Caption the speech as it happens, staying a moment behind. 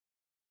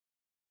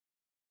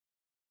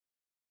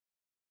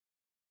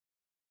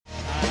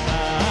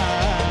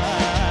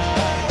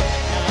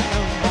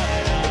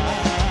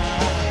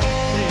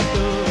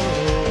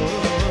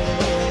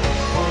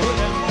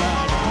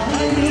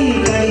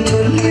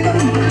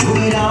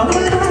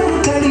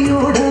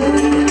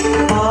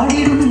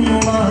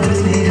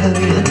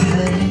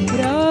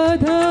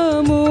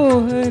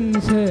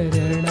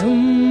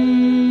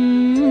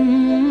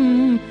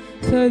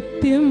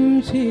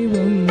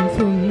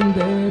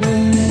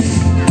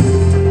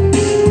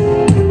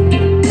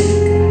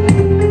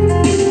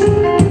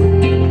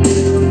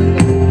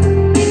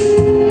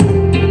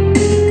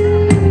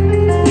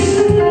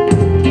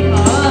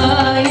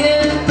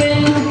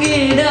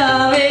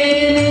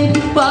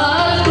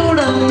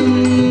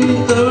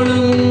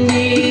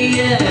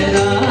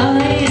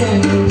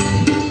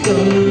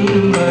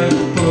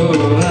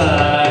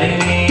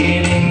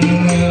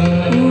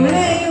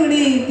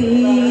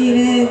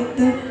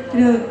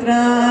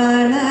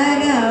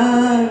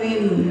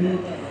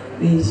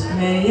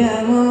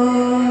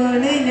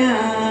വിസ്മയമോടെ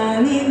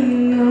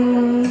ഞാനിന്നു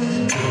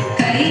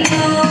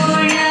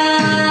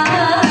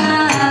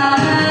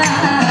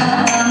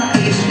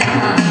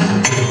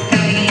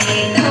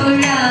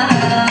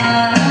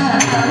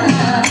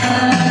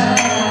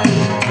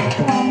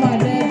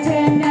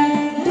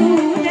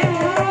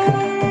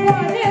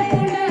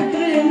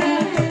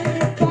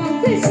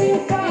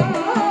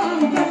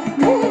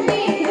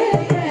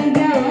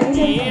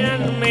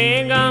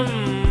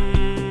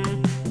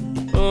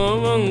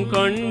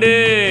കൊണ്ട്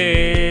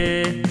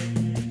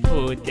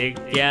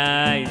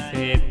പൂച്ചയ്ക്കായി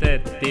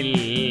ക്ഷേത്രത്തിൽ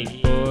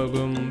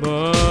പോകുമ്പോ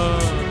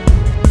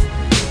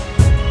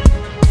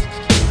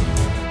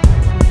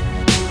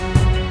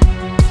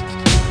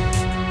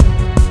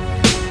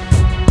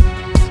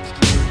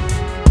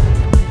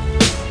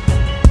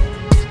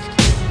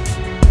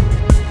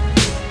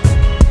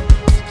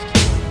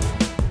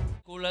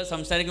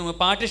സംസാരിക്കുമ്പോൾ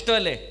പാട്ട്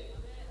ഇഷ്ടമല്ലേ?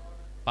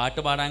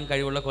 പാട്ട് പാടാൻ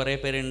കഴിവുള്ള കുറേ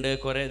പേരുണ്ട്,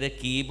 കുറേ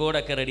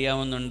കീബോർഡൊക്കെ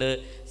റെഡിയാവുന്നുണ്ട്,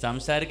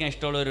 സംസാരിക്കാൻ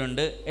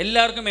ഇഷ്ടമുള്ളവരുണ്ട്.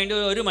 എല്ലാവർക്കും വേണ്ടി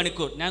 1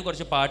 മണിക്കൂർ ഞാൻ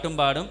കുറച്ച് പാട്ടും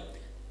പാടും.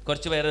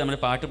 കുറച്ച് പേരെ നമ്മൾ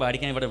പാട്ട്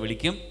പാടിക്കാൻ ഇവിടെ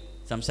വിളിക്കും,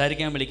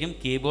 സംസാരിക്കാൻ വിളിക്കും,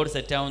 കീബോർഡ്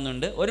സെറ്റ്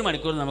ആവുന്നുണ്ട്. 1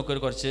 മണിക്കൂർ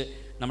കുറച്ച്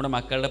നമ്മുടെ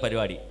മക്കളുടെ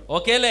പരിപാടി.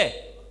 ഓക്കെ അല്ലേ?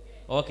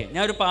 ഓക്കെ,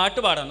 ഞാൻ ഒരു പാട്ട്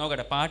പാടാം,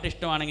 നോക്കട്ടെ. പാട്ട്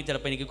ഇഷ്ടമാണെങ്കിൽ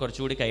ചിലപ്പോൾ എനിക്ക്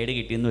കുറച്ചുകൂടി കൈയ്യടി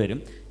കിട്ടിയെന്ന്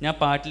വരും. ഞാൻ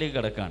പാട്ടിലേക്ക്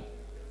കിടക്കുകയാണ്.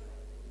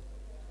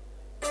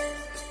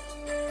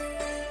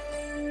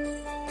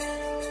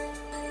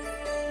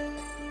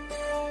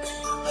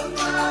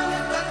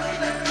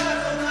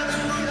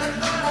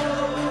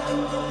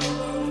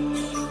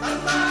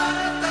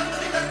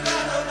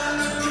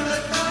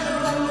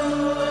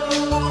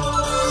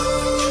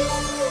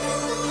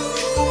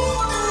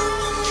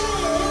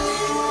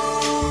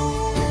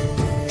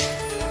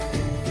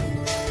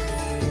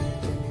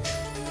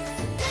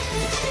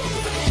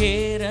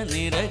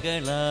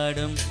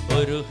 നിരകളാടും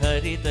ഒരു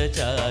ഹരിത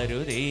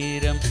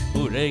ചാരുതീരം,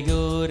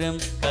 പുഴയോരം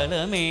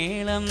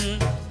കളമേളം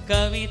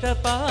കവിത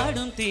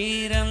പാടും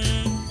തീരം,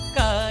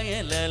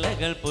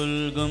 കായലലകൾ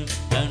പുൽകും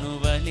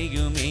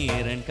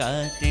തണുവലിയുമീറൻ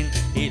കാറ്റിൻ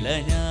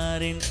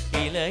ഇലഞ്ഞാറിൻ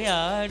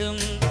ഇലയാടും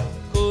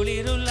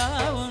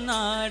കുളിരുലാവും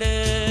നാട്,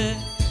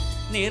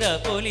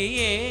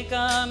 നിറപൊലിയേ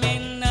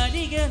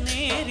കാമെന്നരിക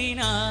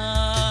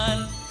നേരിനാൽ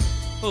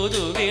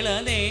പുതുവിള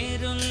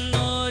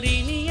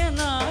നേരുന്നോരിനിയ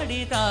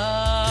നാടിതാ,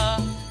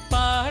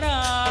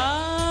 പാടാമെന്താ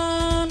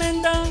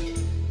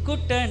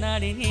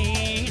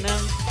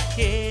കുട്ടനാടിനീണം,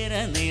 കേര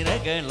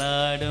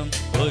നിരകളാടും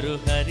ഒരു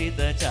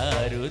ഹരിത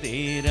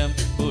ചാരുതീരം,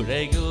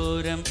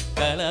 പുഴയോരം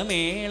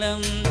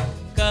കളമേളം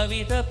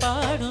കവിത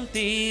പാടും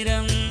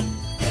തീരം.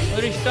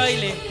 ഒരു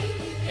ഇഷ്ടമായില്ലേ?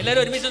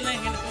 എല്ലാവരും ഒരുമിച്ച് ഒന്ന്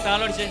ഇങ്ങനെ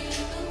താളോടിച്ച്,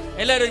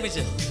 എല്ലാവരും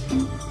ഒരുമിച്ച്,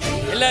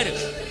 എല്ലാവരും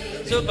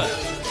സൂപ്പർ.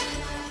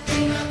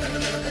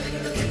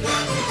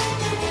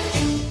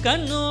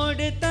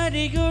 കണ്ണോട്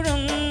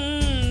തരികുടും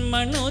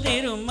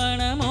മണ്ണുതിരും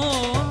മണമോ,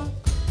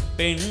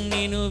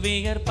 പെണ്ണിനു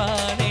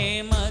വിയർപ്പാടേ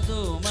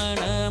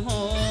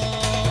മധുമണമോ,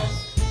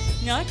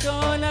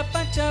 ഞാറ്റോല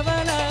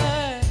പച്ചവള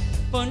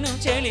പൊന്നു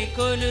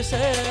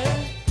ചെളിക്കൊലുസ്,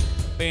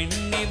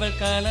 പെണ്ണിവൾ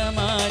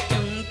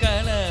കളമാറ്റും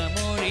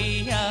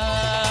കളമൊഴിയാ,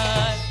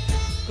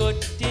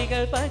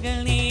 കൊറ്റികൾ പകൽ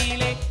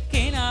നീലെ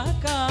കിനാ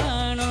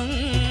കാണും,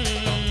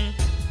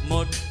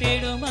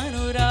 മൊട്ടിടും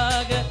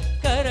അനുരാഗ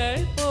കരൾ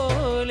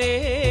പോലെ,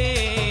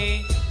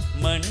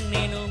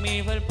 മണ്ണിനും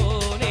ഇവൾ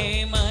പോലെ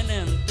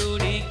മനം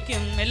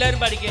തുടിക്കും. എല്ലാവരും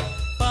പാടിക്കേ,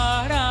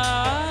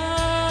 പാടാമെന്താ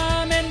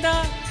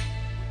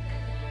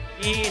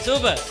ഈ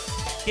സൂപ്പർ.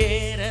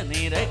 കേര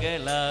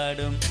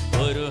നിരകളാടും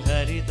ഒരു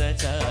ഹരിത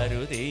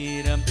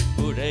ചാരുതീരം,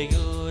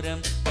 പുഴയോരം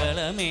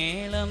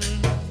കളമേളം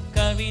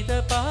കവിത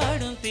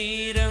പാടും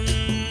തീരം.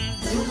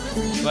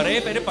 കുറേ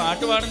പേര്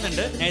പാട്ട്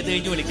പാടുന്നുണ്ട്, ഞാൻ ഇത്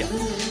കഴിഞ്ഞ് വിളിക്കാം.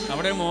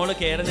 അവിടെ ഒരു മോള്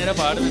കേരനിര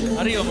പാടുന്നുണ്ട്,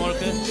 അറിയോ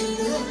മോൾക്ക്?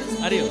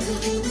 അറിയോ?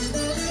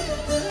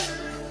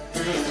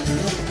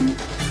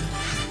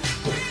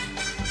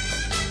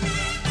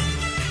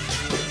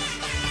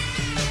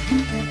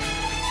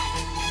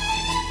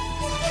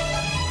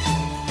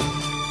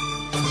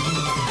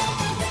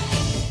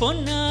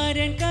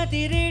 പൊന്നാരൻ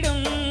കതിരിടും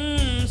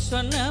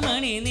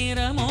സ്വർണ്ണമണി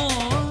നിറമോ,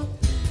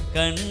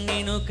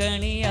 കണ്ണിനു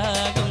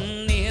കണിയാകും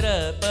നിറ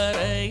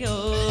പറയോ,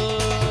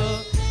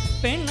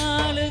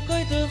 പെണ്ണാള്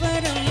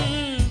കൊയ്തുവരും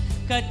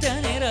കറ്റ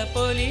നിറ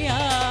പൊലിയാ,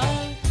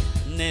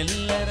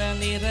 നെല്ലറ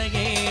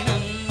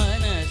നിറയേണം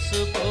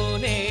മനസ്സു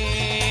പോലെ,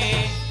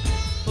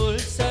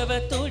 ഉത്സവ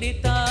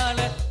തുടിത്താള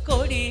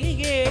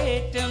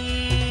കൊടിയേറ്റം,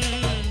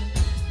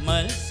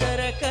 മത്സര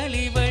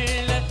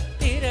കളിവെള്ള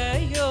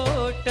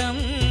തിരയോട്ടം,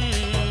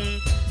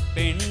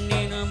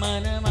 പെണ്ണിനു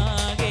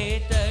മനമാകെ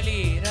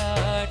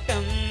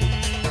തളിരാട്ടം,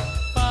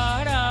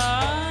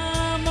 പാടാമൊറക്കെ.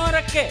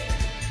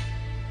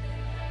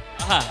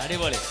 ആഹാ,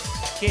 അടിപൊളി.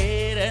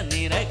 കേര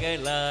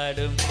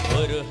നിരകളാടും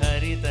ഒരു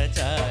ഹരിത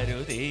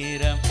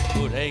ചാരുതീരം,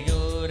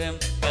 പുഴയോരം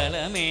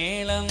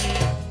കളമേളം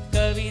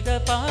കവിത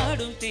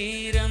പാടും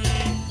തീരം,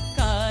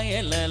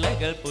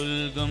 കായലലകൾ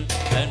പുൽകും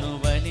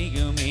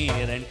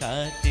തണുവലിയുമീറൻ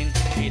കാറ്റിൻ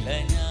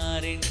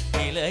ഇലഞ്ഞാറിൻ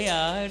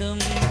ഇലയാടും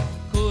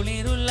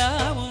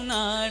കുളിരുലാവും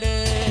നാട്,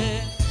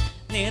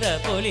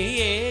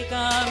 നിറപൊലിയേ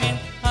കാമിൻ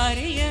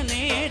അരിയ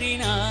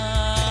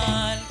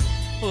നേരിനാൽ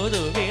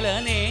പുതുവിള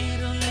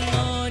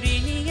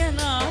നേരുന്നോരിനിയ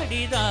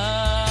നാടിതാ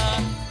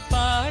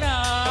പാടാ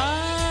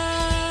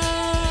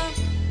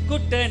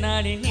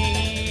കുട്ടനാടി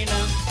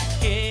നീളം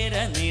കേര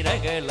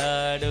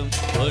നിരകളാടും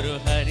ഒരു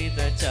ഹരിത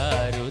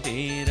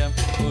ചാരുതീരം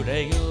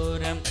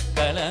ഉടയൂരം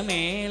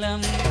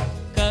കളമേളം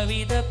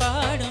കവിത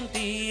പാടും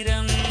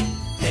തീരം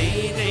ദൈ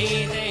ദൈ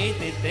ദൈ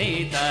തിത്തൈ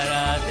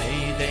താരാ ദൈ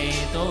ദൈ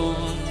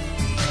തോം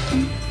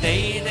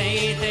ദൈ ദൈ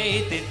ദൈ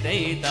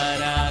തിത്തൈ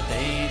താരാ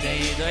ദൈ ദൈ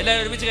തോ.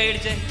 എല്ലാവരും ഒരുമിച്ച്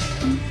കൈയടിച്ചേ.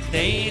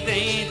 ദൈ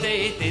ദൈ ദൈ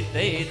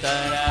തിത്തൈ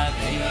താരാ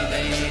ദൈ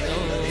ദൈ തോ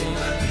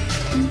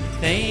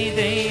ദൈ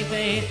ദൈ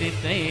ദൈ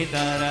തിത്തൈ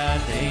താരാ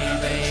ദൈ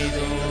ദൈ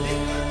തോ.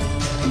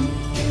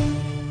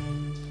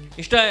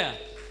 ഇഷ്ടമായ?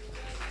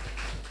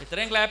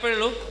 ഇത്രയും ക്ലാപ്പേ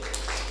ഉള്ളൂ.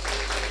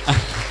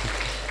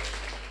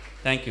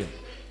 Thank you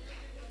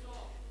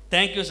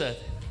sir.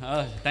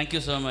 Thank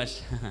you so much.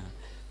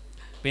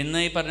 പിന്നെ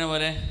ഈ പറഞ്ഞ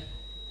പോലെ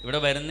ഇവിടെ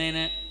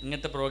വരുന്നതിന്,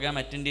 ഇങ്ങനത്തെ പ്രോഗ്രാം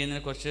അറ്റൻഡ്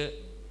ചെയ്യുന്നതിന് കുറച്ച്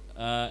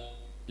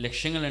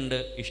ലക്ഷ്യങ്ങളുണ്ട്,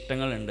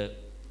 ഇഷ്ടങ്ങളുണ്ട്.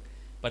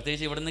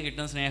 പ്രത്യേകിച്ച് ഇവിടെ നിന്ന്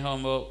കിട്ടുന്ന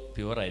സ്നേഹമാകുമ്പോൾ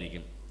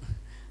പ്യുവറായിരിക്കും.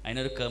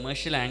 അതിനൊരു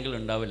കമേഴ്ഷ്യൽ ആംഗിൾ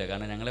ഉണ്ടാവില്ല.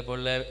 കാരണം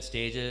ഞങ്ങളെപ്പോലുള്ള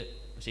സ്റ്റേജ്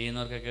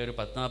ചെയ്യുന്നവർക്കൊക്കെ ഒരു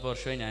 14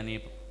 വർഷമായി ഞാൻ ഈ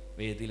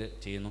വേദിയിൽ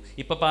ചെയ്യുന്നു.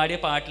 ഇപ്പോൾ പാടിയ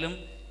പാട്ടിലും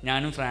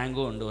ഞാനും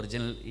ഫ്രാങ്കോ ഉണ്ട്.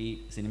 ഒറിജിനൽ ഈ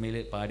സിനിമയിൽ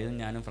പാടിയതും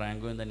ഞാനും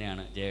ഫ്രാങ്കോയും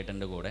തന്നെയാണ്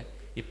ജയേട്ടൻ്റെ കൂടെ.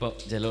 ഇപ്പോൾ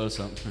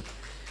ജലോത്സവം.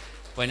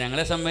 അപ്പോൾ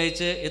ഞങ്ങളെ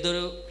സംബന്ധിച്ച്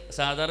ഇതൊരു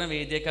സാധാരണ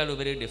വേദിയേക്കാൾ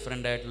ഉപരി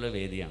ഡിഫറെൻ്റ് ആയിട്ടുള്ള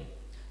വേദിയാണ്.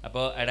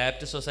 അപ്പോൾ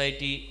അഡാപ്റ്റ്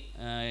സൊസൈറ്റി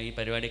ഈ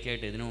പരിപാടിയൊക്കെ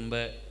ആയിട്ട് ഇതിനു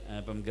മുമ്പ്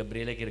ഇപ്പം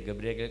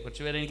ഗബ്രിയൊക്കെ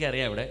കുറച്ച് പേരെ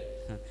എനിക്കറിയാം ഇവിടെ.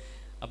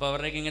 അപ്പോൾ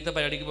അവരുടെയൊക്കെ ഇങ്ങനത്തെ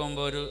പരിപാടിക്ക്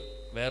പോകുമ്പോൾ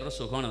വേറൊരു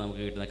സുഖമാണ്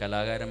നമുക്ക് കിട്ടുന്നത്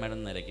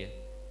കലാകാരന്മാരെന്ന നിലയ്ക്ക്.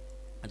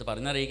 അത്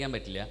പറഞ്ഞറിയിക്കാൻ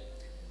പറ്റില്ല.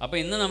 അപ്പോൾ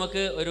ഇന്ന്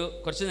നമുക്ക്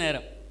കുറച്ച്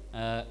നേരം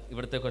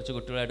ഇവിടുത്തെ കുറച്ച്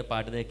കുട്ടികളായിട്ട്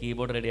പാട്ട്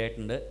കീബോർഡ് റെഡി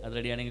ആയിട്ടുണ്ട്. അത്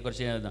റെഡി ആണെങ്കിൽ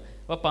കുറച്ച് നേരം.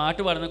 അപ്പോൾ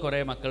പാട്ട് പാടുന്ന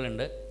കുറേ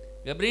മക്കളുണ്ട്.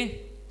 ഗബ്രി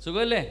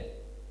സുഖമല്ലേ?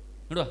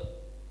 ഇങ്ങോട്ട്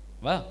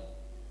വാ.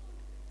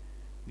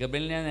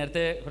 ഗബ്രിയിൽ ഞാൻ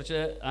നേരത്തെ കുറച്ച്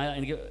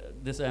എനിക്ക്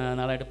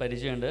നാളായിട്ട്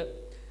പരിചയമുണ്ട്.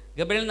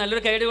 ഗബ്രിയിൽ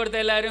നല്ലൊരു കൈയ്യടി കൊടുത്ത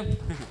എല്ലാവരും.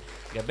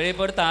 ഗബ്രി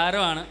ഇപ്പോൾ ഒരു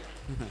താരമാണ്.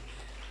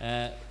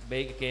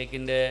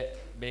 കേക്കിൻ്റെ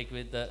ബേക്ക്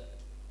വിത്ത്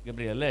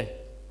ഗബ്രിയൽ അല്ലേ?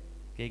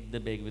 Cake the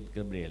bake with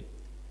Gabriel.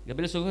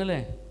 Gabriel സുഖമല്ലേ?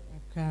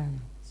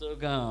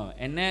 സുഖം.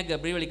 എന്നെ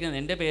ഗബ്രി വിളിക്കുന്നത്,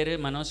 എൻ്റെ പേര്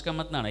മനോജ്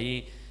കമ്മത്ത് എന്നാണ്. ഈ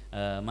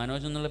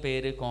മനോജ് എന്നുള്ള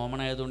പേര് കോമൺ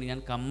ആയതുകൊണ്ട് ഞാൻ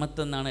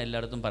കമ്മത്ത് എന്നാണ്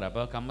എല്ലായിടത്തും പറയാം.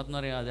 അപ്പോൾ കമ്മത്ത് എന്ന്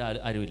പറയാൻ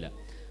അത് ആരുമില്ല.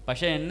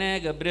 പക്ഷേ എന്നെ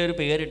ഗബ്രി ഒരു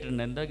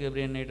പേരിട്ടിട്ടുണ്ട്. എന്താ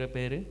ഗബ്രി എന്നെ ഇട്ട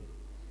പേര്?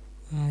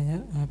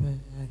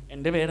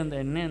 എൻ്റെ പേരെന്താ?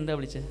 എന്നെ എന്താ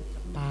വിളിച്ചത്?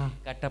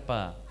 കട്ടപ്പ.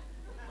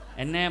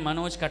 എന്നെ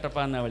മനോജ് കട്ടപ്പ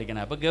എന്നാണ്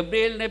വിളിക്കണത്. അപ്പോൾ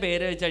ഗബ്രിയലിൻ്റെ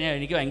പേര് വെച്ച് കഴിഞ്ഞാൽ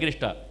എനിക്ക് ഭയങ്കര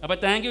ഇഷ്ടമാണ്. അപ്പോൾ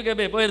താങ്ക് യു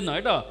ഗബ്രി. പോയിരുന്നോ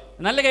കേട്ടോ?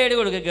 നല്ല കൈയ്യടി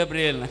കൊടുക്കുക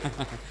ഗബ്രിയലിന്.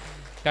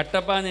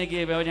 കട്ടപ്പ എന്ന് എനിക്ക്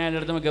ഇപ്പോൾ ഞാൻ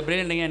എടുത്തുമ്പോൾ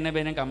ഗബ്രിയൽ ഉണ്ടെങ്കിൽ എന്നെ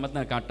പേര് ഞാൻ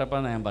കമ്മത്ത് കട്ടപ്പ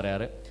എന്നാണ് ഞാൻ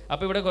പറയാറ്.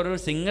 അപ്പോൾ ഇവിടെ കുറേ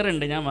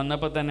സിംഗറുണ്ട്. ഞാൻ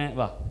വന്നപ്പോൾ തന്നെ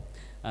വാ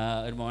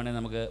ഒരു മോനെ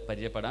നമുക്ക്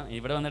പരിചയപ്പെടാം.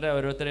 ഇവിടെ വന്നിട്ട്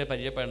ഓരോരുത്തരെ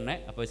പരിചയപ്പെടണേ.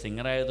 അപ്പോൾ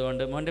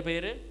സിംഗറായതുകൊണ്ട് മോൻ്റെ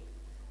പേര്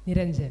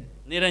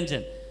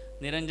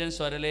നിരഞ്ജൻ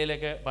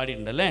സ്വരലയിലൊക്കെ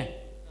പാടിയിട്ടുണ്ടല്ലേ?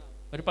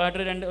 ഒരു പാട്ട്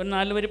ഒരു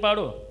 4 വരി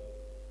പാടുമോ?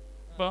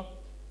 ഇപ്പോൾ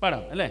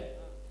പാടാം അല്ലേ?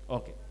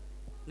 ഓക്കെ.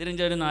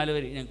 നിരഞ്ജൻ ഒരു 4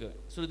 വരി. ഞങ്ങൾക്ക്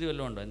ശ്രുതി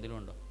വല്ലതും ഉണ്ടോ? എന്തെങ്കിലും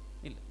ഉണ്ടോ?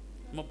 ഇല്ല.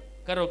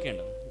 കരോക്കെ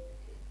ഉണ്ടോ?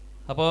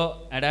 അപ്പോൾ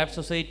അഡാപ്റ്റ്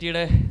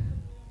സൊസൈറ്റിയുടെ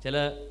ചില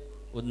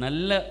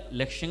നല്ല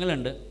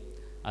ലക്ഷ്യങ്ങളുണ്ട്.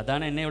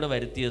 അതാണ് എന്നെ ഇവിടെ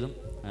വരുത്തിയതും.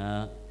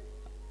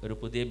 ഒരു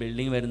പുതിയ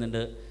ബിൽഡിംഗ്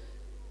വരുന്നുണ്ട്.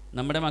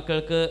 നമ്മുടെ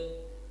മക്കൾക്ക്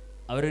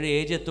അവരൊരു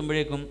ഏജ്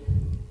എത്തുമ്പോഴേക്കും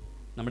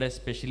നമ്മുടെ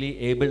സ്പെഷ്യലി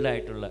ഏബിൾഡ്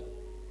ആയിട്ടുള്ള,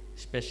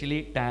 സ്പെഷ്യലി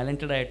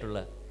ടാലൻറ്റഡ് ആയിട്ടുള്ള,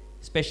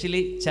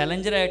 സ്പെഷ്യലി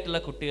ചലഞ്ചഡ് ആയിട്ടുള്ള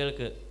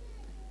കുട്ടികൾക്ക്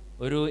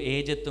ഒരു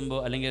ഏജ് എത്തുമ്പോൾ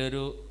അല്ലെങ്കിൽ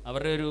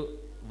അവരുടെ ഒരു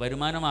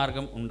വരുമാന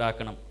മാർഗം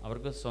ഉണ്ടാക്കണം.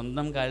 അവർക്ക്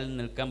സ്വന്തം കാലിൽ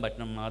നിൽക്കാൻ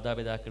പറ്റണം,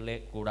 മാതാപിതാക്കളെ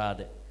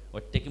കൂടാതെ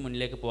ഒറ്റയ്ക്ക്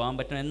മുന്നിലേക്ക് പോകാൻ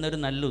പറ്റണം എന്നൊരു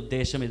നല്ല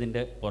ഉദ്ദേശം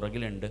ഇതിൻ്റെ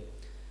പുറകിലുണ്ട്.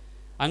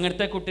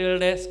 അങ്ങനത്തെ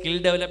കുട്ടികളുടെ സ്കിൽ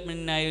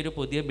ഡെവലപ്മെൻറ്റിനായി ഒരു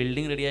പുതിയ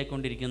ബിൽഡിംഗ്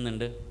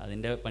റെഡിയായിക്കൊണ്ടിരിക്കുന്നുണ്ട്.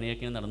 അതിൻ്റെ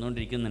പണിയൊക്കെ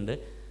നടന്നുകൊണ്ടിരിക്കുന്നുണ്ട്.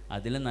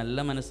 അതിൽ നല്ല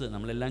മനസ്സ്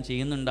നമ്മളെല്ലാം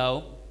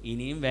ചെയ്യുന്നുണ്ടാവും.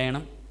 ഇനിയും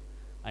വേണം.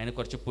 അതിന്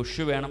കുറച്ച്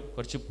പുഷ് വേണം,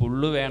 കുറച്ച്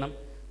പുള്ള് വേണം,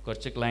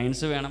 കുറച്ച്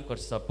ക്ലയൻസ് വേണം,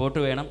 കുറച്ച് സപ്പോർട്ട്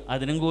വേണം.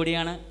 അതിനും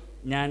കൂടിയാണ്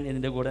ഞാൻ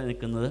ഇതിൻ്റെ കൂടെ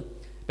നിൽക്കുന്നത്.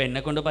 ഇപ്പം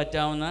എന്നെക്കൊണ്ട്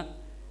പറ്റാവുന്ന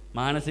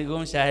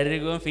മാനസികവും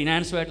ശാരീരികവും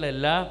ഫിനാൻസുമായിട്ടുള്ള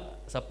എല്ലാ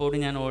സപ്പോർട്ടും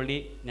ഞാൻ ഓൾറെഡി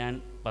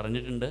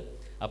പറഞ്ഞിട്ടുണ്ട്.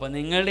 അപ്പോൾ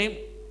നിങ്ങളുടെയും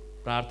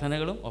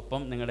പ്രാർത്ഥനകളും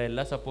ഒപ്പം നിങ്ങളുടെ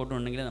എല്ലാ സപ്പോർട്ടും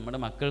ഉണ്ടെങ്കിൽ നമ്മുടെ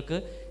മക്കൾക്ക്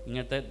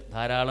ഇങ്ങനത്തെ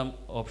ധാരാളം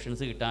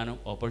ഓപ്ഷൻസ് കിട്ടാനും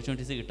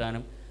ഓപ്പർച്യൂണിറ്റീസ്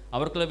കിട്ടാനും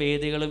അവർക്കുള്ള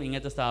വേദികളും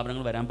ഇങ്ങനത്തെ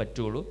സ്ഥാപനങ്ങൾ വരാൻ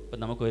പറ്റുള്ളൂ.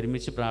 അപ്പോൾ നമുക്ക്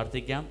ഒരുമിച്ച്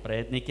പ്രാർത്ഥിക്കാം,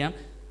 പ്രയത്നിക്കാം.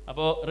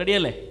 അപ്പോൾ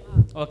റെഡിയല്ലേ?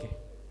 ഓക്കെ.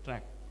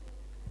 ട്രാക്ക്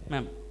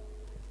മാം,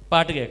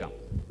 പാട്ട് കേൾക്കാം.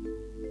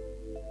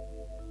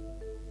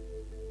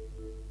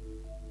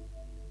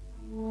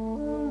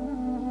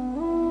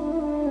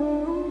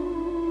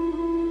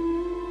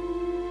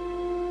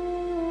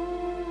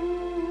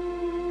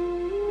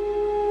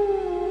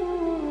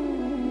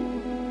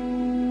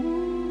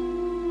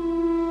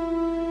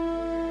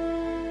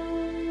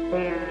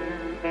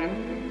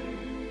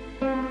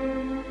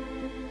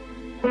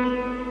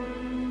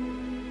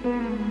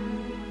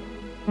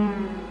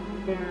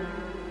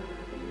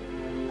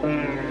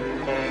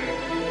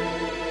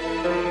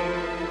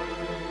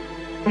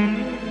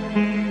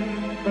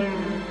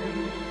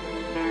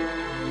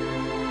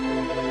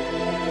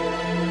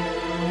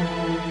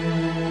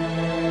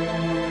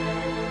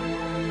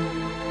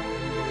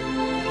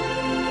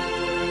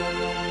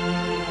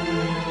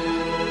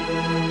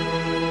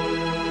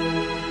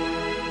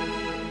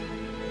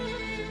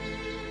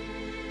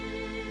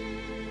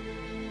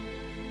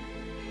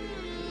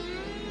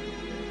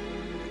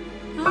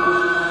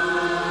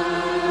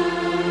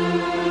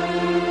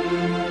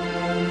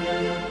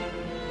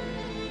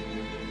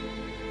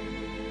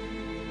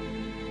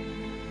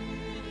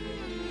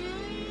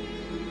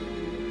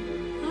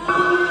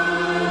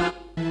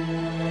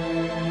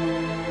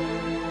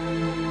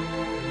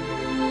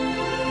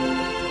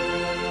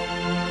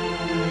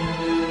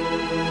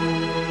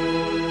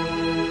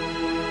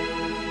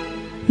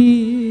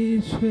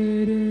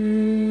 ईश्वर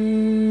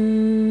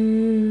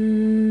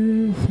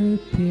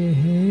सत्य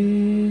है,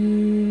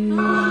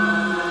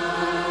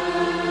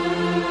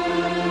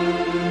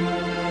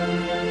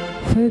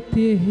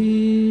 सत्य ही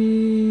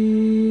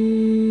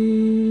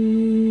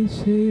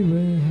शिव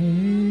है,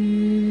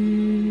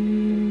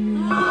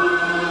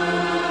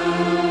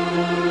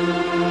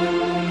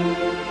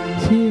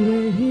 शिव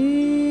ही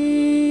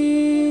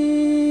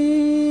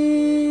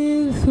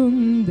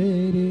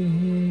सुंदर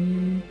है।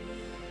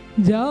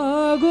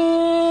 जागो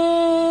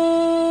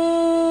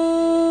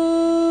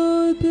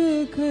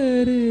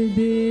देकर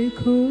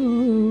देखो,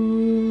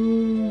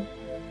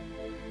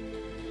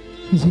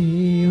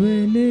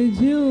 जीवन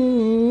जो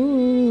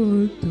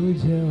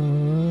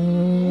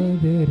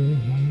तुझादर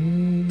है।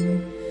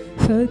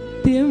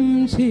 सत्यं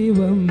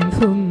शिवं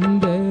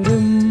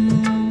सुंदरं,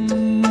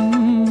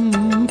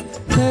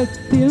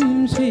 सत्यं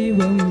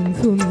शिवं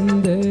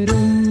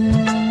सुंदरं,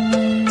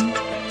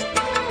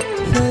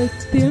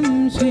 सत्यं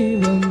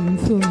शिवं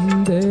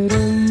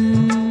सुंदरं,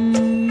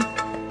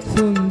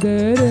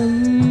 सुंदरं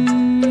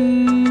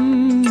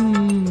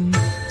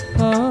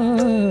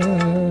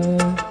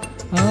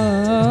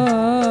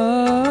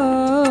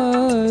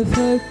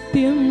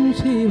सत्यं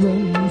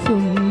शिवं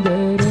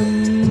सुंदरं,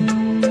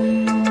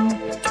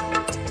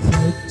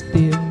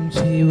 सत्यं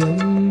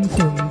शिवं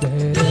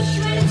सुंदरं,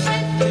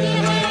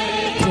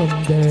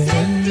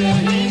 सुंदरं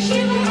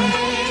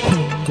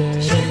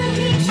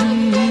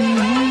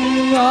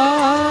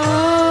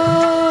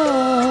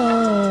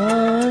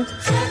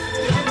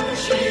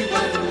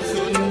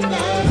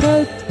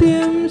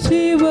सत्यं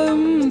शिवं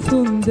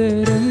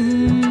सुंदरं,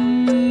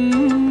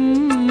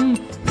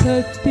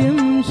 सत्यं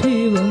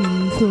शिवं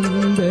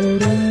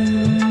सुंदरं।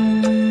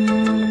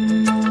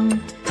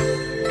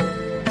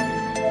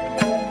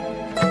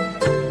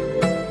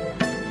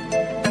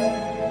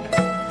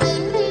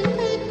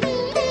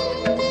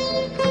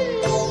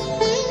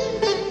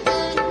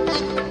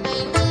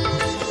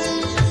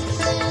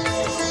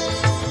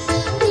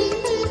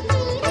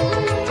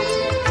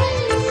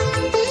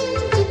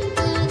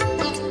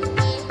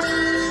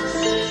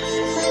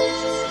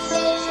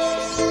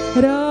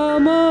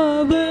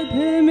 रामावध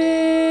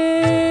में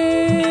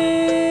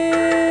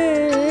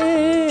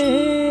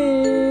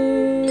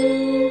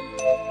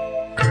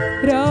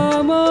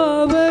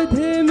रामावध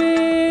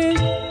में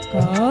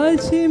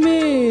काशी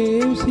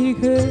में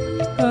शिख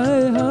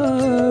कहा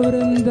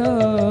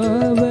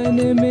वृंदावन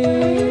में।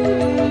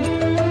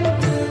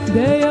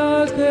 दया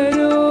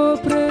करो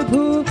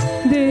प्रभु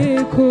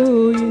देखो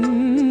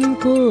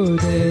इनको,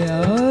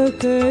 दया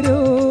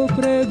करो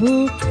प्रभु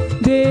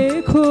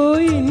देखो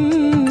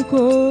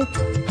इनको,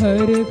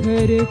 हर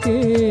घर के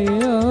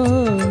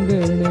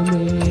आंगन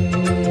में।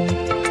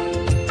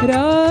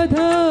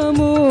 राधा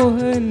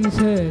मोहन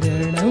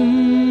शरणं,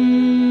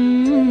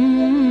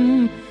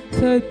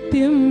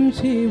 सत्यं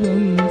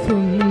शिवं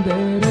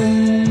सुंदरं।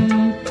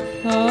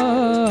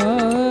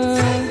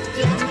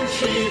 सत्यं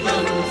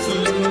शिवं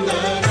सुंदरं।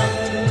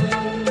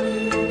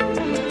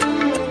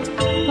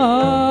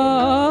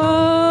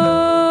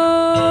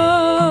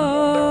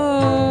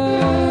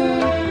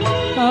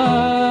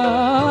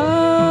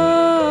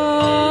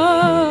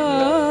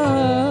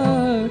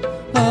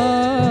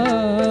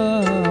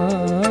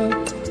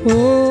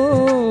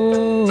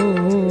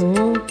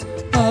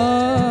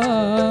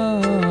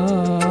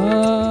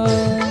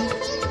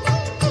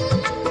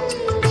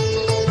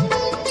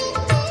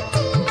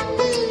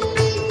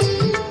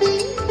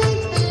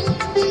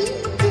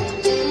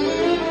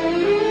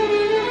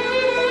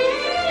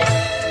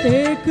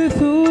 एक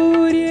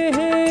सूर्य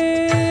है,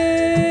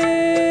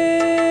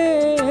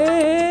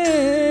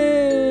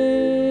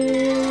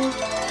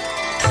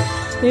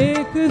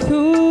 एक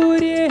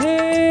सूर्य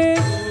है,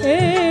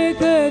 एक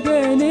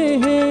गगन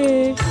है,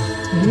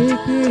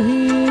 एक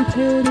ही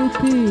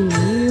धरती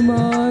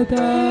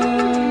माता।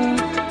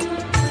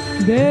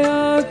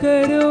 दया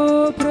करो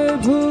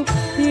प्रभु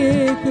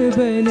एक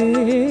बने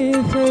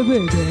सब,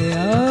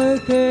 दया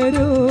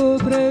करो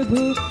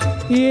प्रभु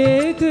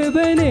एक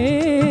बने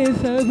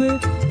सब,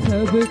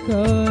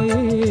 सबका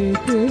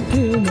एक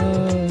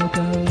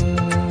नाता।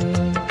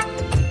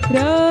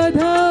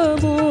 राधा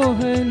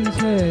मोहन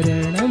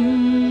शरणं,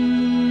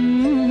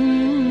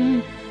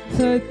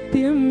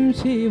 सत्यं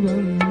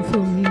शिवं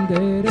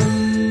सुंदरं।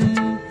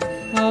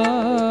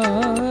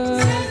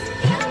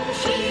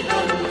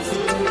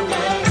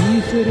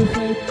 ईश्वर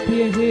सत्य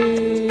है,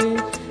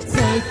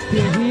 सत्य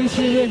ही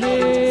शिव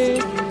है,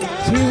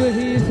 शिव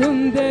ही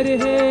सुंदर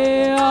है।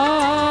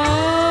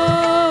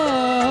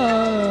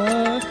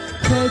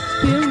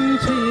 सत्यं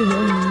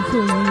शिवं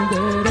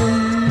सुंदरं,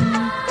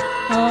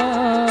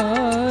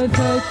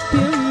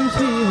 सत्यं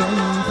शिवं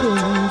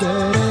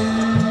सुंदरं,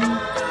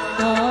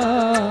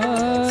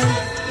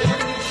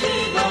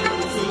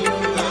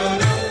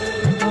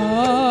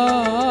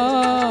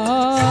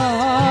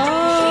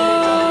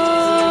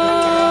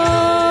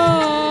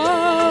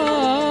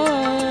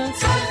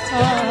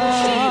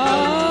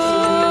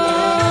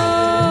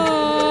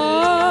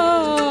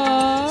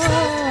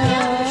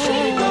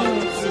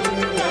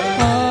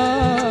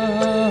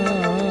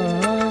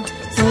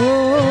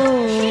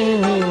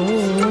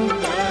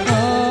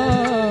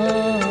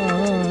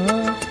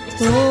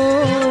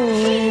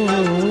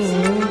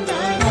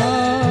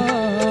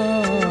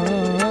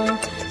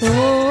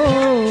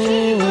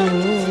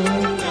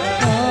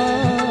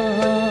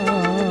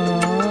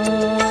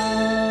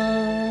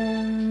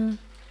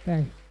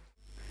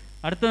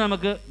 അടുത്ത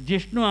നമുക്ക്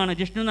ജിഷ്ണു ആണ്.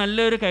 ജിഷ്ണു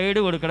നല്ലൊരു കൈഡ്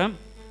കൊടുക്കണം.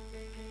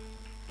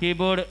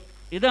 കീബോർഡ്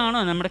ഇതാണോ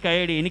നമ്മുടെ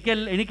കൈഡി?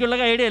 എനിക്കുള്ള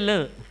കൈഡി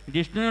അല്ലത്,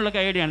 ജിഷ്ണുവിനുള്ള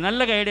കൈഡിയാണ്. നല്ല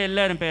കൈഡി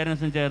എല്ലാവരും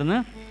പേരൻസും ചേർന്ന്.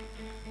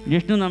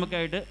 ജിഷ്ണു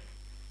നമുക്കായിട്ട്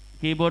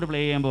കീബോർഡ്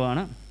പ്ലേ ചെയ്യാൻ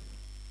പോവാണ്.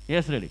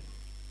 Yes, ready.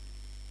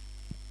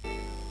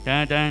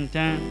 Tan tan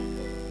tan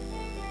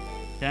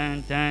tan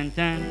tan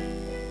tan.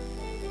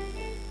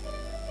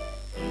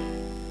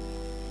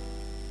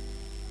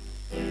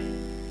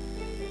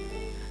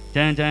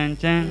 Chan chan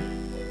chan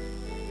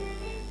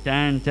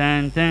chan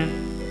chan chan.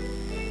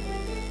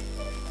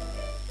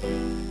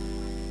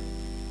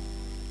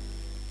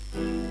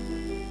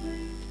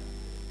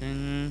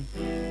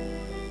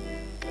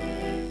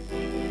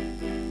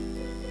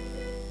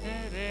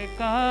 तेरे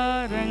का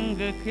रंग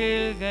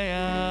खिल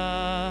गया,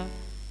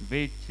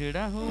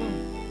 बिछड़ा हूँ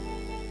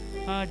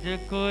आज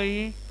कोई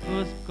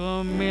उसको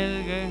मिल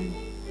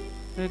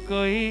गया,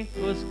 कोई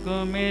उसको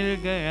मिल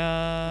गया.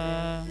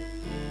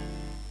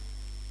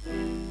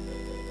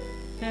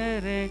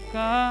 तेरे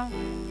का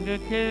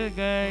खिल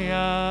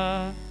गया,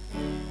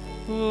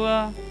 हुआ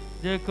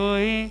जो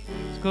कोई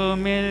उसको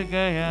मिल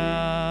गया.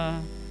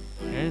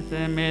 कैसे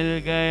मिल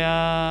गया,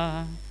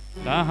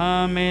 कहाँ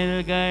मिल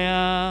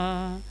गया,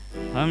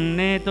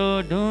 हमने तो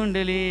ढूंढ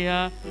लिया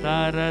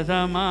सारा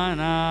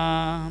ज़माना.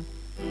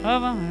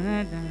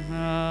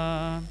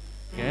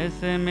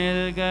 कैसे मिल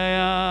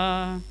गया,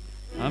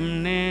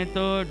 हमने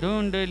तो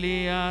ढूंढ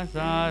लिया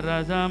सारा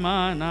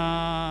ज़माना.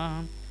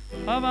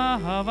 हवा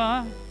हवा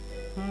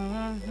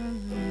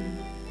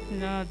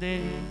ना दे,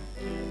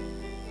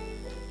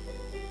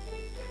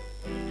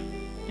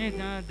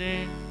 ना दे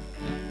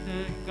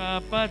का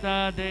पता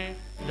दे,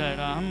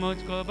 जरा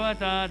मुझको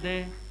बता दे,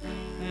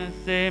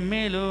 से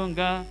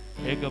मिलूंगा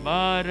एक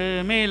बार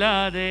मिला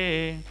दे,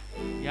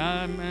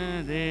 यार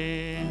दे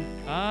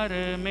यार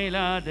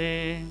मिला दे,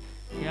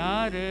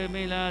 यार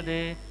मिला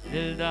दे,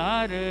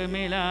 दिलदार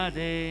मिला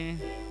दे.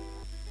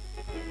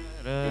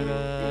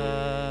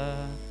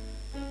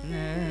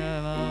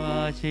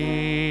 बाबाची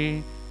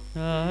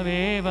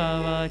वे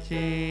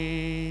बाबाची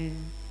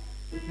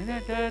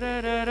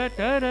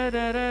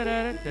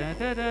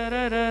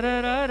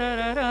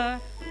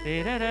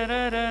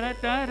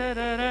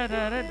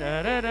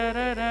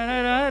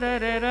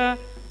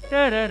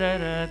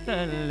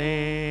തല്ലേ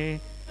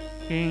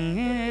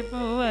ഇങ്ങനെ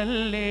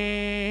പൂവല്ലേ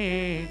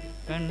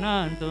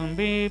കണ്ണാൻ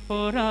തുമ്പി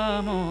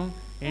പോരാമോ,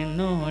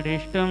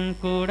 എന്നോടിഷ്ടം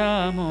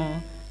കൂടാമോ,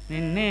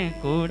 നിന്നെ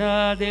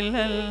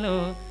കൂടാതില്ലല്ലോ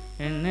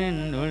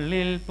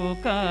എന്നുള്ളിൽ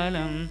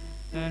പൂക്കാലം.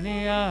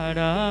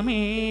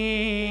 കളിയാടാമീ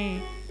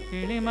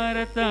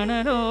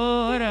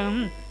കിളിമരത്തണലോരം,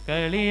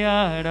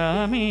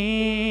 കളിയാടാമീ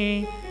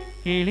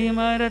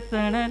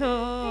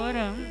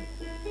കിളിമരത്തണലോരം.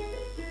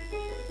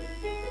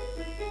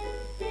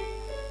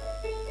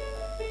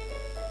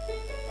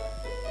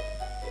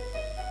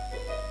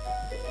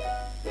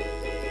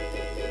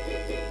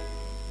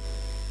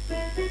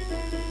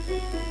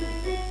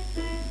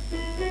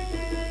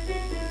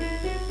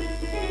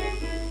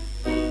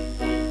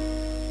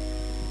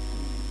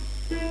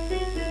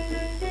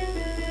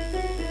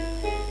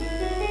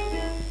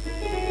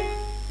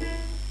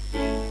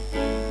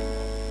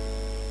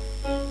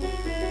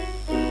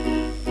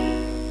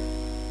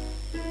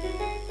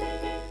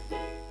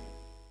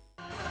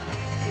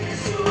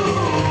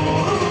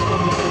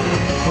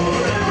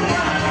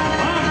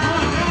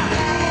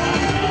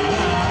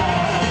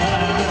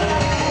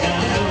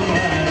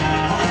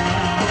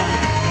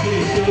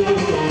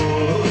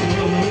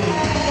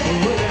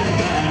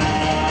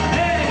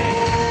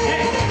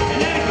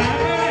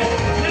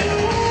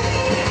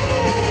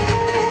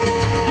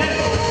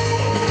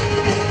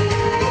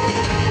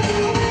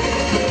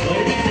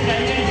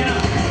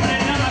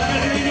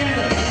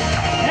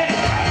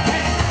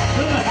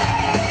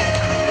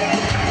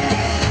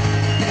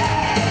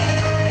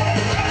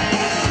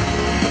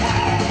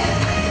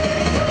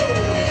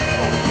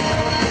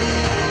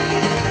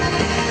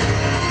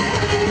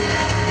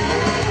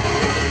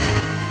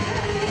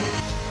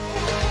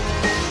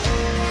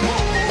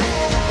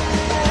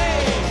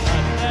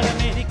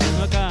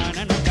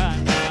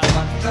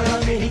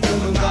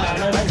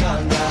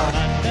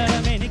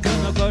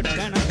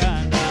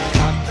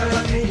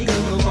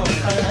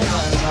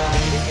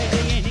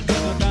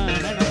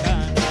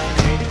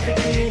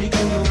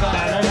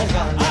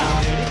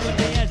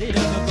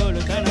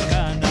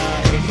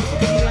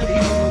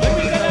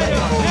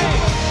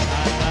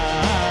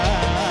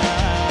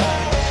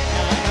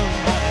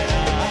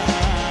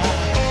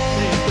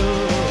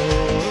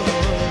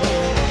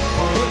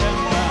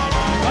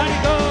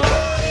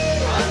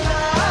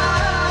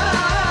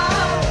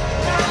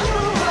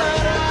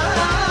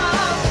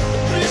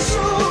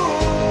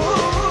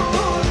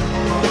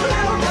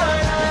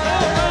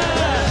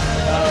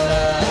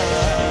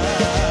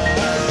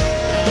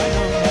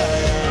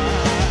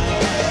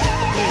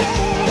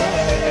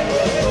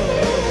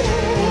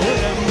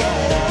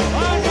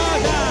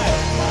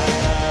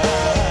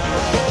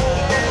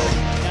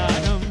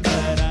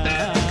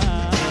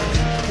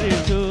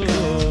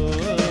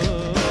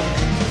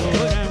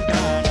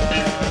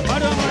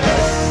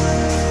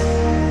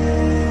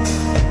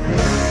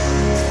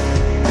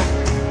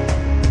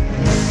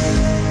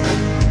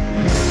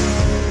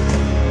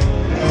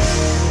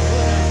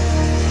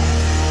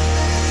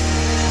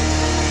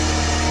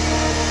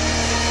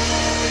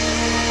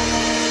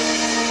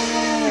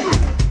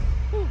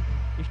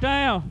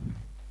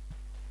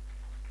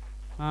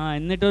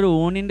 എന്നിട്ടൊരു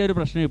ഊണിൻ്റെ ഒരു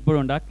പ്രശ്നം ഇപ്പോഴും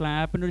ഉണ്ട്. ആ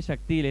ക്ലാപ്പിൻ്റെ ഒരു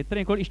ശക്തിയില്ല.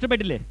 ഇത്രയും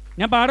ഇഷ്ടപ്പെട്ടില്ലേ?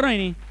 ഞാൻ പാടണോ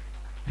ഇനി?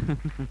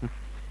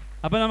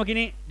 അപ്പോൾ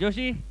നമുക്കിനി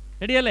ജോഷി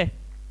റെഡിയല്ലേ?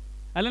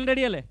 അല്ലൻ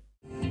റെഡിയല്ലേ?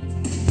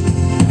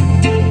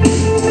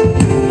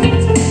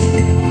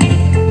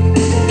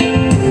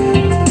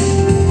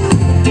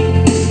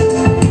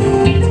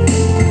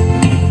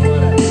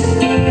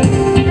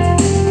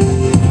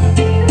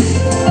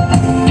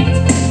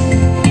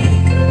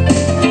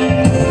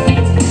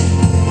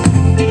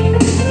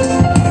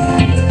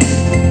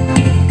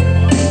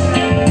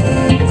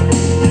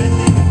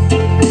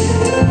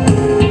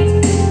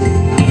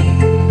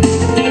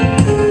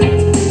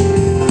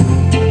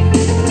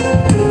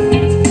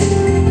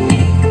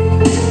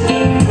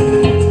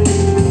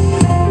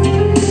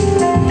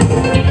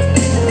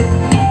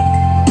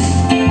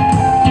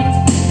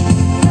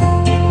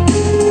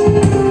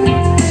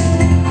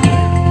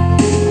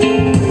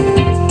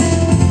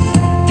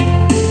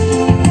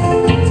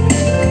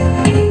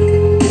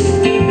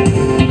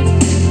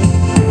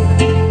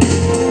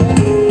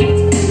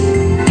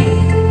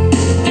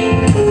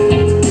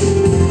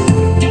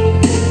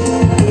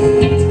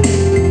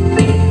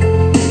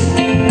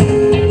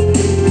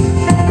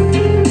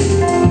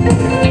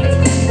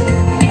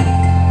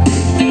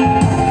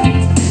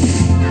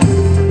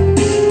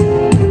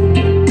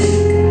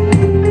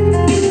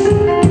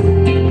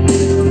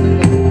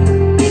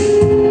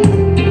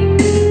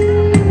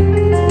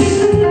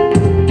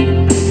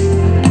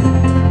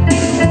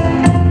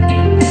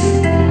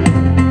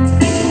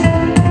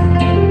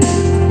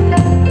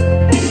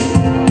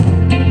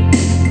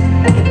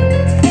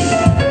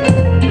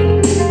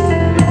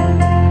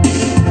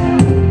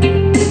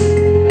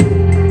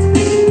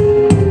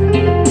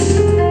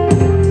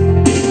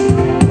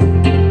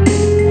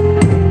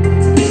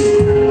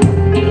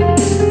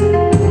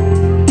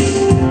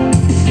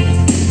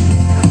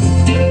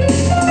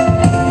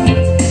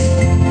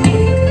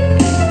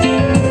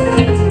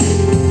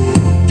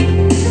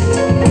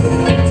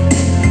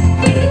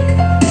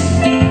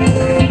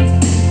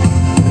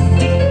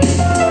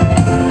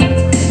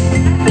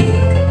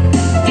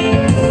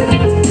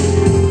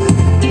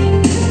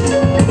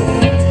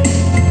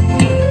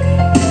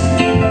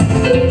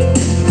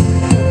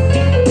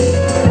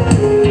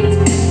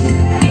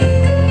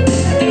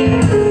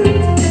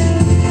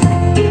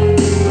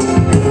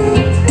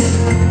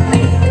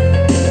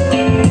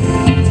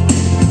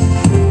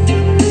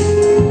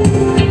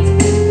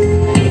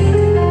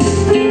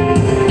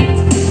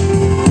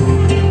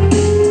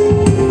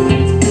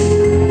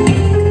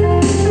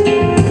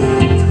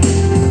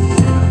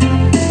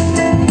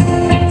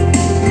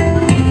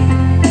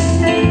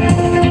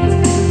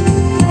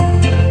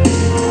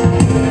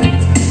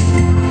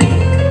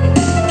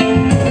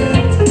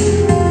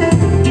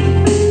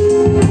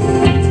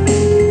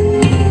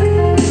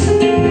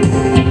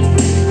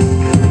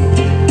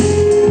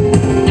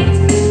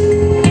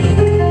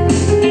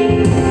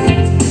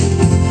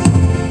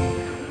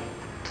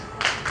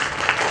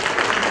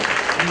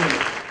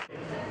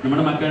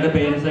 നമ്മുടെ മക്കളുടെ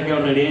പേരൻസൊക്കെ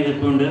റെഡിയായി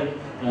നിൽക്കുന്നുണ്ട്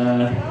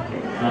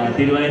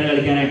തിരുവാതിര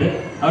കളിക്കാനായിട്ട്.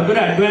 അവർക്കൊരു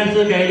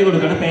അഡ്വാൻസ് കയ്യിൽ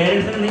കൊടുക്കണം.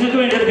 പേരൻസിന് നിങ്ങൾക്ക്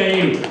വേണ്ടി ഒരു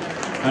കയ്യിൽ,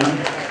 കാരണം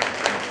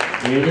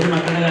ഏതൊരു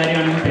മക്കളുടെ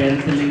കാര്യമാണെങ്കിൽ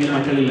പേരൻസ് ഇല്ലെങ്കിൽ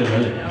മക്കളില്ലല്ലോ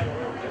അല്ലേ.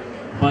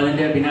 അപ്പോൾ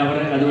അതിൻ്റെ പിന്നെ അവർ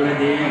അതുപോലെ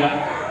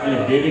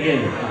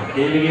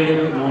ദേവികയുടെ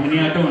ഒരു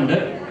മോഹിനിയാട്ടം ഉണ്ട്.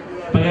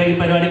 അപ്പോൾ ഈ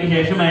പരിപാടിക്ക്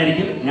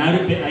ശേഷമായിരിക്കും.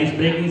 ഞാനൊരു ഐസ്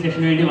ബ്രേക്കിംഗ്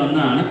സെഷന് വേണ്ടി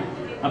വന്നതാണ്.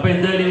 അപ്പോൾ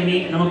എന്തായാലും ഇനി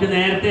നമുക്ക്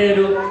നേരത്തെ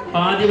ഒരു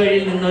പാതി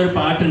വഴിയിൽ നിന്നൊരു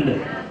പാട്ടുണ്ട്,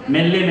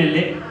 മെല്ലെ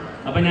മെല്ലെ.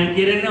 അപ്പം ഞാൻ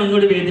കിരണിനെ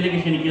ഒന്നുകൂടി വേദിയിലേക്ക്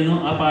ക്ഷണിക്കുന്നു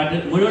ആ പാട്ട്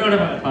മുഴുവനോടെ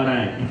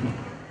പാടാനായിട്ട്.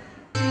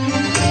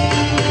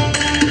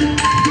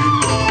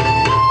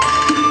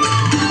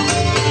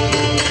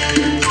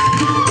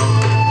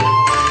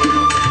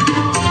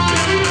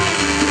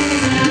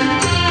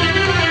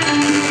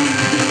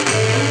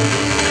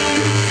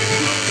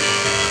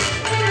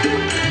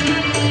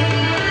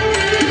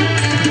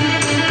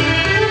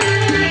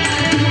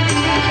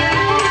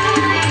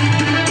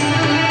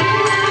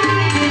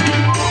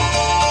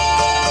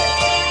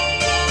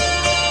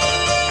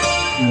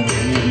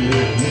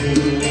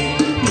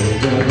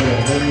 Jai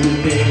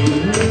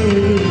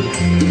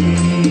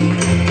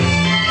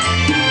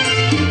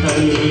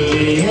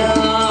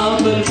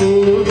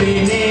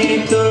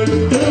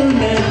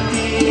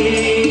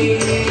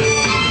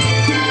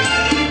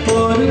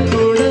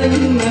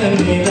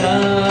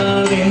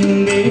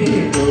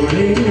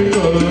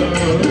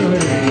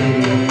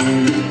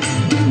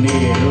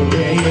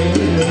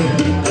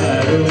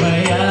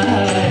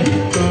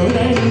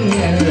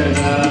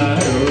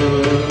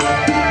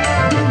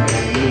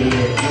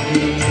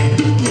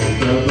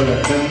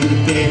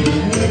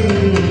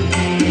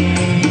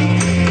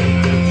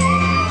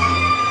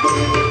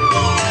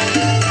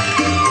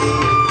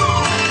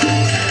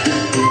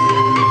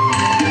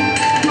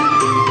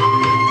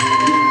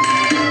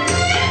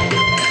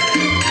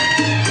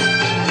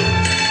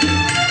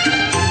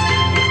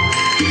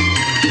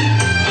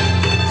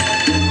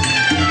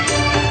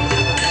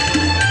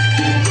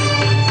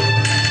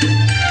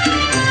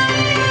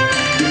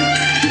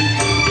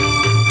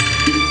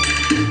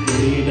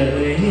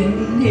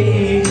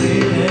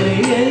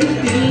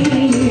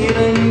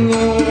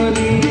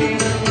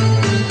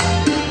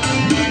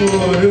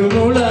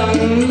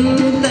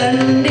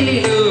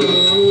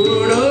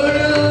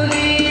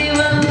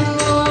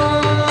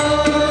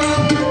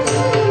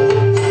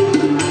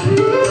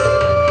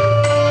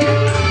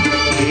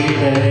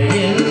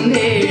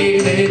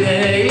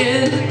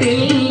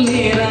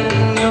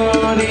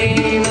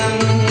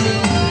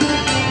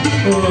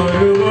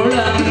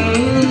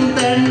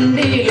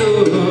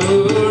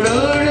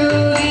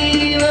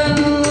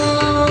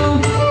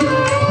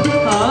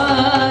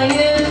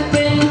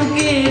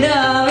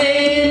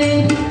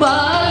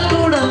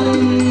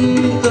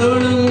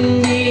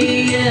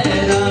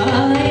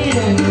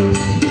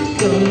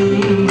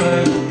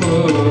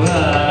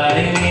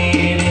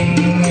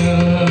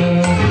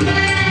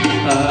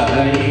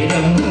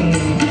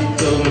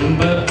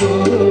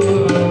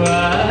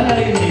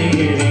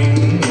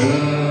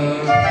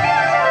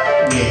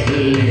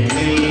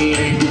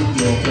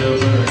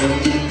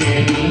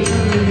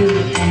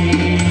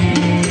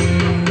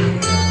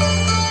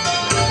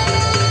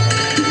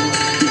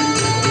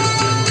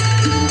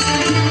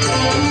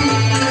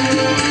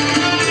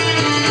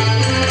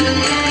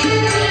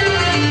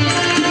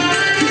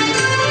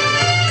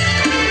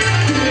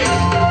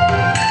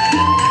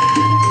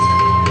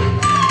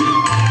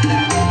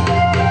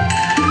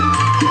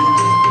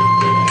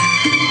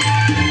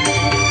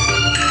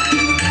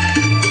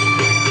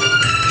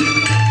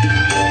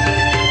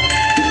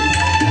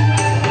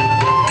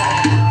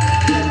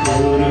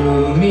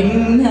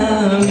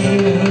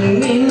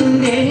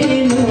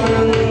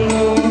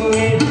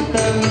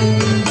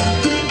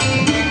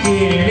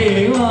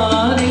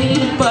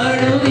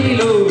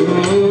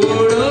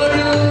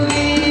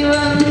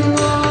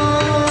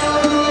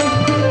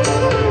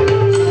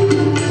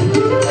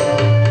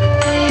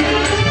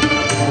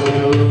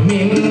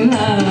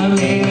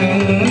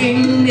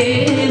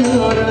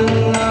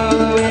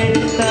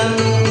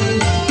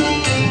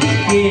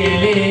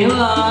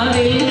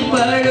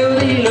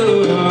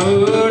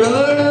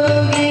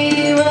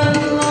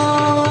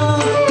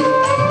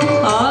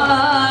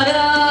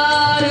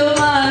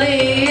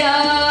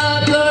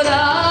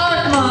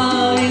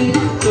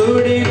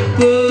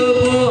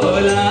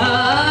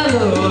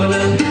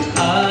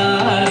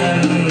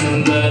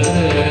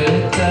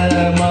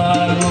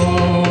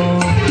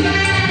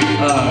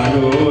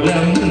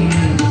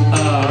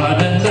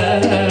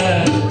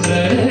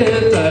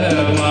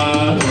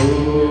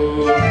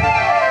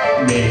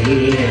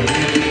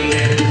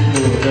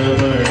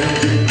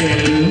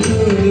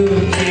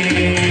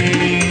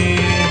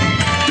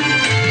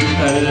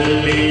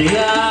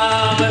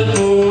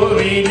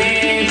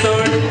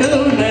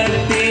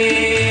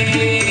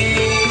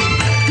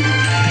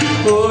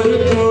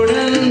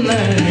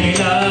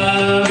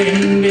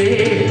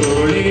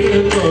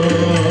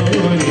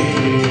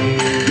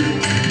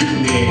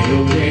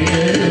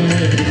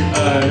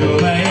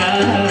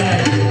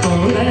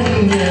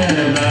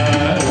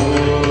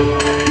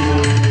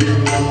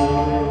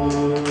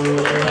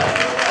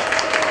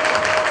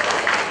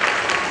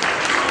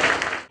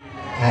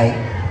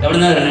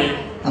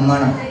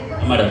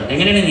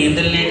എങ്ങനെയാണ്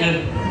നീന്തലിലേക്ക്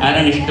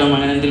ആരാണ് ഇഷ്ടം,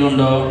 അങ്ങനെ എന്തെങ്കിലും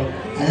ഉണ്ടോ?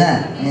 അല്ല,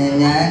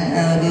 ഞാൻ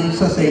ഒരു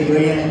സൊസൈറ്റി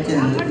വഴിയാണ്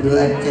ചെന്നത്. ഒരു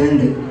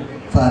അച്ഛനുണ്ട്,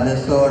 ഫാദർ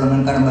സോളമൻ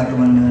കടമ്പാട്ട്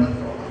മണ്ണ്.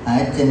 ആ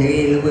അച്ഛൻ്റെ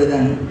കീഴിൽ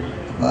പോയതാണ്.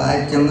 അപ്പോൾ ആ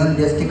അച്ഛൻ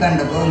ജസ്റ്റ്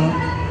കണ്ടപ്പോൾ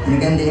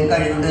എനിക്ക് എന്തെങ്കിലും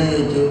കഴിവുണ്ടെന്ന്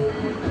ചോദിച്ചു.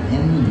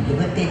 എനിക്ക്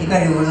പ്രത്യേകിച്ച്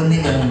കഴിവുകളൊന്നും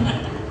ഇല്ല.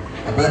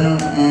 അപ്പോൾ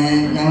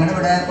ഞങ്ങളുടെ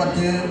ഇവിടെ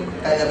കുറച്ച്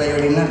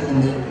കലാപരിപാടികൾ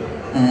നടത്തുന്നുണ്ട്.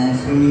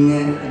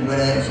 സ്വിമ്മിങ്,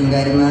 അതുപോലെ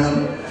ശിങ്കാരിമേളം,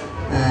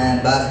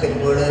 ബാസ്കറ്റ്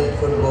ബോൾ,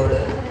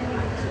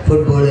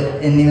 ഫുട്ബോൾ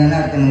എന്നിവ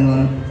നടത്തണമെന്ന്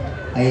പറഞ്ഞു.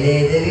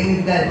 അതിലേതൊരു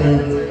എനിക്ക്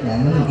താല്പര്യമുള്ളൂ. ഞാൻ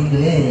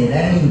ഇതിൽ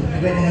ഏതാണ് എനിക്ക്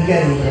പറ്റുന്ന എനിക്ക്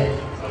അറിയില്ല.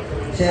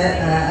 പക്ഷെ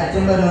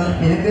അച്ഛൻ പറഞ്ഞു,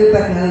 നിനക്ക്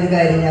പറ്റുന്ന ഒരു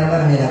കാര്യം ഞാൻ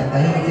പറഞ്ഞുതരാം,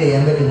 അത് എനിക്ക്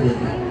ചെയ്യാൻ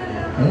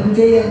പറ്റുന്നത്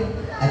ചെയ്യാം.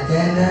 അച്ഛൻ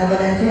എന്താ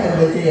പറയാന്ന് വെച്ചാൽ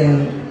അതുപോലെ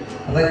ചെയ്യണം.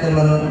 അപ്പോൾ അച്ഛൻ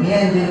പറഞ്ഞു, നീ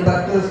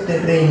 10 ദിവസത്തെ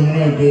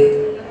ട്രെയിനിങ്ങിനായിട്ട്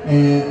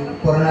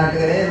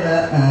പുറനാട്ടുകരയുള്ള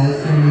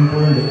സ്വിമ്മിംഗ്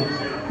പൂളുണ്ട്,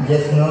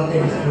 ജസ്നോ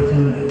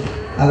എക്സ്പോർട്സിനുണ്ട്,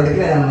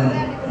 അവിടേക്ക് വരാൻ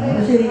പറഞ്ഞു.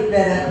 ശരി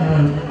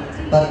വരാം.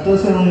 10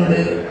 ദിവസം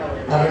കൊണ്ട്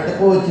അവിടുത്തെ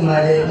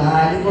കോച്ചുമാർ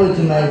 4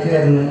 കോച്ചുമാർ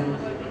ചേർന്ന്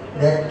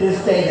ഒരൊറ്റ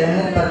സ്റ്റൈലാണ്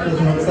 10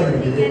 ദിവസം കൊണ്ട്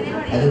പഠിപ്പിച്ചത്.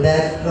 അത്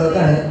ബാക്ക്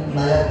സ്ട്രോക്കാണ്,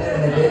 മലയാളത്തിൽ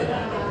വന്നിട്ട്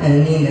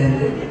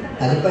നീന്തുന്നത്.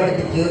 അത്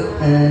പഠിപ്പിച്ചു.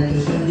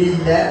 തൃശ്ശൂർ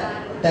ജില്ലാ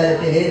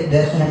തലത്തിൽ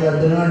ദർശന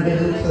ക്ലബ് എന്ന്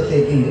പറഞ്ഞിട്ടൊരു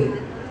സൊസൈറ്റി ഉണ്ട്.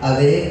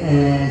 അവർ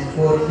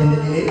സ്പോർട്സിൻ്റെ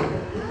ഇതിൽ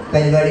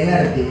പരിപാടി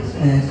നടത്തി,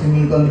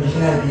 സ്വിമ്മിങ്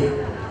കോമ്പറ്റീഷൻ നടത്തി.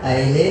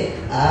 അതിൽ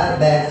ആ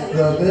ബാക്ക്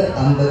സ്ട്രോക്ക്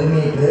 50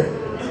 മീറ്റർ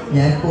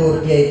ഞാൻ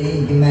പൂർത്തിയാക്കി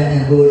എനിക്ക്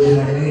ഗോൾഡ്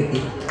മെഡൽ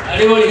കിട്ടി.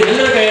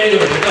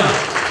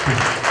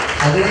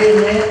 അത്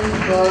കഴിഞ്ഞ്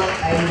ഇപ്പോൾ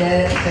അതിൻ്റെ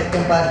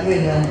സെക്കൻഡ് പാർട്ട്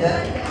കഴിഞ്ഞാൽ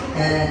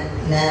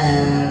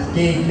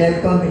സ്റ്റേറ്റ് ലെവൽ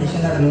കോമ്പറ്റീഷൻ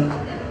നടന്നു.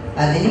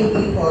 അതിന്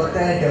എനിക്ക്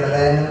പുറത്തായിട്ടുള്ളൂ.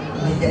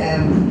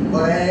 കാരണം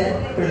കുറേ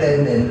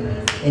പിള്ളേരുണ്ടായിരുന്നു.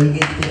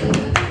 എനിക്ക്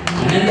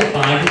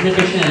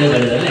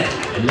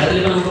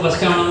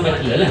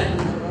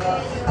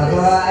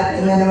അപ്പോൾ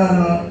അച്ഛൻ തന്നെ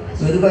പറഞ്ഞു,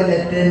 ഒരു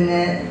കൊല്ലത്ത്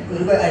തന്നെ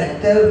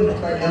അടുത്ത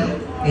കൊല്ലം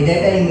ഇതേ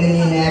ടൈമിൽ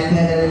നീ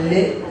നാഷണൽ ലെവലിൽ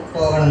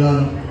പോകണം എന്ന്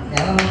പറഞ്ഞു.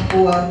 ഞാൻ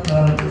പോവാം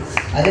പറഞ്ഞു.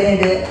 അത്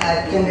കഴിഞ്ഞിട്ട്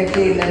അച്ഛൻ്റെ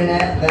കീഴിൽ തന്നെ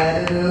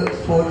വേറൊരു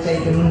സ്പോർട്സ്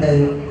ഐറ്റം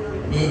ഉണ്ടായിരുന്നു,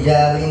 ഈ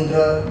ജാവലിൻ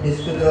ത്രോ,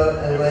 ഡിസ്ക് ത്രോ,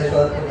 അതുപോലെ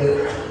ഷോട്ട് പുട്ട്.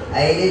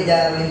 അതിൽ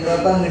ജാവലിൻ ത്രോ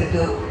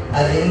പങ്കെടുത്തു,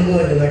 അതിനും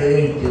ഗോൾഡ് മെഡൽ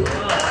മേടിച്ചു.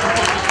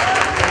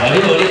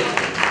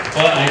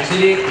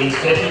 ആക്ച്വലി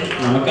ഇൻസ്പിറേഷൻ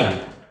നമുക്കാണ്.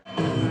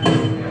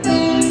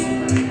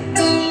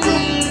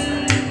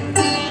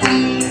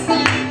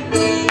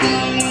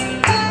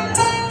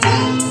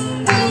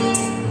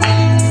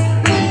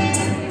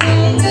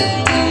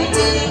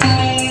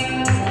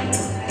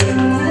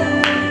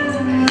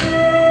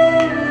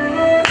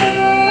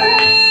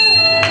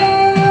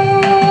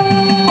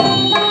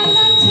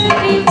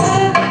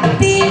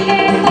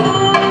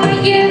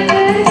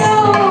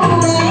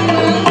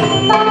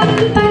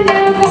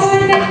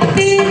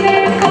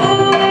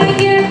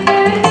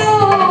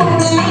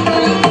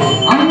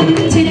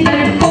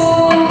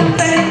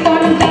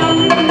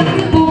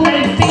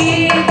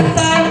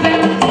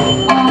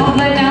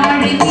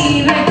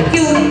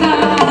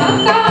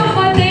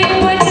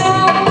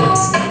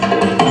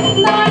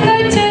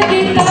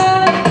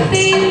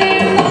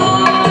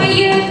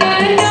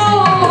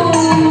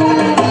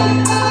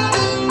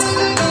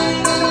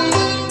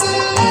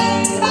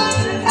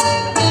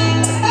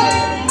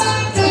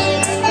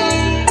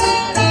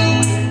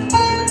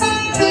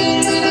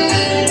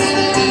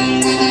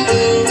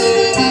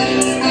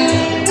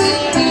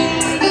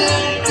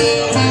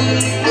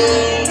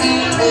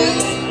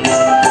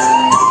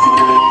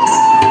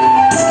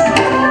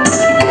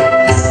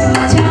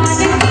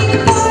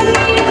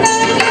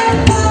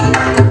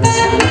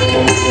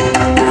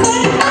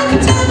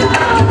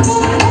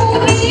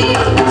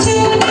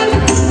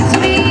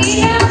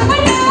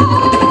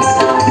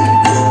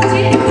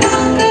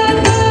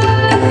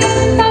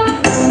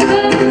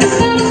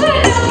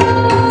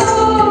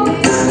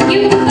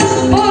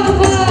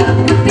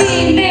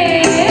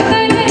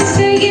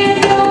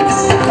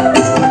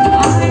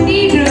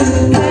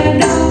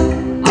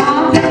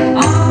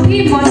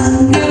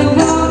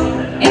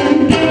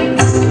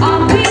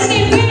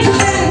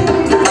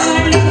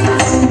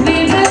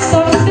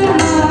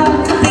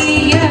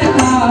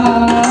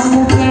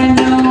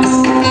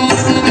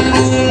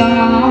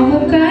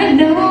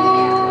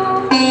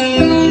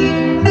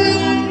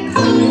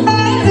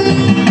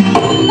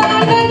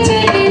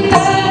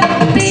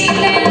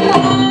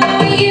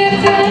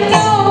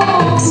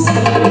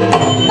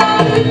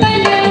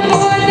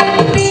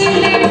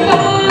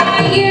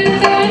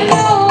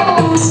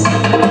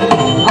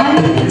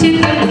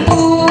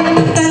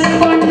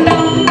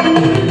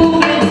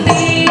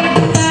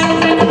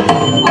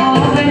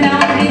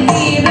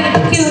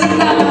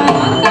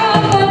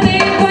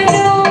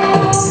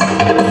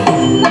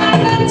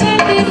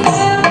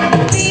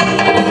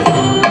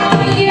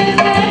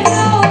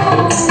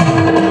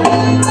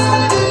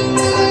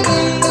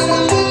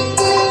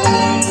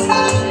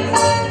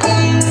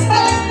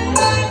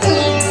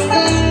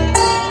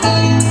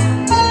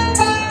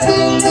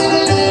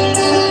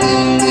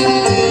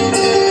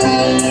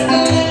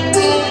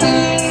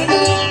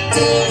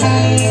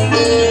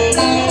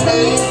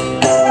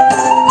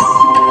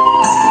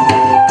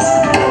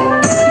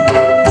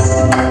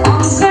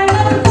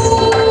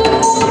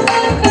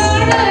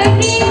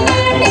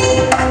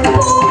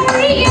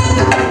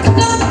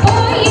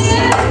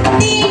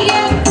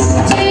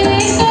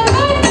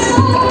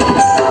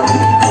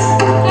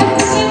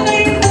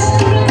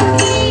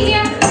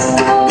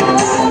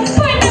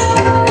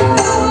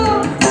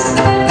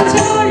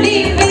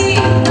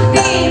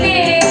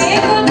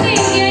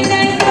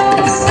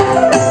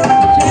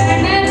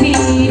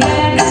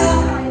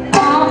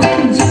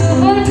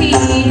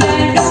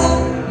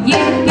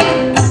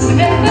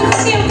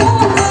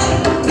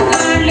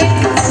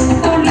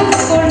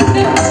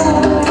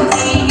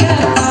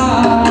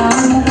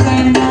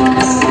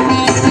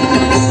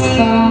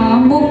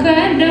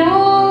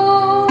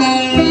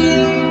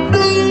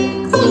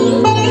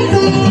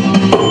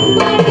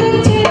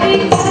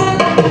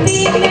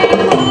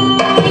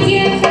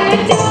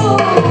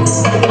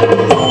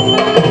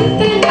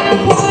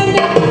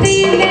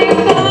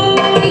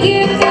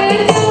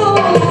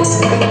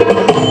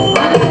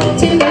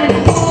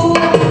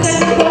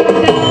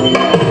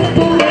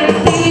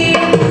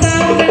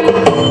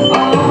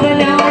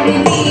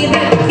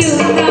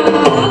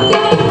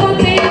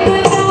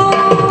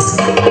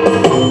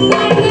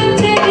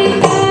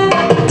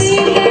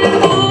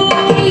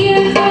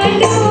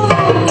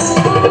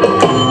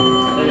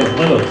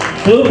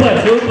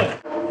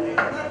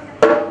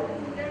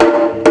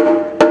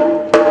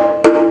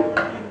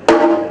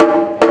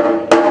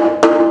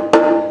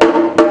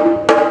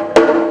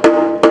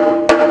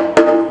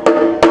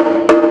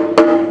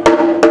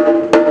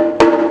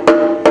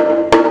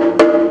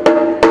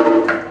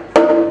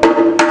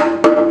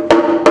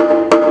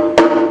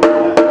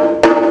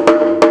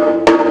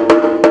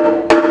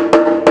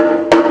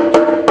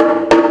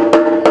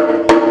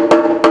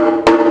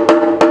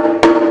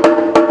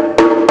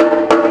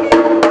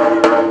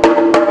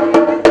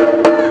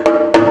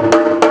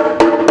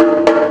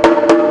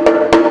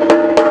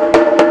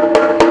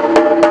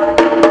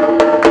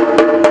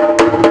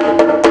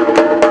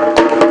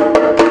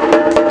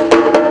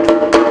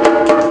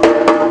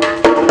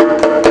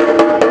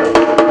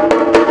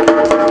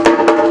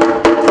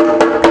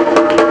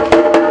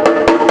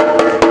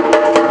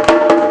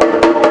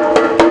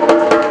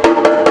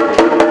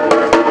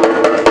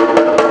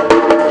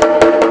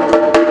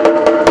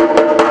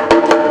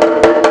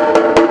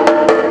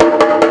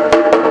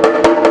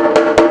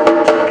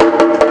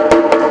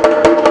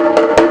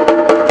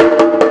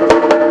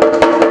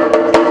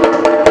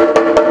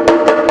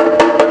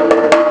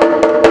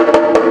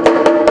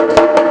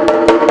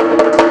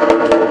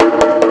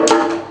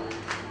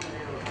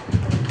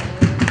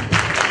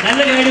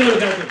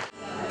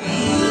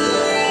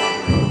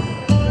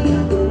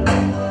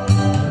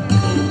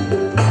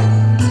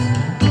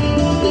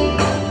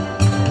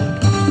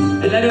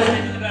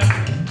 എല്ലാവരും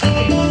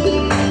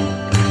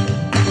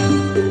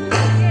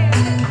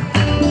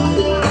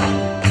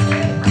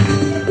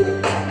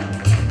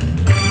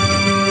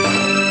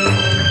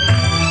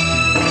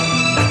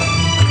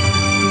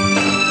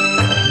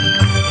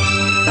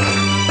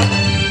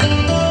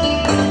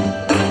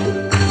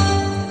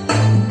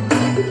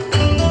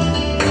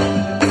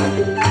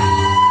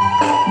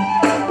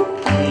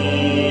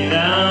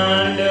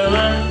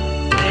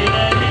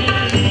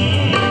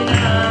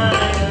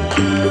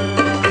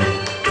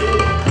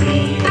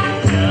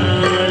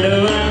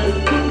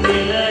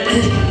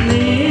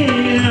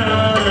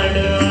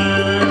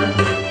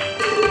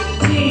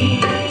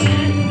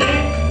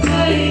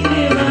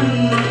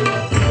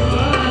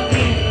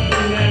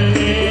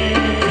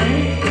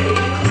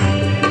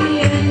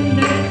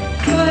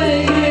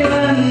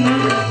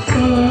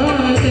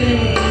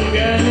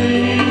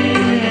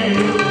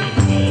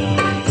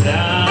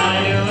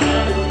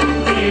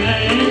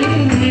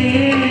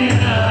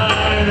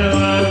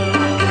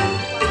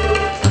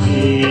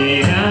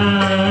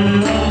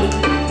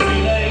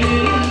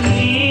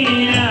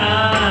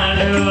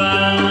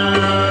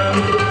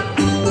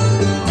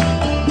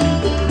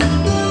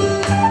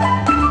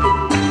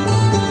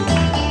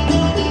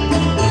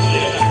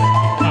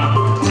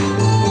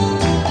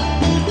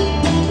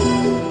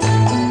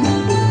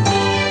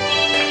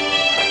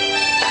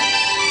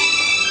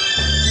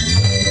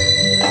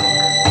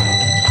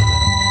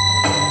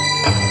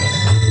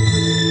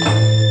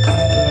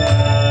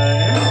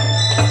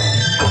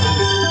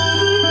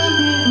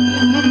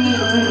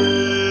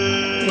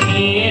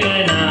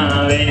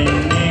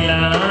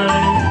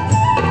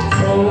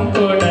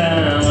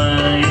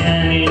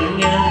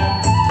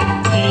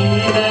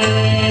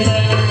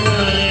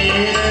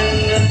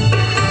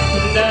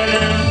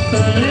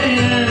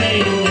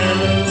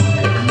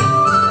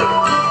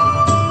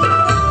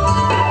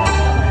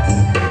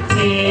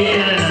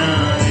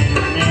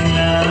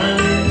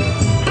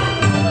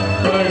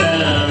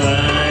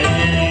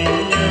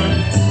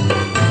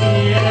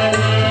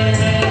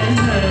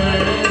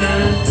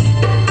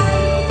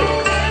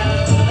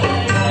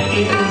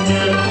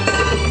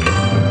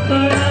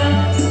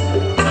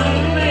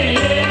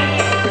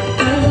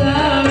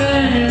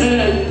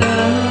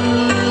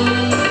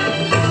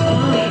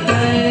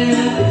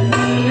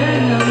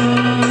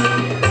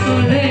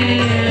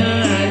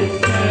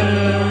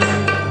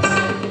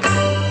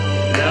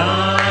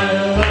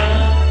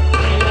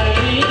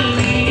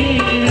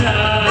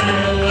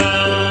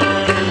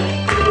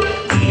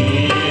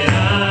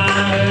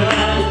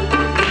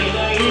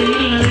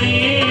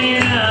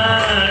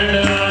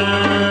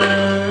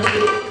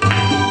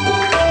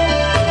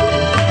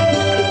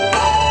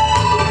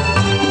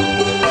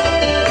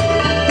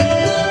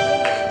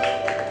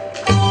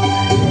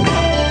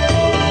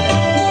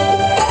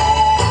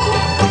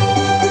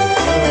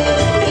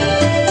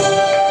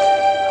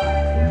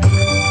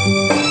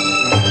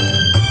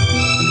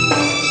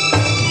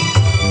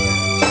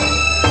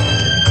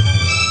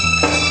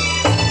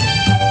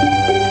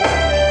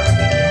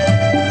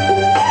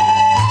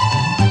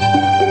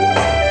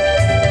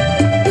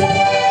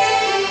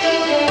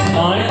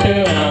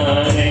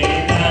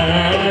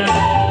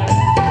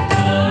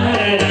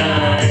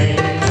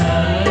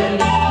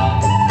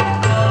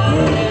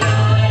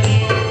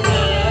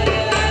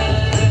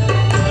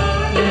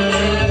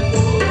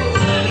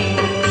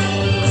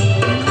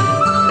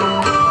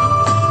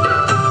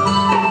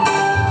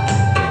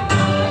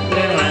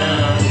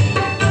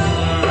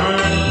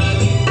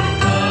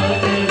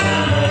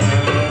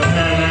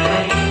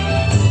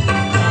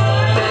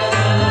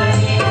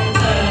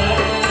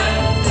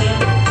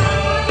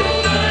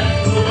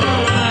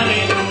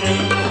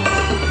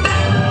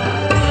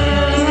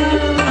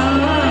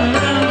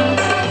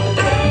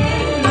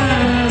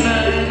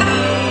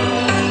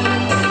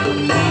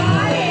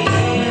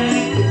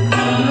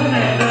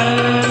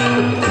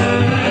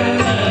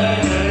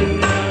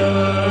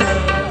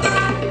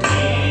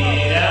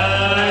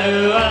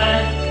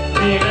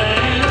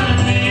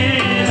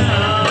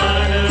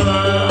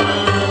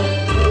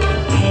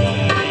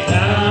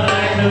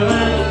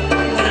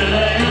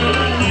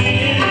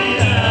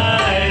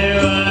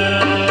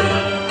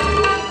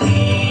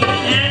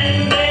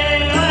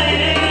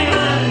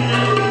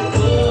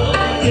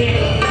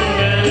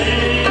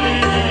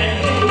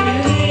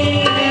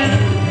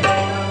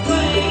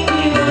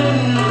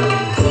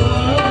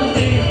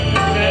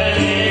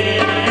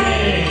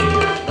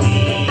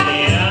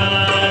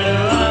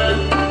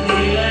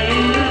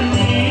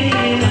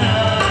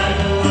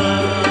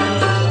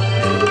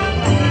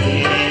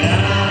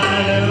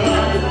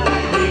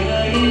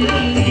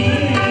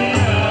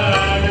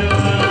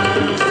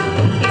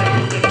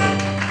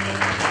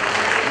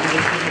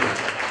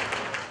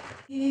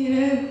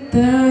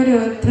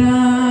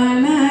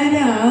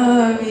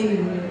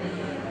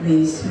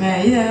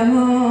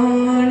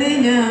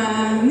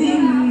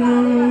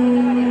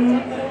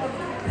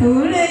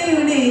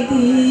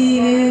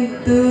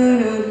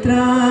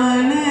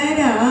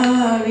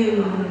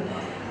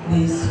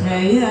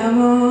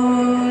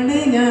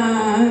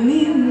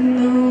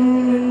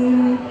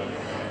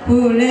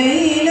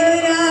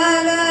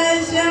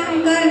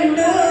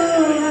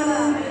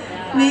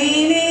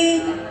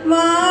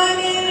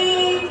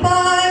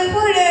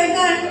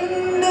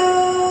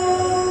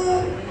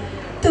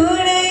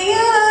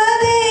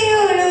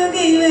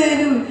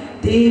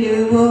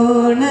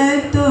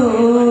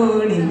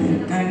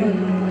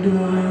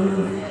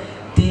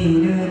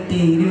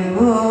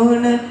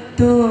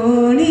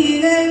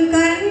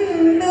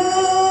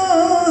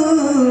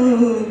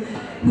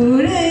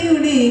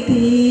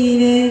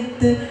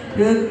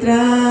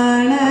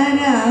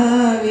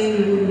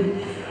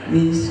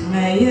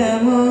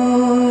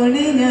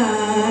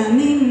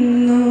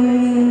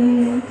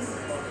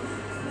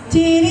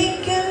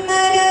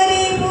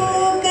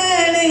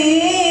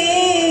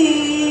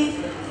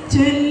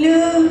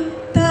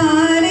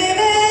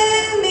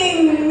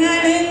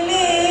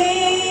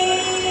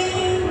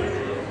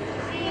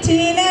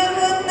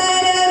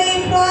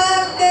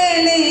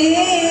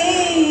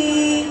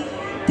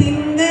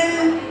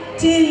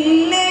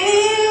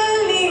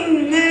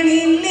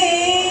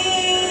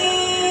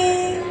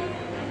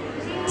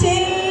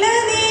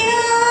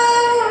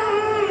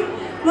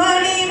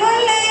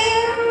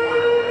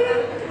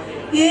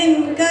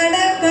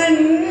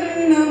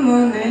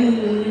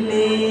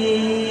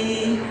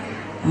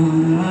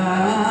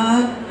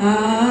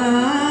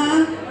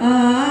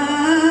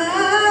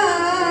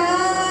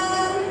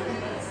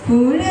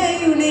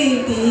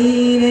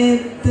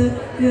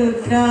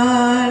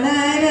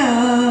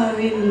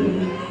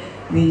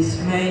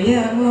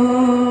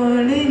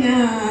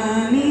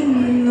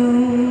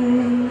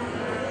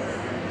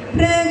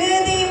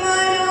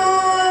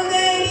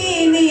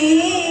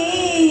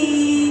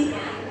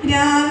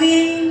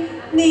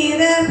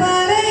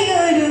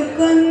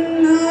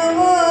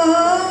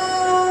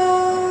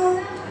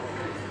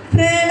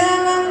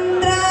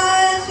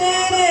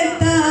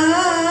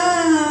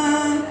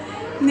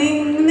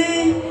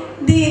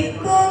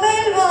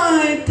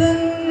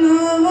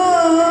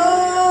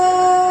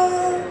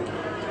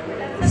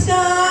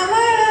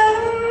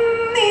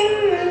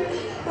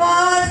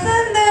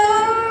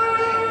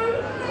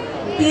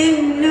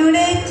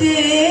എന്നുടെ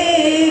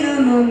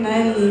ചേരുന്നു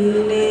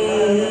നല്ലേ.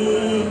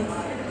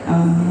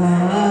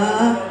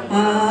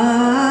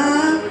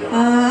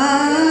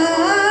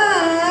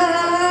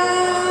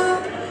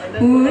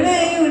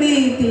 പുഴയുടെ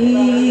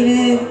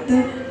തീരത്ത്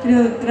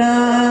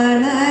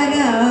രുദ്രാണരാവിൽ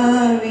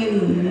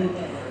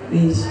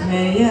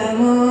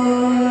വിസ്മയമോടെ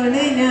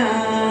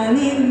ഞാൻ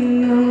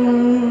നിന്നു.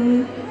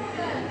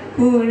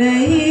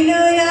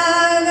 പുഴയിലൊരാകാശം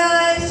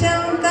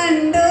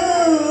കണ്ടു,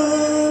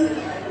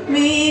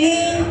 മേലെ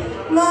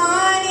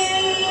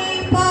വാനിൽ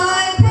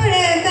പാൽപ്പുഴ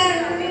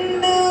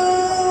കണ്ടു.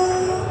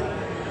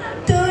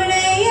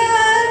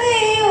 തുഴയാതെ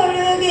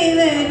ഒഴുകി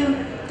വരും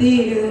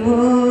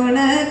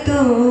തിരുവോണത്തോണികൾ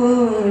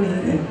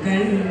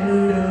കണ്ടു.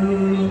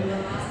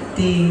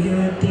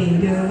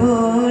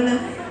 തിരുവോണ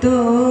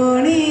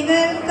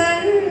തോണികൾ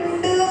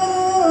കണ്ടു.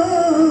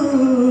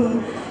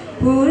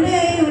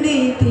 പുഴയുടെ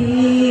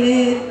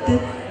തീരത്ത്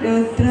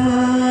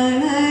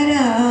രുദ്രാണരാവിൽ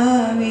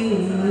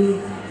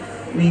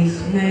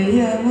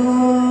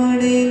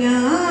വിസ്മയമോടെ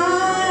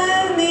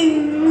ഞാൻ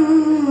നിന്നു.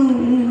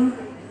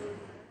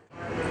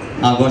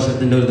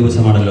 ആഘോഷത്തിൻ്റെ ഒരു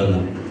ദിവസമാണല്ലോ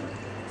ഇന്ന്.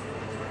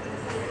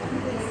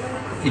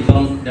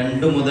 ഇപ്പം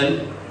 2 മുതൽ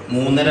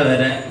 3:30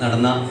 വരെ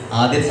നടന്ന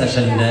ആദ്യ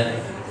സെഷൻ്റെ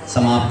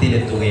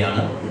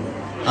സമാപ്തിയിലെത്തുകയാണ്.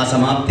 ആ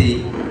സമാപ്തി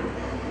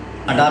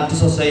അഡാപ്റ്റ്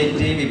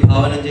സൊസൈറ്റി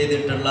വിഭാവനം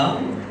ചെയ്തിട്ടുള്ള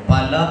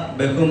പല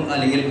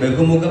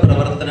ബഹുമുഖ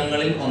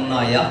പ്രവർത്തനങ്ങളിൽ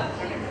ഒന്നായ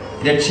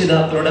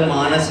രക്ഷിതാക്കളുടെ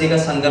മാനസിക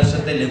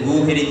സംഘർഷത്തെ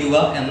ലഘൂകരിക്കുക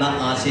എന്ന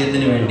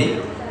ആശയത്തിന് വേണ്ടി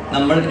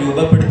നമ്മൾ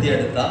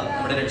രൂപപ്പെടുത്തിയെടുത്ത,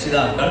 നമ്മുടെ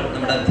രക്ഷിതാക്കൾ,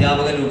 നമ്മുടെ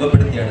അധ്യാപകർ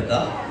രൂപപ്പെടുത്തിയെടുത്ത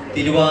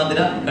തിരുവാതിര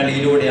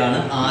കളിയിലൂടെയാണ്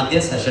ആദ്യ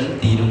സെഷൻ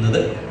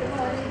തീരുന്നത്.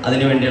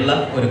 അതിനുവേണ്ടിയുള്ള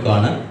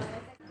ഒരുക്കമാണ്.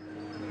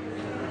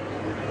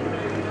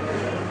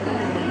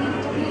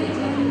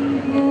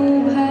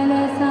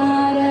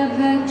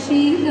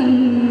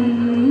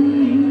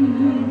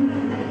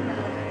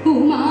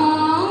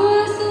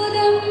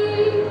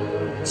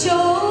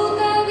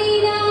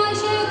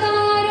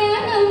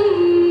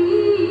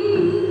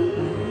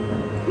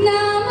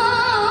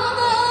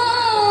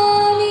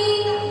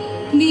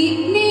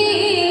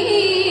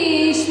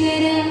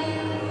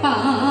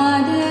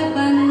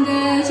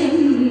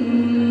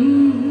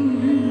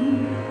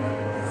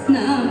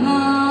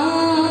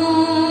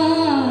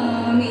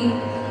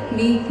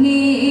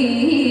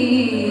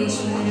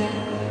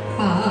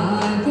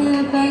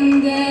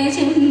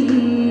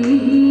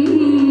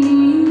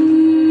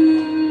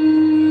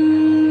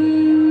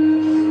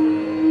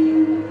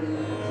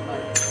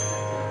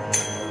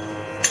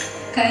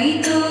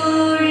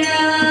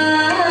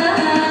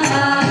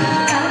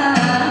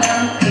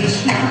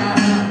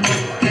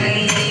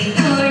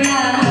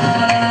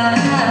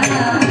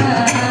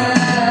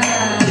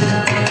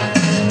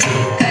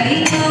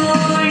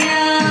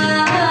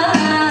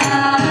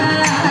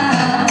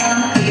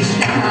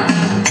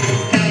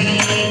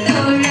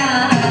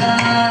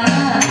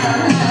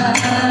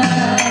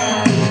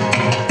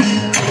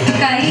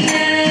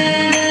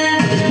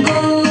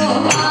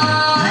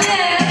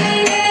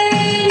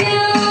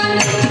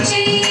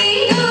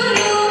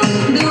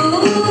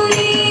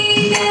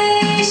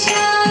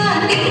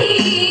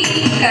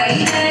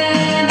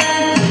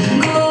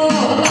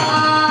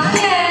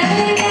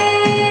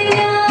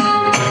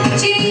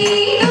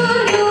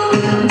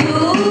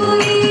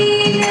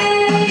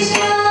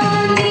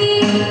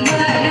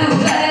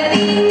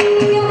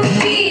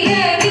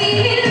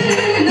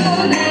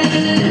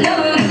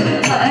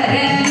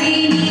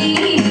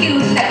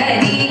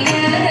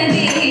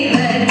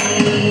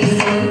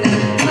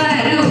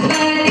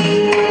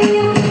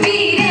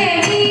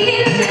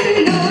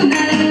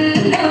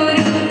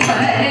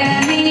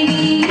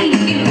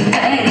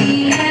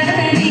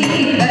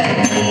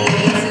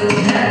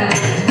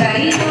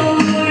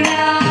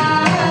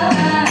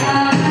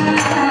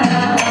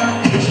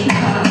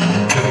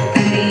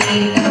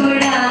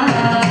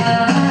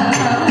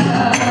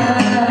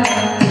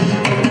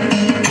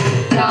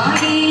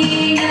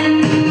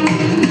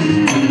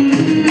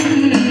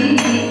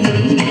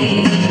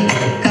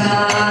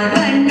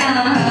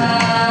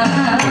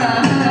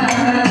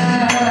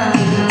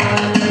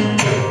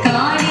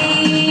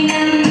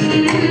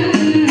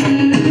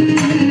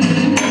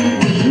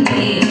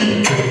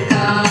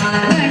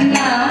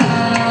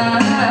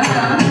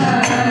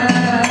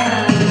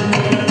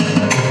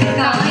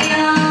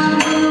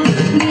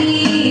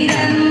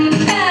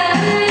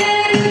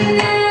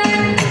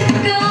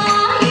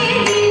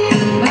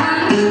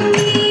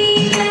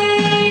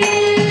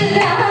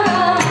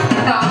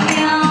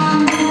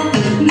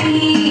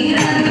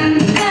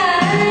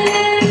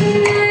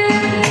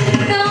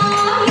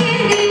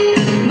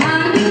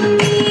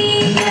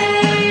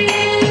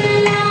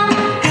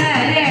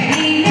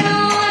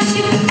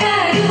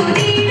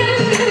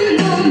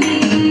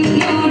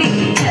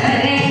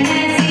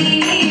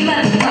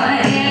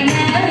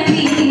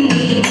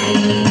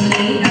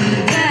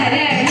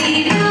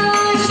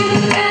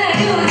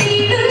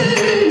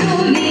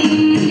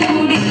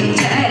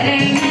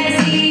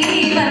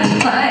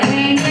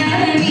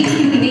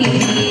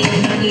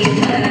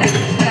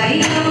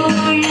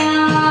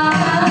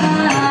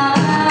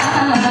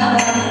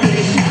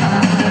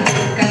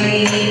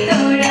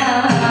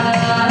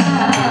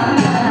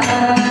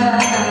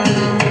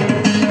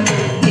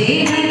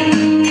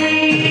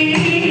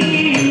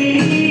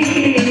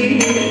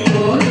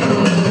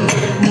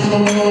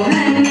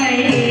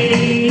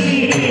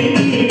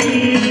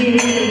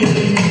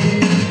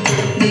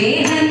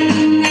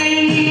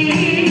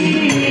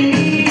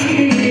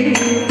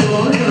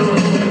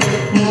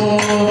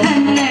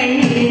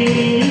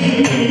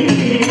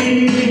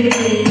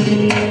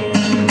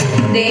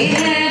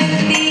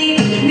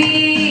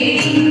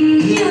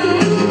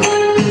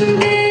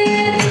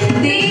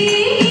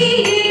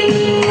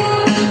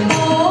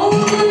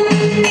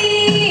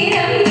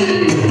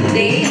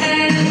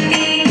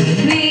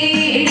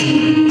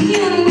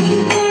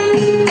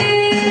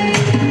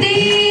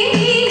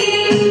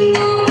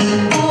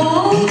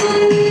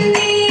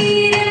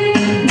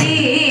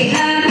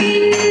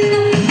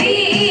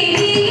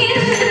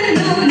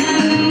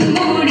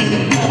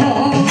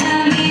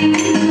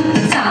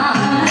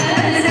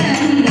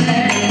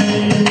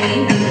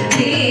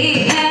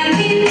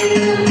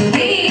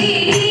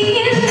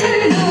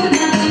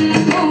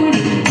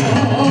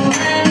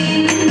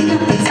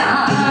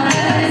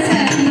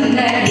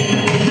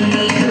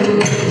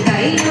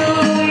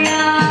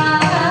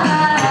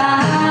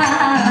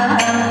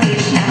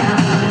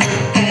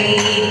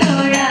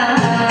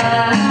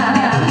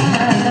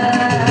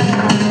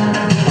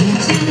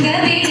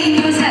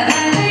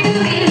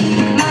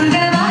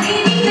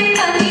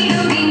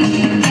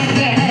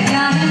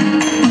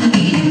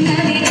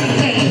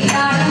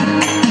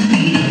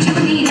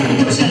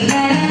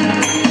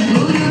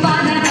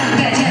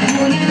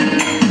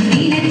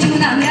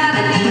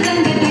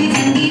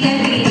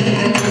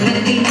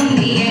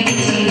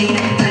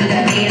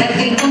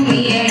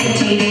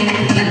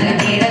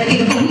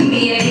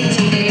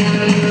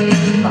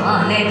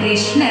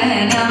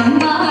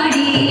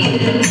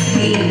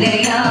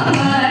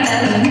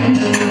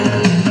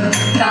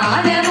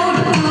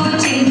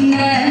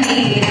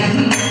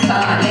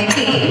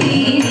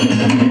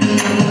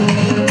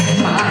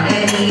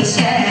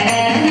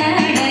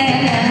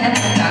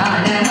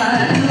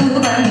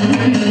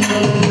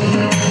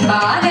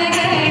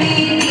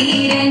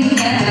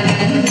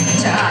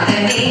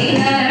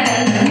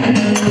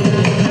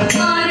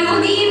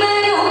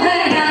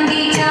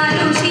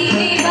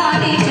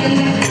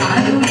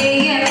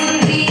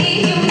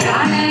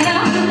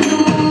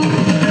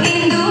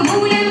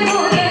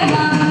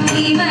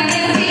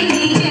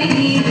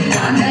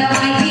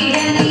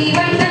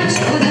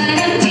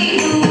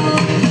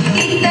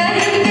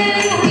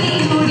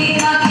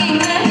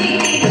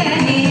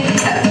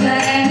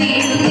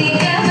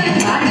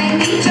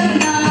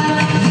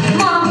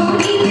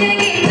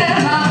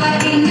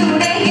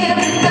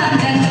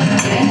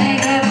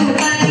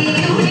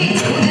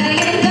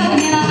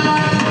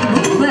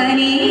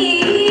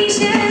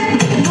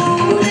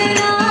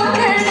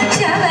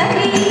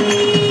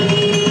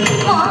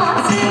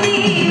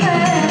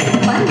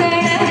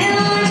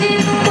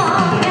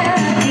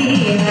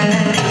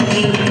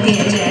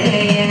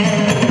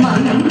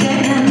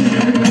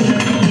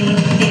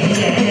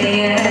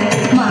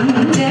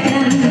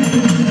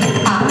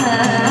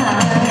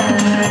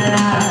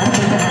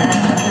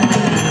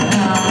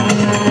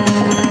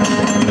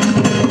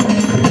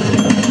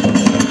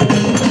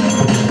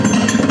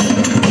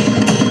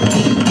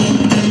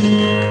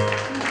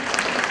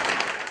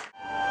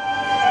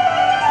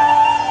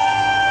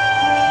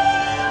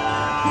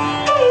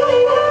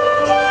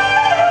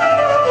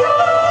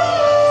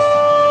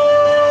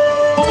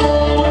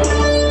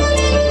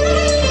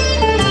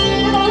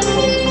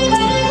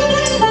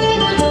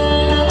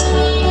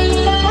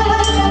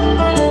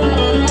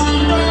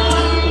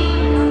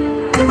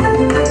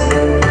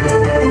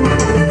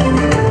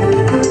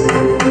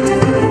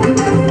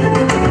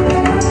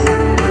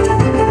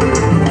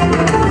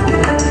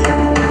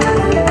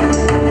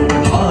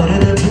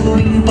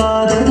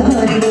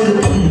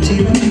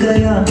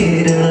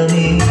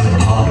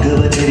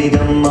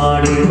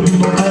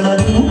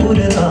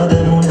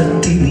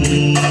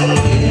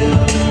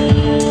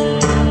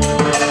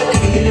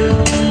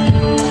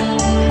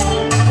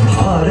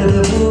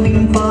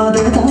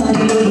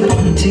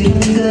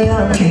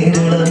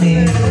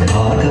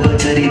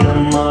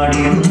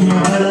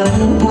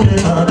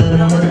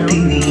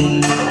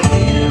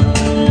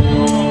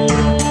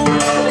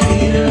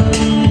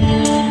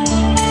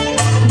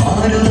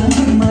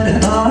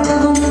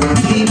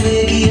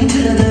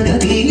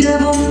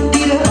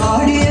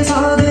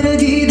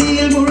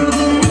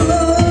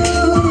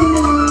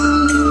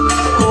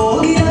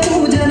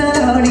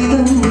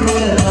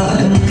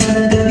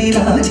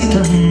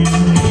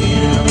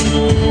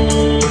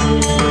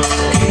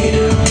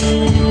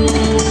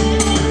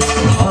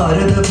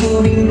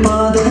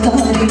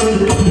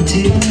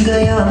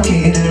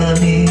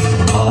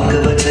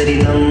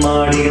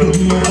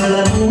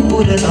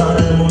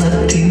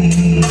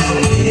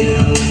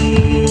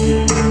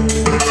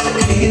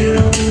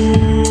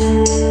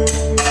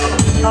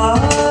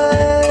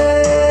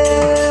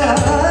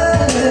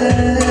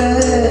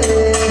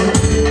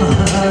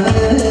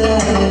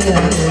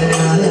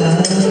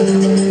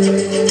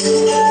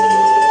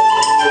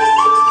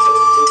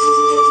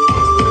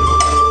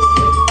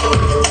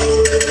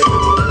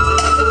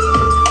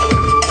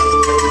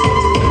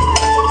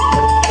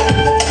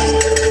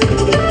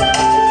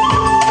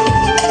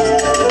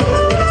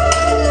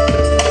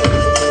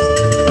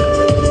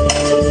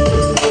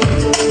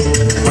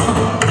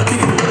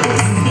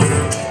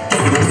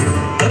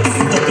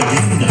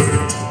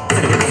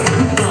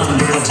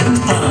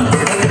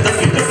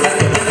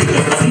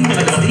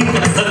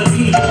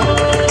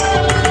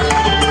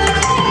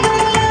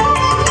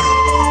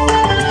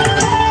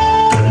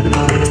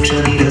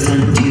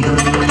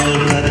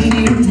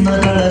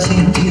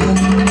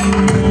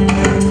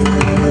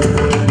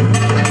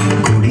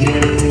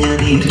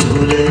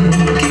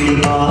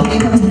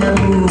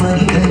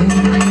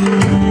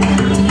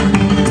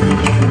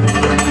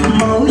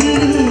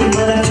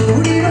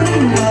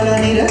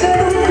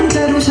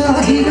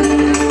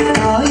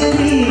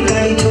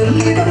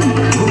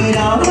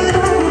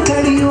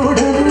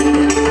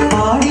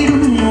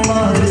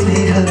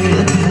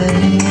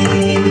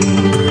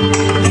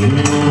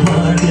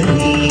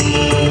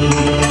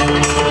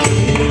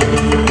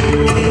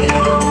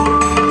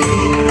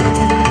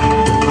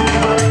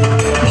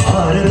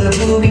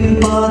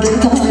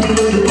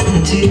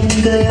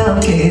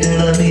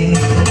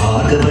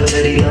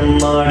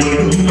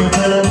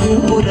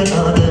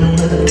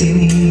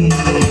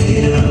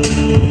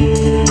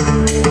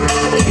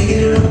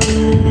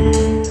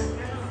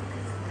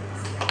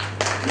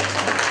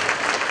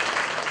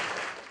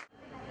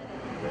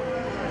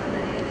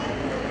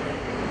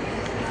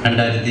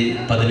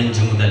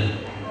 2015 മുതൽ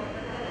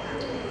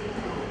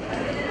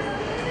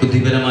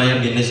ബുദ്ധിപരമായ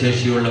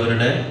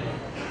ഭിന്നശേഷിയുള്ളവരുടെ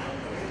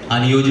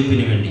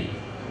അനുയോജ്യത്തിന് വേണ്ടി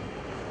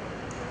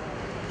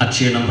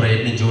അക്ഷീണം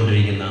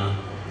പ്രയത്നിച്ചുകൊണ്ടിരിക്കുന്ന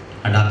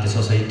അഡാപ്റ്റ്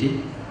സൊസൈറ്റി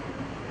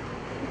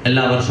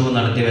എല്ലാ വർഷവും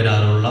നടത്തി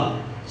വരാറുള്ള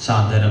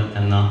സാദരം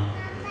എന്ന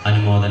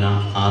അനുമോദന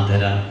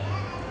ആദര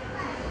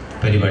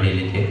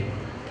പരിപാടിയിലേക്ക്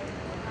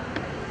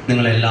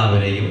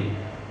നിങ്ങളെല്ലാവരെയും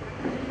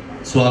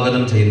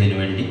സ്വാഗതം ചെയ്യുന്നതിന്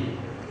വേണ്ടി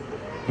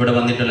ഇവിടെ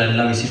വന്നിട്ടുള്ള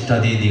എല്ലാ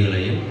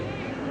വിശിഷ്ടാതിഥികളെയും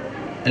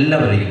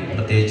എല്ലാവരെയും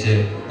പ്രത്യേകിച്ച്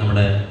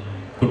നമ്മുടെ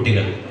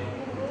കുട്ടികൾ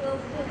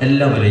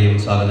എല്ലാവരെയും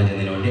സ്വാഗതം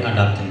ചെയ്യുന്നതിന് വേണ്ടി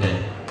അഡാപ്റ്റിൻ്റെ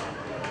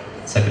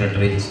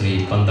സെക്രട്ടറി ശ്രീ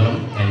പന്തളം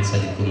എൻ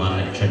സജിത്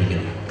കുമാറിനെ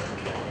ക്ഷണിക്കുന്നു.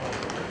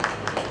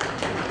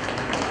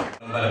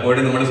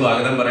 പലപ്പോഴും നമ്മൾ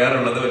സ്വാഗതം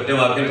പറയാറുള്ളത് ഒറ്റ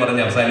വാക്കിൽ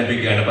പറഞ്ഞ്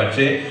അവസാനിപ്പിക്കുകയാണ്.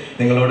 പക്ഷേ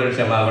നിങ്ങളോടൊരു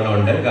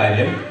ക്ഷമാപണമുണ്ട്.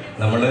 കാര്യം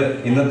നമ്മൾ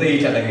ഇന്നത്തെ ഈ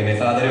ചടങ്ങിന്,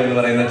 സാദരം എന്ന്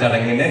പറയുന്ന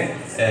ചടങ്ങിന്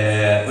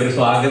ഒരു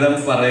സ്വാഗതം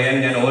പറയാൻ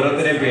ഞാൻ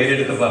ഓരോരുത്തരെയും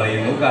പേരെടുത്ത്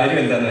പറയുന്നു. കാര്യം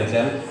എന്താണെന്ന്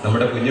വെച്ചാൽ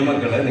നമ്മുടെ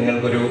കുഞ്ഞുമക്കൾ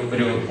നിങ്ങൾക്കൊരു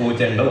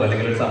പൂച്ചെണ്ടോ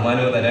അല്ലെങ്കിൽ ഒരു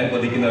സമ്മാനമോ തരാൻ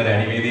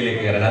കൊതിക്കുന്നവരാണ് ഈ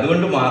വേദിയിലേക്ക് കയറാൻ.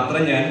 അതുകൊണ്ട്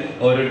മാത്രം ഞാൻ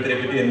ഓരോരുത്തരെ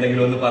പറ്റി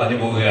എന്തെങ്കിലും ഒന്ന് പറഞ്ഞു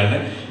പോവുകയാണ്.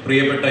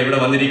 പ്രിയപ്പെട്ട ഇവിടെ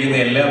വന്നിരിക്കുന്ന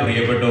എല്ലാ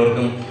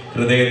പ്രിയപ്പെട്ടവർക്കും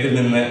ഹൃദയത്തിൽ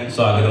നിന്ന്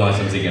സ്വാഗതം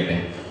ആശംസിക്കട്ടെ.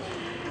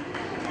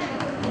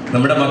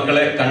 നമ്മുടെ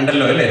മക്കളെ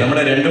കണ്ടല്ലോ അല്ലേ?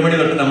 നമ്മുടെ 2 മണി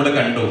തൊട്ട് നമ്മൾ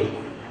കണ്ടു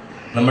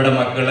നമ്മുടെ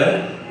മക്കള്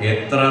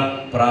എത്ര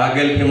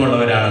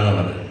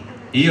പ്രാഗൽഭ്യമുള്ളവരാണെന്നുള്ളത്.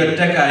 ഈ ഒറ്റ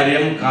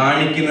കാര്യം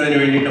കാണിക്കുന്നതിന്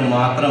വേണ്ടിയിട്ട്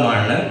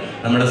മാത്രമാണ്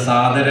നമ്മുടെ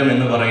സാദരം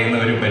എന്ന് പറയുന്ന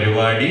ഒരു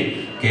പരിപാടി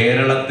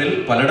കേരളത്തിൽ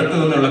പലയിടത്തു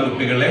നിന്നുള്ള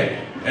കുട്ടികളെ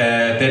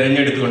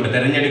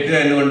തിരഞ്ഞെടുക്കുക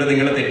എന്നുകൊണ്ട്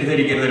നിങ്ങൾ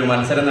തെറ്റിദ്ധരിക്കരുത്. ഒരു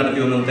മത്സരം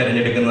നടത്തിയൊന്നും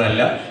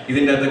തിരഞ്ഞെടുക്കുന്നതല്ല.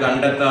 ഇതിൻ്റെ അകത്ത്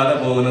കണ്ടെത്താതെ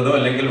പോകുന്നതോ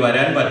അല്ലെങ്കിൽ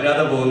വരാൻ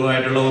പറ്റാതെ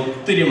പോകുന്നതായിട്ടുള്ള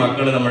ഒത്തിരി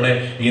മക്കൾ നമ്മുടെ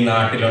ഈ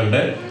നാട്ടിലുണ്ട്.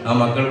 ആ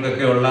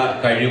മക്കൾക്കൊക്കെ ഉള്ള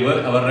കഴിവ്,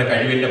 അവരുടെ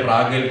കഴിവിൻ്റെ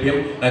പ്രാഗൽഭ്യം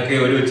ഒക്കെ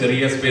ഒരു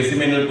ചെറിയ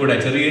സ്പെസിമെനിൽ കൂടെ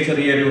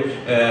ചെറിയൊരു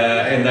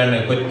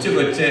കൊച്ചു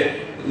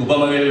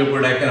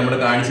ഉപമകളിലൂടെയൊക്കെ നമ്മൾ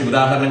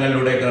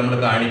ഉദാഹരണങ്ങളിലൂടെയൊക്കെ നമ്മൾ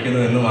കാണിക്കുന്നു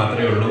എന്ന്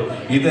മാത്രമേ ഉള്ളൂ.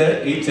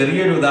 ഈ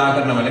ചെറിയൊരു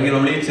ഉദാഹരണം അല്ലെങ്കിൽ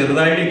നമ്മൾ ഈ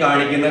ചെറുതായിട്ട്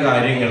കാണിക്കുന്ന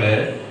കാര്യങ്ങൾ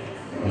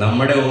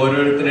നമ്മുടെ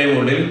ഓരോരുത്തരുടെയും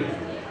ഉള്ളിൽ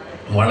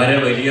വളരെ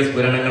വലിയ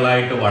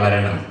സ്ഫുരണങ്ങളായിട്ട്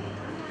വളരണം.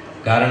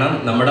 കാരണം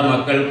നമ്മുടെ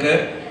മക്കൾക്ക്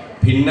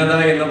ഭിന്നത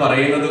എന്ന്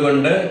പറയുന്നത്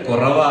കൊണ്ട്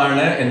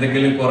കുറവാണ്,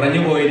 എന്തെങ്കിലും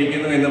കുറഞ്ഞു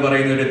പോയിരിക്കുന്നു എന്ന്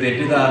പറയുന്ന ഒരു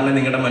തെറ്റിദ്ധാരണ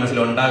നിങ്ങളുടെ മനസ്സിൽ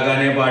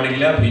ഉണ്ടാകാനേ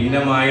പാടില്ല.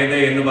 ഭിന്നമായത്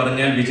എന്ന്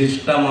പറഞ്ഞാൽ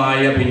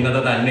വിശിഷ്ടമായ ഭിന്നത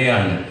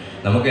തന്നെയാണ്.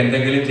 നമുക്ക്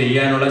എന്തെങ്കിലും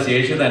ചെയ്യാനുള്ള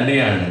ശേഷി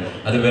തന്നെയാണ്.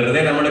 അത്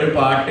വെറുതെ നമ്മളൊരു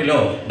പാട്ടിലോ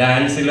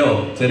ഡാൻസിലോ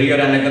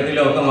ചെറിയൊരു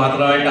അനക്കത്തിലോ ഒക്കെ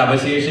മാത്രമായിട്ട്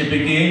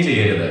അവശേഷിപ്പിക്കുകയും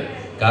ചെയ്യരുത്.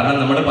 കാരണം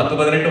നമ്മൾ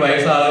 10-18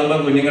 വയസ്സാകുമ്പോൾ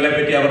കുഞ്ഞുങ്ങളെ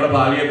പറ്റി അവരുടെ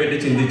ഭാവിയെ പറ്റി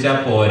ചിന്തിച്ചാൽ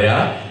പോരാ.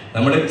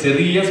 നമ്മൾ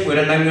ചെറിയ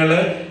സ്ഫുരണങ്ങൾ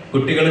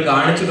കുട്ടികൾ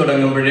കാണിച്ചു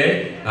തുടങ്ങുമ്പോഴേ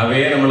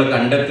അവയെ നമ്മൾ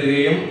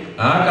കണ്ടെത്തുകയും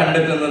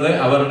കണ്ടെത്തുന്നത്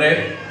അവരുടെ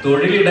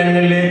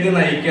തൊഴിലിടങ്ങളിലേക്ക്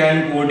നയിക്കാൻ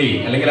കൂടി,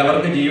 അല്ലെങ്കിൽ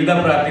അവർക്ക്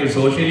ജീവിതപ്രാപ്തിയിൽ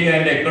സോഷ്യലി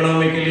ആൻഡ്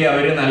എക്കണോമിക്കലി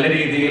അവർ നല്ല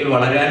രീതിയിൽ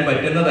വളരാൻ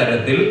പറ്റുന്ന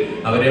തരത്തിൽ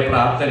അവരെ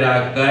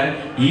പ്രാപ്തരാക്കാൻ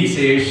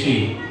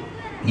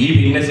ഈ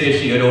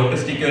ഭിന്നശേഷി ഒരു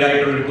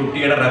ഓട്ടിസ്റ്റിക്കലായിട്ടുള്ള ഒരു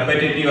കുട്ടിയുടെ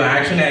റെപ്പറ്റേറ്റീവ്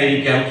ആക്ഷൻ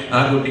ആയിരിക്കാം ആ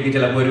കുട്ടിക്ക്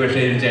ചിലപ്പോൾ ഒരു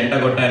പക്ഷേ ചെണ്ട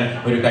കൊട്ടാൻ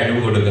ഒരു കഴിവ്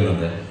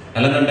കൊടുക്കുന്നത്.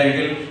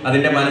 അല്ലെന്നുണ്ടെങ്കിൽ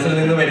അതിൻ്റെ മനസ്സിൽ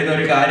നിന്ന് വരുന്ന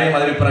ഒരു കാര്യം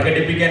അതിന്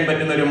പ്രകടിപ്പിക്കാൻ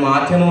പറ്റുന്ന ഒരു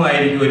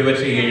മാധ്യമമായിരിക്കും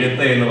ഒരുപക്ഷെ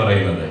എഴുത്ത് എന്ന്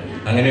പറയുന്നത്.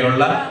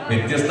 അങ്ങനെയുള്ള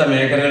വ്യത്യസ്ത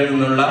മേഖലകളിൽ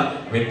നിന്നുള്ള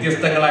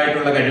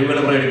വ്യത്യസ്തങ്ങളായിട്ടുള്ള കഴിവുകൾ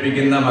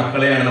പ്രകടിപ്പിക്കുന്ന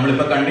മക്കളെയാണ്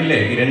നമ്മളിപ്പോൾ കണ്ടില്ലേ.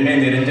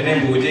 കിരണിനെയും നിരഞ്ജനെയും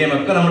പൂജയും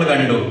ഒക്കെ നമ്മൾ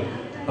കണ്ടു.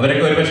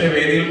 അവരൊക്കെ ഒരുപക്ഷെ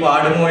വേദിയിൽ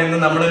പാടുമോ എന്ന്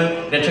നമ്മൾ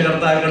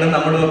രക്ഷകർത്താക്കളും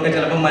നമ്മളും ഒക്കെ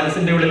ചിലപ്പോൾ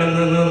മനസ്സിൻ്റെ ഉള്ളിൽ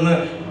നിന്ന്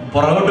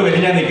പുറകോട്ട്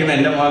വലിഞ്ഞാൽ നിൽക്കുന്ന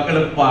എൻ്റെ മക്കൾ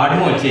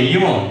പാടുമോ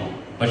ചെയ്യുമോ?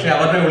 പക്ഷെ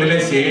അവരുടെ ഉള്ളിലെ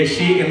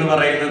ശേഷി എന്ന്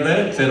പറയുന്നത്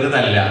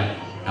ചെറുതല്ല.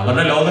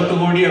 അവരുടെ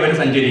ലോകത്തുകൂടി അവർ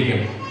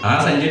സഞ്ചരിക്കും. ആ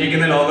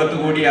സഞ്ചരിക്കുന്ന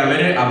ലോകത്തുകൂടി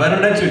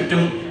അവരുടെ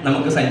ചുറ്റും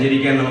നമുക്ക്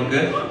സഞ്ചരിക്കാൻ നമുക്ക്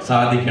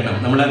സാധിക്കണം.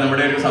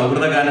 നമ്മുടെ ഒരു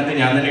സൗഹൃദ ഗാനത്തിൽ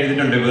ഞാൻ തന്നെ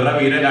എഴുതിയിട്ടുണ്ട്.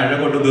 വിറവീരൽ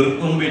അഴകൊട്ട്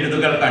ദീർക്കും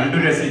വിരുതുകൾ കണ്ടു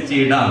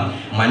രസിച്ചിടാം,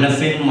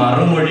 മനസ്സിൻ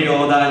മറുമൊഴി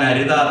ഓതാൻ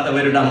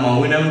അരുതാത്തവരുടെ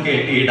മൗനം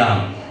കേട്ടിടാം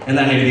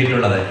എന്നാണ്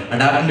എഴുതിയിട്ടുള്ളത്.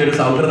 അഡാപ്റ്റിൻ്റെ ഒരു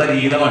സൗഹൃദ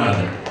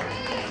ഗീതമാണത്.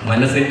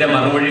 മനസ്സിന്റെ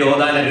മറുമൊഴി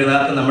ഓതാൻ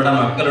അരുതാത്ത നമ്മുടെ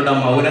മക്കളുടെ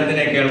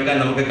മൗനത്തിനെ കേൾക്കാൻ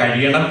നമുക്ക്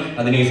കഴിയണം.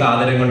 അതിന് ഈ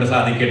സാദരം കൊണ്ട്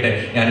സാധിക്കട്ടെ.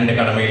 ഞാൻ എൻ്റെ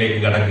കടമയിലേക്ക്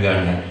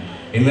കടക്കുകയാണ്.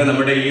 ഇന്ന്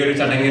നമ്മുടെ ഈ ഒരു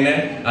ചടങ്ങിന്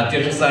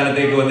അധ്യക്ഷ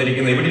സ്ഥാനത്തേക്ക്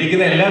വന്നിരിക്കുന്ന ഇവിടെ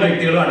ഇരിക്കുന്ന എല്ലാ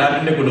വ്യക്തികളും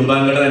അഡാപ്റ്റിന്റെ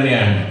കുടുംബാംഗങ്ങൾ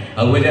തന്നെയാണ്.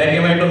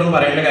 ഔപചാരികമായിട്ടൊന്നും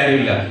പറയേണ്ട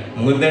കാര്യമില്ല.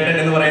 മുകുന്ദേട്ടൻ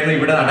എന്ന് പറയുന്നത്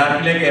ഇവിടെ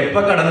അഡാപ്റ്റിലേക്ക്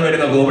എപ്പോൾ കടന്നു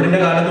വരുന്ന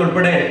കോവിഡിന്റെ കാലത്ത്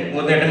ഉൾപ്പെടെ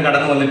മുകുന്ദേട്ടൻ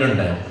കടന്നു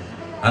വന്നിട്ടുണ്ട്.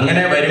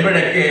 അങ്ങനെ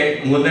വരുമ്പോഴൊക്കെ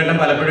മുകുന്ദേട്ടൻ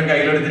പലപ്പോഴും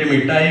കയ്യിലൊരിത്തിരി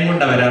മിഠായിയും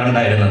കൊണ്ടാണ്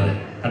വരാറുണ്ടായിരുന്നത്.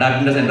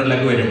 അഡാപ്റ്റിന്റെ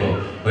സെന്ററിലേക്ക് വരുമ്പോൾ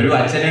ഒരു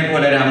അച്ഛനെ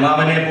പോലെ, ഒരു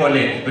അമ്മാവനെ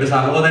പോലെ, ഒരു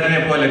സഹോദരനെ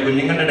പോലെ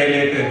കുഞ്ഞുങ്ങളുടെ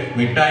ഇടയിലേക്ക്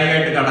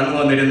മിഠായിയായിട്ട് കടന്നു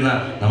വന്നിരുന്ന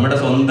നമ്മുടെ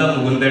സ്വന്തം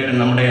മുകുന്ദേട്ടൻ,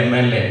 നമ്മുടെ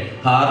MLA,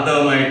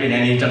 ഹാർദവമായിട്ട്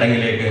ഞാൻ ഈ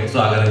ചടങ്ങിലേക്ക്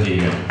സ്വാഗതം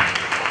ചെയ്യുകയാണ്.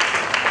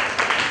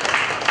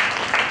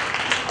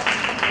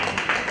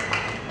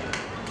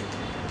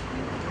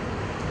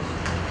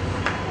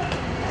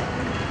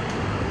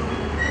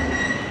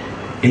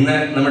 ഇന്ന്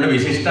നമ്മുടെ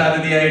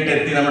വിശിഷ്ടാതിഥിയായിട്ട്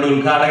എത്തി നമ്മുടെ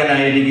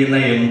ഉദ്ഘാടകനായിരിക്കുന്ന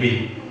MP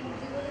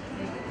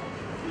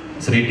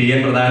ശ്രീ TN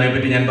പ്രധാനെ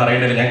പറ്റി ഞാൻ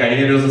പറയേണ്ടത്. ഞാൻ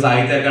കഴിഞ്ഞ ദിവസം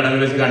സാഹിത്യ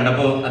അക്കാദമിയിൽ വെച്ച്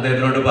കണ്ടപ്പോൾ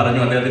അദ്ദേഹത്തിനോട്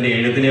പറഞ്ഞു അദ്ദേഹത്തിന്റെ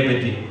എഴുത്തിനെ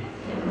പറ്റി.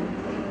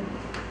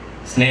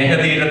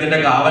 സ്നേഹതീരത്തിന്റെ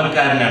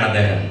കാവൽക്കാരനാണ്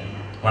അദ്ദേഹം.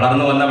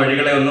 വളർന്നു വന്ന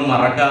വഴികളെ ഒന്നും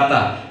മറക്കാത്ത,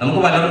 നമുക്ക്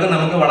പലർക്കും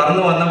നമുക്ക്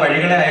വളർന്നു വന്ന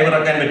വഴികളെ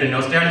അയവിറക്കാൻ പറ്റും,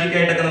 നൊസ്റ്റാൾജിക്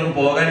ആയിട്ടൊക്കെ നമുക്ക്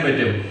പോകാൻ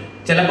പറ്റും.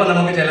 ചിലപ്പോൾ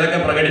നമുക്ക് ചിലതൊക്കെ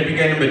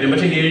പ്രകടിപ്പിക്കാനും പറ്റും.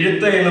 പക്ഷെ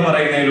എഴുത്ത് എന്ന്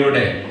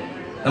പറയുന്നതിലൂടെ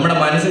നമ്മുടെ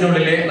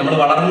മനസ്സിനുള്ളിൽ നമ്മൾ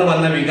വളർന്നു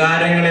വന്ന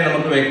വികാരങ്ങളെ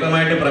നമുക്ക്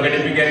വ്യക്തമായിട്ട്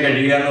പ്രകടിപ്പിക്കാൻ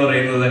കഴിയുക എന്ന്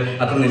പറയുന്നത്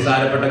അത്ര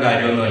നിസ്സാരപ്പെട്ട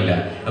കാര്യമൊന്നുമല്ല.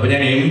 അപ്പൊ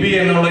ഞാൻ MP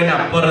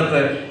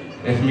എന്നുള്ളതിനപ്പുറത്ത്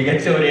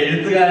മികച്ച ഒരു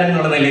എഴുത്തുകാരൻ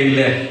എന്നുള്ള നിലയിൽ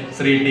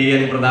ശ്രീ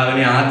TN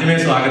പ്രതാപനെ ആദ്യമേ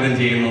സ്വാഗതം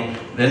ചെയ്യുന്നു.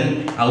 ദെൻ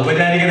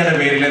ഔപചാരികതയുടെ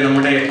പേരിൽ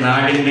നമ്മുടെ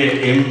നാടിന്റെ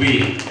MP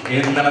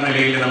എന്നുള്ള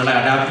നിലയിൽ നമ്മുടെ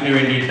അഡാപ്റ്റിന്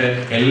വേണ്ടിയിട്ട്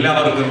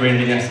എല്ലാവർക്കും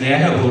വേണ്ടി ഞാൻ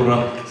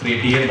സ്നേഹപൂർവ്വം ശ്രീ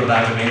TN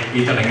പ്രതാപനെ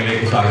ഈ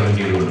ചടങ്ങിലേക്ക് സ്വാഗതം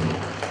ചെയ്തുകൊള്ളുന്നു.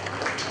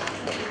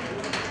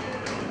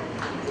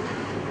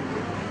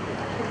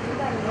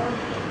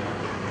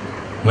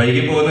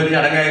 വൈകി പോകുന്ന ഒരു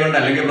ചടങ്ങായതുകൊണ്ട്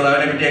അല്ലെങ്കിൽ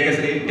പ്രധാനെ പറ്റിയൊക്കെ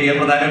ശ്രീ TN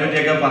പ്രധാനെ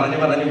പറ്റിയൊക്കെ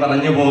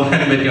പറഞ്ഞു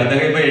പോകാനും പറ്റും.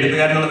 അദ്ദേഹം ഇപ്പൊ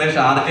എഴുത്തുകാരനുള്ള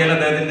ഷാർജയിൽ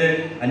അദ്ദേഹത്തിന്റെ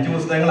 5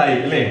 പുസ്തകങ്ങളായി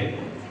അല്ലേ?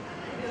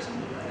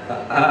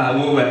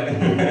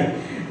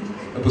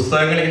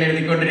 പുസ്തകങ്ങൾ ഇങ്ങനെ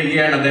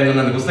എഴുതിക്കൊണ്ടിരിക്കുകയാണ്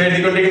അദ്ദേഹം. പുസ്തകം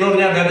എഴുതിക്കൊണ്ടിരിക്കുന്നു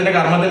പറഞ്ഞാൽ അദ്ദേഹത്തിന്റെ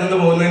കർമ്മത്തിൽ നിന്ന്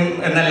പോകുന്നു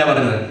എന്നല്ല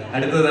പറഞ്ഞത്.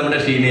 അടുത്തത് നമ്മുടെ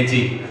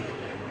ഷീനേച്ചി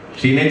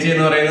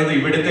എന്ന് പറയുന്നത്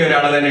ഇവിടുത്തെ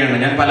ഒരാൾ തന്നെയാണ്.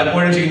 ഞാൻ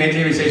പലപ്പോഴും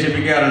ഷീനേച്ചിയെ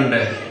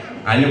വിശേഷിപ്പിക്കാറുണ്ട്.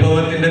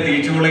 അനുഭവത്തിന്റെ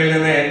തീച്ചുളയിൽ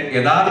നിന്ന്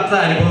യഥാർത്ഥ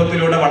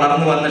അനുഭവത്തിലൂടെ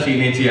വളർന്നു വന്ന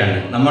ഷീനേച്ചിയാണ്.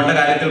 നമ്മുടെ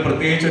കാര്യത്തിൽ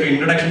പ്രത്യേകിച്ച് ഒരു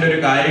ഇൻട്രൊഡക്ഷന്റെ ഒരു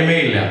കാര്യമേ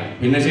ഇല്ല.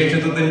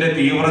 ഭിന്നശേഷിത്വത്തിന്റെ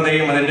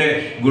തീവ്രതയും അതിന്റെ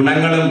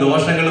ഗുണങ്ങളും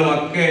ദോഷങ്ങളും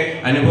ഒക്കെ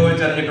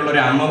അനുഭവിച്ചറിഞ്ഞിട്ടുള്ള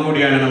ഒരു അമ്മ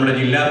കൂടിയാണ് നമ്മുടെ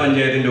ജില്ലാ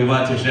പഞ്ചായത്തിന്റെ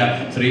ഉപാധ്യക്ഷ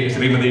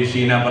ശ്രീമതി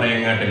ഷീന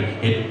പറയങ്ങാട്ടിൽ.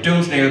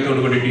 ഏറ്റവും സ്നേഹത്തോടു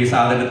കൂടിയിട്ട് ഈ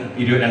സാധനം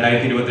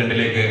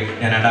 2022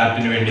 ഞാൻ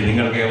അഡാപ്റ്റിന് വേണ്ടി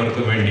നിങ്ങൾക്ക്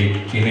ഏവർക്കും വേണ്ടി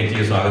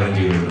ഷീനേച്ചിയെ സ്വാഗതം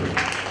ചെയ്തിട്ടുണ്ട്.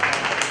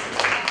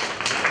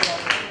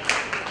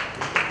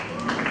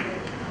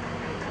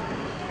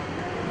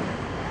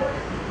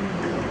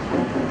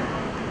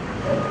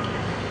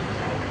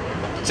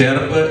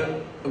 ചേർപ്പ്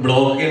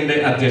ബ്ലോക്കിന്റെ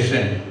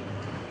അധ്യക്ഷൻ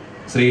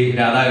ശ്രീ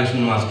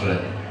രാധാകൃഷ്ണൻ മാസ്റ്റർ,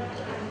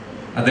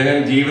 അദ്ദേഹം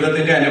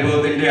ജീവിതത്തിന്റെ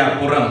അനുഭവത്തിന്റെ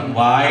അപ്പുറം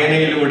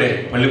വായനയിലൂടെ,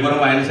 പള്ളിപ്പുറം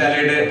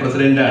വായനശാലയുടെ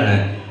പ്രസിഡന്റാണ്,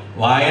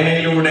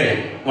 വായനയിലൂടെ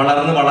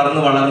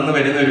വളർന്ന്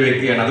വരുന്ന ഒരു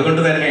വ്യക്തിയാണ്.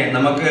 അതുകൊണ്ട് തന്നെ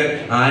നമുക്ക്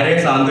ആരെ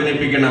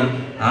സാന്ത്വനിപ്പിക്കണം,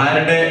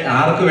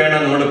 ആർക്ക്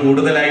വേണം നമ്മൾ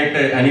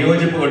കൂടുതലായിട്ട്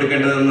അനുയോജിപ്പ്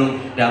കൊടുക്കേണ്ടതെന്നും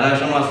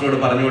രാധാകൃഷ്ണ മാസ്റ്ററോട്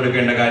പറഞ്ഞു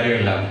കൊടുക്കേണ്ട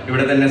കാര്യമില്ല.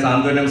 ഇവിടെ തന്നെ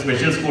സാന്ത്വനം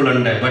സ്പെഷ്യൽ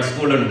സ്കൂളുണ്ട്, ബഡ്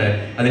സ്കൂളുണ്ട്,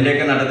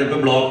 അതിൻ്റെയൊക്കെ നടത്തിപ്പ്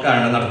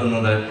ബ്ലോക്കാണ്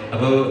നടത്തുന്നത്.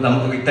 അപ്പോൾ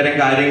നമുക്ക് ഇത്തരം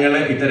കാര്യങ്ങൾ,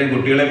 ഇത്തരം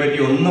കുട്ടികളെ പറ്റി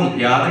ഒന്നും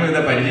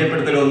യാതൊരുവിധ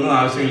പരിചയപ്പെടുത്തലൊന്നും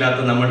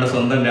ആവശ്യമില്ലാത്ത നമ്മുടെ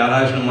സ്വന്തം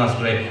രാധാകൃഷ്ണൻ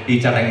മാസ്റ്ററെ ഈ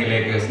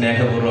ചടങ്ങിലേക്ക്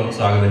സ്നേഹപൂർവ്വം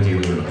സ്വാഗതം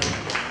ചെയ്തുകൊള്ളുന്നു.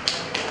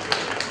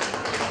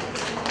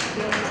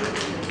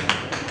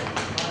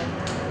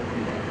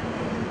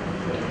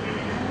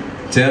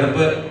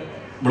 ചേർപ്പ്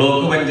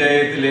ബ്ലോക്ക്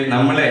പഞ്ചായത്തിലെ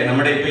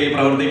നമ്മുടെ ഇപ്പൊ ഈ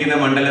പ്രവർത്തിക്കുന്ന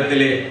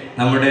മണ്ഡലത്തിലെ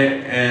നമ്മുടെ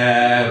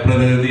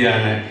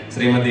പ്രതിനിധിയാണ്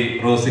ശ്രീമതി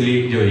റോസിലി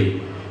ജോയി.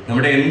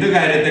 നമ്മുടെ എന്ത്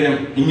കാര്യത്തിനും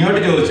ഇങ്ങോട്ട്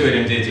ചോദിച്ചു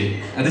വരും, ചേച്ചി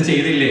അത്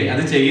ചെയ്തില്ലേ,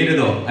 അത്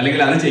ചെയ്യരുതോ,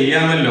 അല്ലെങ്കിൽ അത്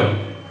ചെയ്യാമല്ലോ,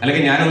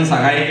 അല്ലെങ്കിൽ ഞാനൊന്ന്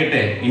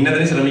സഹായിക്കട്ടെ,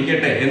 ഇന്നതിന്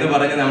ശ്രമിക്കട്ടെ എന്ന്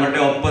പറഞ്ഞ്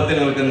നമ്മുടെ ഒപ്പത്തിൽ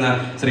നിൽക്കുന്ന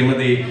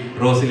ശ്രീമതി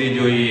റോസിലി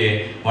ജോയിയെ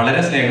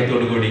വളരെ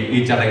സ്നേഹത്തോടു കൂടി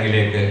ഈ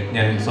ചടങ്ങിലേക്ക്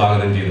ഞാൻ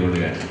സ്വാഗതം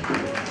ചെയ്തുകൊള്ളുകയാണ്.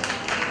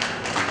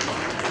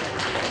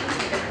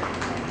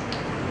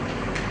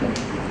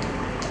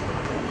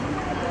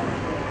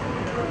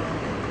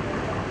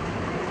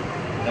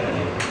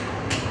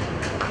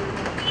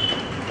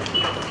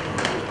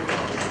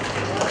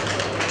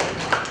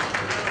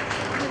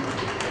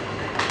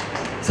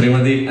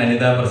 ശ്രീമതി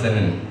അനിത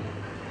പ്രസന്നൻ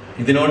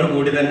ഇതിനോട്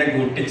കൂടി തന്നെ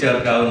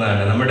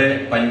കൂട്ടിച്ചേർക്കാവുന്നതാണ്. നമ്മുടെ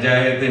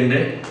പഞ്ചായത്തിന്റെ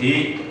ഈ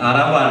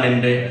 6ാം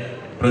വാർഡിന്റെ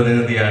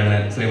പ്രതിനിധിയാണ്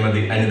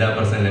ശ്രീമതി അനിത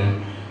പ്രസന്നൻ.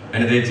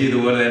 അനിതേച്ചി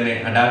ഇതുപോലെ തന്നെ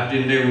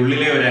അഡാപ്റ്റിന്റെ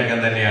ഉള്ളിലെ ഒരു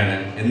അംഗം തന്നെയാണ്.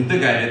 എന്ത്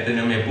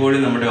കാര്യത്തിനും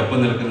എപ്പോഴും നമ്മുടെ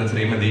ഒപ്പം നിൽക്കുന്ന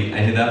ശ്രീമതി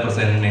അനിത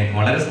പ്രസന്നനെ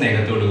വളരെ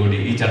സ്നേഹത്തോടു കൂടി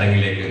ഈ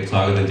ചടങ്ങിലേക്ക്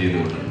സ്വാഗതം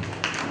ചെയ്തുകൊള്ളുന്നു.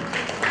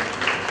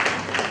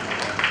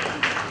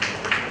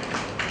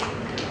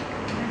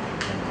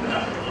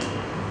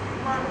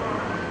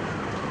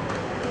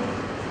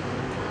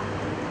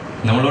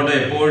 നമ്മളോട്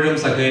എപ്പോഴും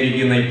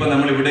സഹകരിക്കുന്ന, ഇപ്പൊ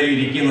നമ്മൾ ഇവിടെ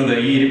ഇരിക്കുന്നത്,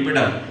 ഈ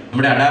ഇരിപ്പിടം,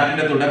 നമ്മുടെ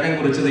അഡാപ്റ്റിന്റെ തുടക്കം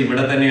കുറിച്ചത്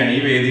ഇവിടെ തന്നെയാണ്, ഈ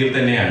വേദിയിൽ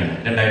തന്നെയാണ്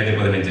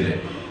 2015.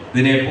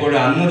 ഇതിനെപ്പോഴും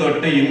അന്ന്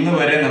തൊട്ട് ഇന്ന്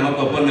വരെ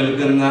നമുക്കൊപ്പം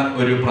നിൽക്കുന്ന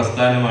ഒരു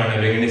പ്രസ്ഥാനമാണ്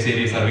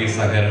വെങ്ങണിശ്ശേരി സർവീസ്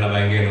സഹകരണ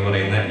ബാങ്ക് എന്ന്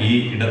പറയുന്ന ഈ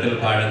ഇടത്തിൽ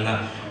കാണുന്ന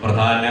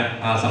പ്രധാന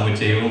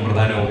സമുച്ചയവും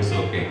പ്രധാന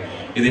ഓഫീസും ഒക്കെ.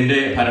 ഇതിന്റെ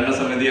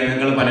ഭരണസമിതി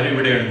അംഗങ്ങൾ പലരും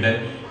ഇവിടെയുണ്ട്.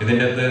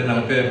 ഇതിൻ്റെ അകത്ത്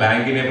നമുക്ക്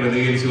ബാങ്കിനെ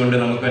പ്രതികരിച്ചുകൊണ്ട്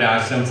നമുക്കൊരു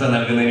ആശംസ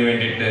നൽകുന്നതിന്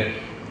വേണ്ടിയിട്ട്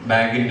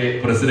ബാങ്കിന്റെ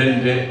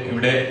പ്രസിഡന്റ്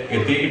ഇവിടെ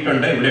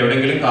എത്തിയിട്ടുണ്ട്. ഇവിടെ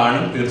എവിടെയെങ്കിലും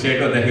കാണും,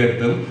 തീർച്ചയായിട്ടും അദ്ദേഹം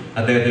എത്തും.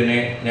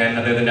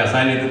 അദ്ദേഹത്തിന്റെ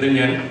അസാന്നിധ്യത്തിൽ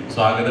ഞാൻ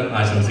സ്വാഗതം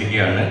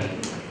ആശംസിക്കുകയാണ്.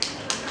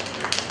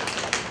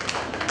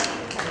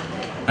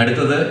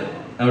 അടുത്തത്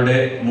അവിടെ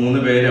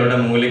 3 പേര് അവിടെ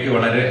മൂലയ്ക്ക്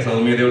വളരെ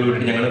സൗമ്യതയോട്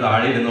കൂടി ഞങ്ങൾ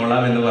താഴെ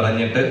ഇരുന്നോളാം എന്ന്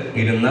പറഞ്ഞിട്ട്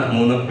ഇരുന്ന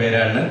 3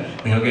 പേരാണ്.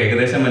 നിങ്ങൾക്ക്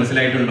ഏകദേശം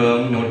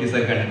മനസ്സിലായിട്ടുണ്ടാവും,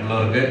 നോട്ടീസൊക്കെ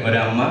കണ്ടിട്ടുള്ളവർക്ക്.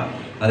 ഒരമ്മ,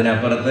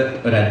 അതിനപ്പുറത്ത്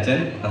ഒരച്ഛൻ,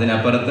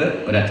 അതിനപ്പുറത്ത്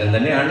ഒരച്ഛൻ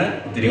തന്നെയാണ്,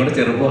 ഇത്തിരി കൂടെ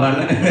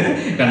ചെറുപ്പമാണ്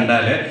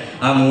കണ്ടാല്.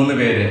 ആ 3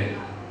 പേര്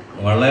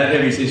വളരെ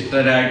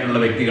വിശിഷ്ടരായിട്ടുള്ള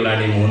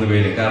വ്യക്തികളാണ് ഈ 3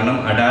 പേര്. കാരണം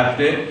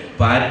അഡാപ്റ്റ്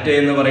പാറ്റ്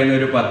എന്ന് പറയുന്ന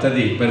ഒരു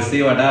പദ്ധതി,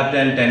 പെർസീവ്, അഡാപ്റ്റ്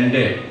ആൻഡ്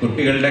ടെൻഡ്,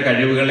 കുട്ടികളുടെ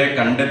കഴിവുകളെ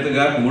കണ്ടെത്തുക,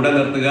 കൂടെ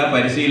നിർത്തുക,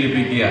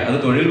 പരിശീലിപ്പിക്കുക, അത്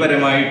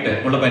തൊഴിൽപരമായിട്ട്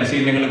ഉള്ള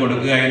പരിശീലനങ്ങൾ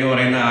കൊടുക്കുക എന്ന്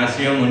പറയുന്ന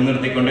ആശയം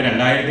മുൻനിർത്തിക്കൊണ്ട്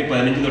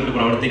 2015 തൊട്ട്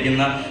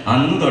പ്രവർത്തിക്കുന്ന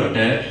അന്ന്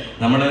തൊട്ട്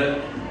നമ്മൾ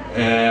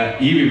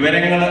ഈ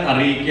വിവരങ്ങൾ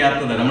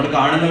അറിയിക്കാത്തത് നമ്മൾ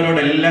കാണുന്നവരോട്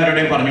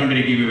എല്ലാവരുടെയും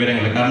പറഞ്ഞുകൊണ്ടിരിക്കും ഈ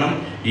വിവരങ്ങൾ. കാരണം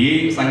ഈ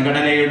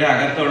സംഘടനയുടെ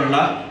അകത്തുള്ള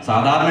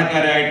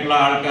സാധാരണക്കാരായിട്ടുള്ള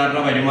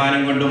ആൾക്കാരുടെ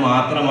വരുമാനം കൊണ്ട്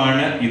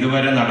മാത്രമാണ്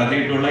ഇതുവരെ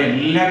നടത്തിയിട്ടുള്ള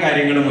എല്ലാ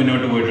കാര്യങ്ങളും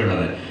മുന്നോട്ട്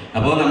പോയിട്ടുള്ളത്.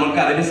 അപ്പോൾ നമുക്ക്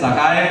അതിന്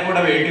സഹായം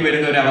കൂടെ വേണ്ടി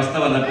വരുന്ന ഒരു അവസ്ഥ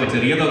വന്നപ്പോൾ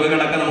ചെറിയ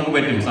തുകകളൊക്കെ നമുക്ക്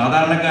പറ്റും.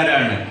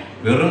 സാധാരണക്കാരാണ്,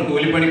 വെറും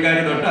കൂലിപ്പണിക്കാർ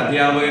തൊട്ട്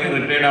അധ്യാപകർ,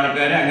 റിട്ടയർഡ്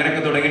ആൾക്കാർ,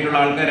 അങ്ങനെയൊക്കെ തുടങ്ങിയിട്ടുള്ള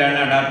ആൾക്കാരാണ്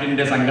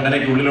അഡാപ്റ്റിൻ്റെ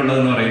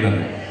സംഘടനയ്ക്കുള്ളിലുള്ളതെന്ന്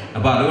പറയുന്നത്.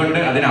 അപ്പോൾ അതുകൊണ്ട്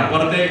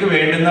അതിനപ്പുറത്തേക്ക്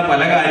വേണ്ടുന്ന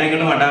പല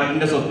കാര്യങ്ങളും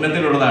അഡാപ്റ്റിൻ്റെ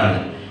സ്വപ്നത്തിലുള്ളതാണ്.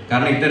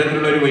 കാരണം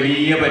ഇത്തരത്തിലുള്ള ഒരു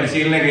വലിയ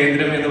പരിശീലന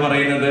കേന്ദ്രം എന്ന്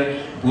പറയുന്നത്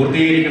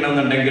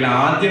പൂർത്തീകരിക്കണമെന്നുണ്ടെങ്കിൽ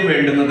ആദ്യം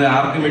വേണ്ടുന്നത്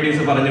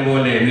ആർക്കിമിഡീസ് പറഞ്ഞ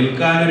പോലെ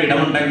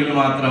നിൽക്കാനൊരിടമുണ്ടെങ്കിൽ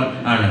മാത്രം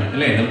ആണ്,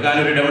 അല്ലേ?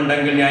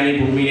 നിൽക്കാനൊരിടമുണ്ടെങ്കിൽ ഞാൻ ഈ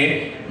ഭൂമിയെ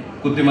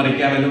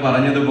കുത്തിമറിക്കാമെന്ന്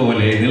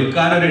പറഞ്ഞതുപോലെ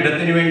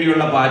നിൽക്കാനൊരിടത്തിന്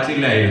വേണ്ടിയുള്ള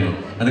പാച്ചിലായിരുന്നു.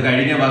 അത്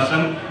കഴിഞ്ഞ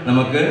വർഷം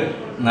നമുക്ക്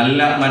നല്ല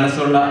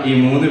മനസ്സുള്ള ഈ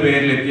 3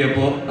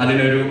 പേരിലെത്തിയപ്പോൾ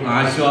അതിനൊരു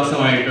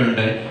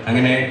ആശ്വാസമായിട്ടുണ്ട്.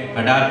 അങ്ങനെ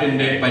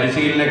അഡാപ്റ്റിൻ്റെ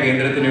പരിശീലന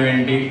കേന്ദ്രത്തിന്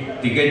വേണ്ടി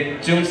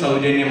തികച്ചും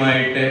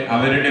സൗജന്യമായിട്ട്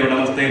അവരുടെ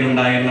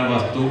ഉടമസ്ഥയിലുണ്ടായിരുന്ന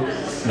വസ്തു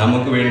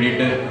നമുക്ക്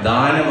വേണ്ടിയിട്ട്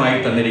ദാനമായി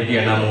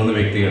തന്നിരിക്കുകയാണ് ആ 3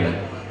 വ്യക്തികൾ.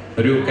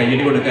 ഒരു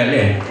കയ്യടി കൊടുക്കുക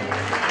അല്ലേ?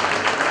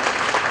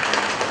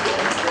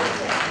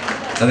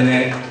 അതിന്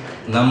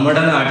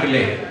നമ്മുടെ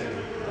നാട്ടിലെ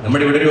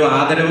നമ്മുടെ ഇവിടെ ഒരു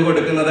ആദരവ്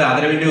കൊടുക്കുന്നത്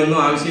ആദരവിൻ്റെ ഒന്നും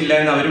ആവശ്യമില്ല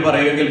എന്ന് അവർ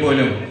പറയുമെങ്കിൽ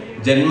പോലും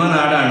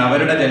ജന്മനാടാണ്,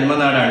 അവരുടെ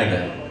ജന്മനാടാണിത്.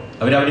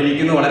 അവരവിടെ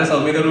ഇരിക്കുന്നു, വളരെ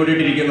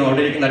സൗമ്യതയോടുകൂടിയിട്ടിരിക്കുന്നു.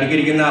 അവിടെ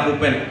നടുക്കിരിക്കുന്ന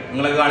അപ്പൂപ്പൻ,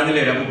 നിങ്ങളൊക്കെ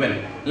കാണുന്നില്ലേ ഒരു അപ്പൂപ്പൻ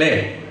അല്ലേ?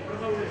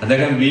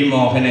 അദ്ദേഹം വി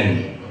മോഹനൻ.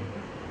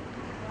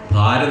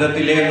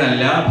 ഭാരതത്തിലെ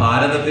എന്നല്ല,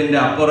 ഭാരതത്തിൻ്റെ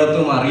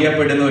അപ്പുറത്തും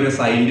അറിയപ്പെടുന്ന ഒരു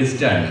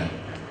സയൻറ്റിസ്റ്റാണ്.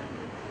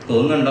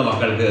 തോന്നുന്നുണ്ടോ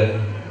മക്കൾക്ക്?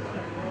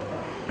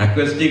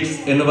 അക്വസ്റ്റിക്സ്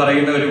എന്ന്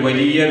പറയുന്ന ഒരു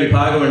വലിയ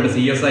വിഭാഗമുണ്ട്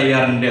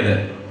CSIR-ൻ്റേത്,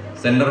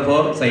 centre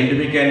for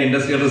scientific and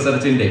industrial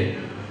റിസർച്ചിൻ്റെ.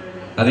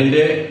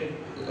 അതിൻ്റെ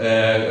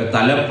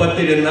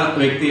തലപ്പത്തിരുന്ന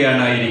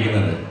വ്യക്തിയാണ്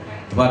ആയിരിക്കുന്നത്.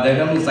 അപ്പോൾ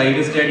അദ്ദേഹം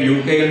സയൻറ്റിസ്റ്റായിട്ട്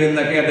UK-യിൽ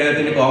നിന്നൊക്കെ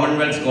അദ്ദേഹത്തിന്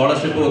കോമൺവെൽത്ത്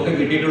സ്കോളർഷിപ്പും ഒക്കെ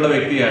കിട്ടിയിട്ടുള്ള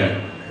വ്യക്തിയാണ്.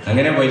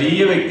 അങ്ങനെ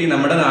വലിയ വ്യക്തി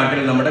നമ്മുടെ നാട്ടിൽ,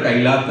 നമ്മുടെ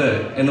കൈലാത്ത്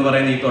എന്ന്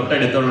പറയുന്ന ഈ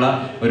തൊട്ടടുത്തുള്ള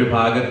ഒരു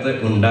ഭാഗത്ത്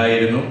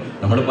ഉണ്ടായിരുന്നു.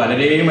 നമ്മൾ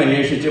പലരെയും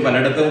അന്വേഷിച്ച്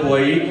പലയിടത്തും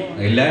പോയി,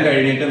 എല്ലാം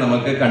കഴിഞ്ഞിട്ട്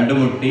നമുക്ക്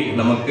കണ്ടുമുട്ടി.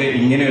 നമുക്ക്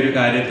ഇങ്ങനെ ഒരു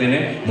കാര്യത്തിന്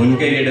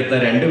മുൻകൈയെടുത്ത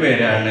 2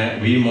 പേരാണ്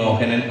വി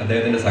മോഹനൻ,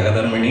 അദ്ദേഹത്തിൻ്റെ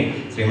സഹധർമ്മിണി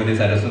ശ്രീമതി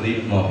സരസ്വതി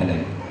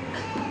മോഹനൻ.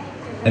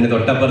 അതിന്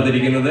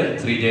തൊട്ടപ്പുറത്തിരിക്കുന്നത്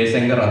ശ്രീ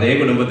ജയശങ്കർ, അതേ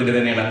കുടുംബത്തിൽ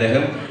തന്നെയാണ്.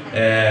 അദ്ദേഹം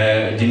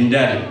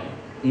ജിൻഡാൽ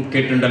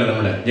കേട്ടിട്ടുണ്ടല്ലോ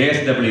നമ്മൾ,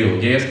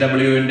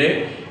 JSW-ൻ്റെ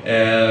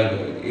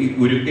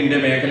ഉരുക്കിൻ്റെ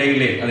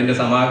മേഖലയിലെ അതിൻ്റെ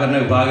സമാഹരണ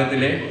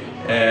വിഭാഗത്തിലെ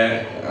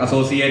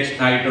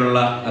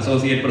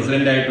അസോസിയേറ്റ്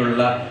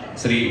പ്രസിഡൻ്റായിട്ടുള്ള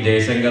ശ്രീ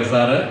ജയശങ്കർ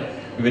സാറ്.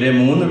 ഇവരെ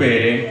 3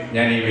 പേരെ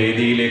ഞാൻ ഈ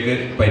വേദിയിലേക്ക്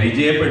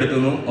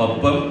പരിചയപ്പെടുത്തുന്നു.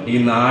 ഒപ്പം ഈ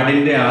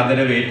നാടിൻ്റെ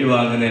ആദരവ്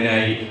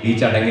ഏറ്റുവാങ്ങുന്നതിനായി ഈ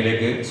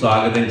ചടങ്ങിലേക്ക്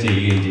സ്വാഗതം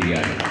ചെയ്യുകയും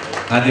ചെയ്യുകയാണ്.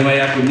 ആദ്യമായി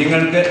ആ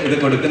കുഞ്ഞുങ്ങൾക്ക് ഇത്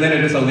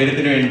കൊടുക്കുന്നതിനൊരു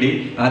സൗകര്യത്തിന് വേണ്ടി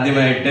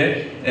ആദ്യമായിട്ട്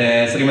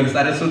ശ്രീമതി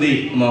സരസ്വതി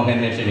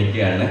മോഹനെ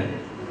ക്ഷണിക്കുകയാണ്.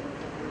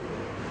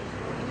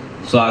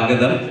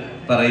 സ്വാഗതം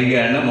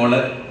പറയുകയാണ് മോള്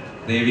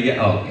ദേവിക.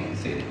 ഓക്കെ,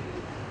 ശരി.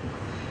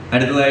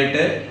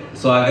 അടുത്തതായിട്ട്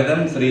സ്വാഗതം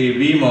ശ്രീ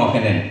വി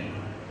മോഹനൻ.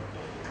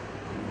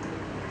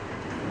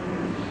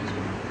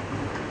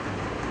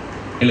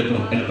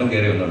 എളുപ്പം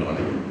കയറി വന്നോളൂ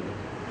മോളെ.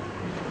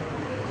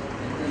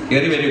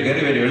 കയറി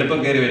വരൂ, എളുപ്പം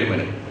കയറി വരും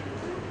മോനെ.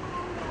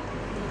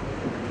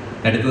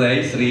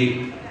 അടുത്തതായി ശ്രീ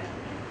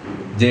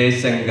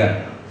ജയശങ്കർ.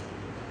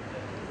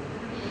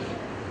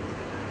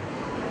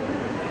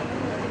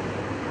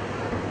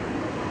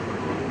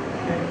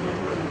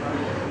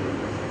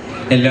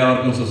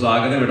 എല്ലാവർക്കും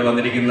സുസ്വാഗതം. ഇവിടെ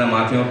വന്നിരിക്കുന്ന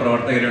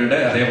മാധ്യമപ്രവർത്തകരുണ്ട്.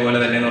 അതേപോലെ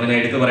തന്നെ എന്ന് പറഞ്ഞാൽ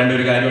എടുത്തു പറയേണ്ട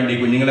ഒരു കാര്യമുണ്ട്, ഈ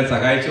കുഞ്ഞുങ്ങളെ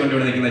സഹായിച്ചുകൊണ്ട്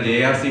ഇവിടെ നിൽക്കുന്ന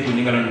JRC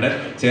കുഞ്ഞുങ്ങളുണ്ട്.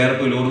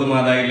 ചേർപ്പ് ലൂർദ്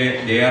മാതായിലെ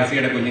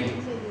JRCയുടെ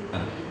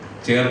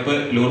ചേർപ്പ്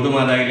ലൂർദ്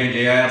മാതായിലെ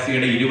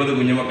JRCയുടെ 20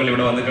 കുഞ്ഞുമക്കൾ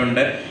ഇവിടെ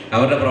വന്നിട്ടുണ്ട്.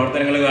 അവരുടെ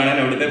പ്രവർത്തനങ്ങൾ കാണാൻ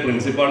അവിടുത്തെ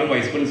പ്രിൻസിപ്പാളും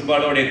വൈസ്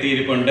പ്രിൻസിപ്പാളും അവിടെ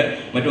എത്തിയിരിപ്പുണ്ട്.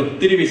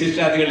 മറ്റൊത്തിരി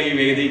വിശിഷ്ടാതികൾ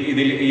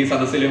ഈ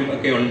സദസ്സിലും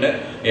ഒക്കെ ഉണ്ട്.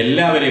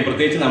 എല്ലാവരെയും,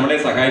 പ്രത്യേകിച്ച് നമ്മളെ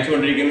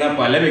സഹായിച്ചുകൊണ്ടിരിക്കുന്ന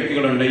പല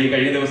വ്യക്തികളുണ്ട്. ഈ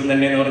കഴിഞ്ഞ ദിവസം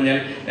തന്നെ എന്ന് പറഞ്ഞാൽ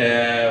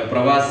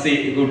പ്രവാസി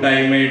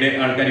കൂട്ടായ്മയുടെ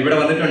ആൾക്കാർ ഇവിടെ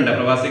വന്നിട്ടുണ്ട്.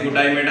 പ്രവാസി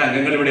കൂട്ടായ്മയുടെ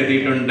അംഗങ്ങൾ ഇവിടെ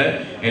എത്തിയിട്ടുണ്ട്.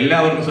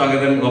 എല്ലാവർക്കും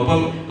സ്വാഗതം.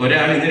 ഒപ്പം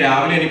ഒരാൾ ഇന്ന്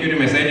രാവിലെ എനിക്കൊരു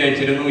മെസ്സേജ്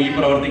അയച്ചിരുന്നു, ഈ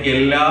പ്രവർത്തിക്ക്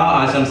എല്ലാ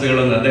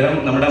ആശംസകളും. അദ്ദേഹം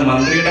നമ്മുടെ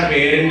മന്ത്രിയുടെ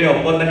പേരിന്റെ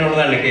ഒപ്പം തന്നെ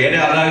ഉള്ളതാണ്. K.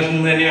 രാധാകൃഷ്ണൻ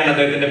തന്നെയാണ്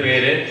അദ്ദേഹത്തിന്റെ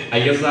പേര്.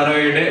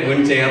 ISROയുടെ മുൻ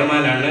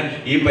ചെയർമാനാണ്.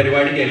 ഈ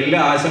പരിപാടിക്ക് എല്ലാ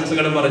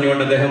ആശംസകളും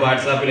പറഞ്ഞുകൊണ്ട് അദ്ദേഹം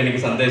വാട്സാപ്പിൽ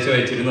എനിക്ക് സന്ദേശം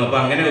അയച്ചിരുന്നു. അപ്പൊ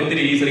അങ്ങനെ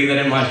ഒത്തിരി, ഈ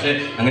ശ്രീധരൻ മാഷ്,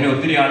 അങ്ങനെ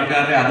ഒത്തിരി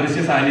ആൾക്കാരുടെ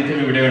അദൃശ്യ സാന്നിധ്യം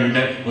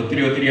ഇവിടെയുണ്ട്.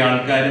 ഒത്തിരി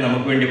ആൾക്കാർ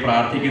നമുക്ക് വേണ്ടി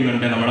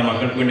പ്രാർത്ഥിക്കുന്നുണ്ട്, നമ്മുടെ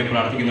മക്കൾക്ക് വേണ്ടി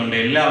പ്രാർത്ഥിക്കുന്നുണ്ട്.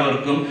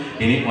 എല്ലാവർക്കും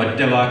ഇനി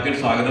ഒറ്റ വാക്കിൽ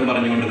സ്വാഗതം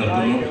പറഞ്ഞുകൊണ്ട്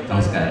നിർത്തുന്നു.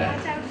 നമസ്കാരം.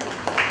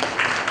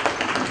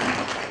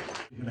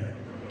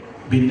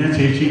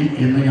 ഭിന്നശേഷി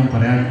എന്ന് ഞാൻ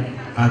പറയാൻ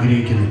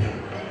ആഗ്രഹിക്കുന്നില്ല.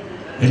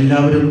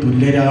 എല്ലാവരും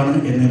തുല്യരാണ്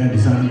എന്നതിൻ്റെ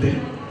അടിസ്ഥാനത്തിൽ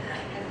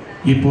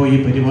ഇപ്പോൾ ഈ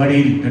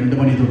പരിപാടിയിൽ 2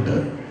 മണി തൊട്ട്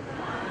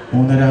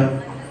 3:30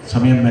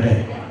 സമയം വരെ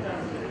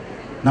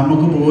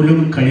നമുക്ക് പോലും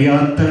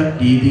കഴിയാത്ത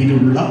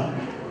രീതിയിലുള്ള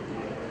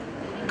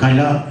കല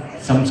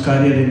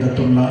സാംസ്കാരിക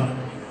രംഗത്തുള്ള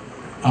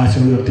ആശ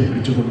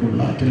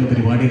ഉയർത്തിപ്പിടിച്ചുകൊണ്ടുള്ള ചില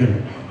പരിപാടികൾ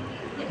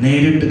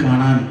നേരിട്ട്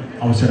കാണാൻ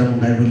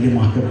അവസരമുണ്ടായ വലിയ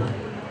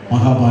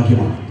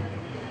മഹാഭാഗ്യമാണ്.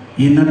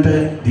 ഇന്നത്തെ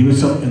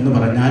ദിവസം എന്ന്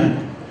പറഞ്ഞാൽ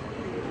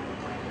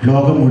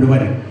ലോകം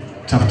മുഴുവൻ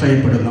ചർച്ച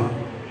ചെയ്യപ്പെടുന്ന,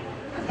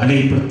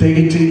 അല്ലെങ്കിൽ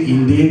പ്രത്യേകിച്ച്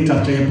ഇന്ത്യയിൽ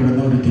ചർച്ച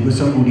ചെയ്യപ്പെടുന്ന ഒരു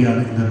ദിവസം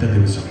കൂടിയാണ് ഇന്നത്തെ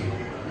ദിവസം.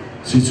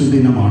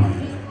 ശിശുദിനമാണ്.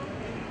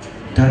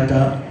 ടാറ്റ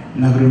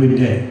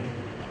നെഹ്റുവിൻ്റെ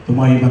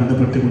ഇതുമായി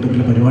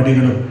ബന്ധപ്പെട്ടുകൊണ്ടുള്ള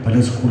പരിപാടികളും പല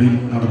സ്കൂളിൽ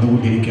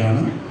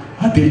നടന്നുകൊണ്ടിരിക്കുകയാണ്.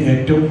 അതിൽ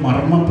ഏറ്റവും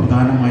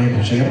മർമ്മപ്രധാനമായ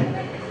വിഷയം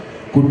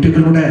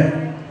കുട്ടികളുടെ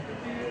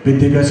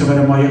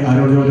വിദ്യാഭ്യാസപരമായ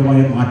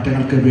ആരോഗ്യപരമായ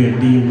മാറ്റങ്ങൾക്ക്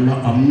വേണ്ടിയുള്ള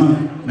അന്ന്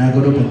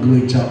നെഹ്റു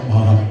പങ്കുവച്ച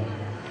ഭാഗം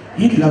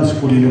എല്ലാ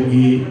സ്കൂളിലും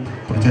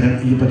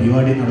ഈ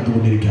പരിപാടി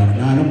നടന്നുകൊണ്ടിരിക്കുകയാണ്.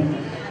 ഞാനും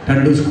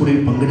 2 സ്കൂളിൽ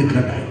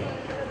പങ്കെടുക്കാനായി.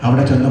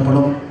 അവിടെ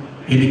ചെന്നപ്പോഴും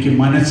എനിക്ക്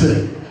മനസ്സ്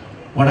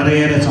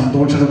വളരെയേറെ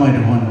സന്തോഷകരമായ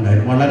അനുഭവം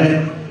ഉണ്ടായിരുന്നു. വളരെ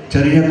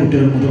ചെറിയ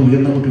കുട്ടികൾ മുതൽ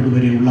ഉയർന്ന കുട്ടികൾ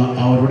വരെയുള്ള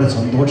അവരുടെ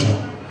സന്തോഷം.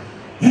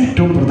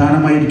 ഏറ്റവും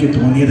പ്രധാനമായി എനിക്ക്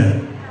തോന്നിയത്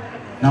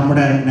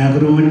നമ്മുടെ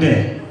നെഹ്റുവിൻ്റെ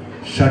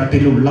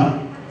ഷർട്ടിലുള്ള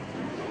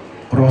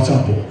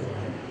റോസാപ്പൂ.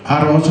 ആ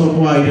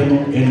റോസാപ്പൂ ആയിരുന്നു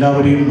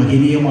എല്ലാവരെയും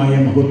മഹനീയമായ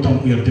മഹത്വം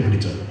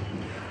ഉയർത്തിപ്പിടിച്ചത്.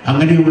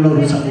 അങ്ങനെയുള്ള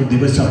ഒരു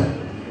ദിവസം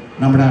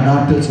നമ്മുടെ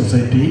അഡാപ്റ്റ്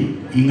സൊസൈറ്റി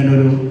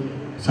ഇങ്ങനൊരു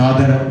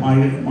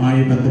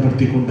സാധനമായി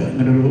ബന്ധപ്പെടുത്തിക്കൊണ്ട്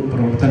ഇങ്ങനൊരു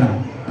പ്രവർത്തനം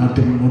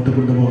നടത്തി മുന്നോട്ട്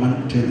കൊണ്ടുപോകാൻ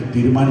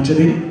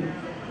തീരുമാനിച്ചതിൽ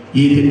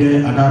ഇതിൻ്റെ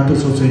അഡാപ്റ്റ്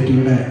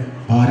സൊസൈറ്റിയുടെ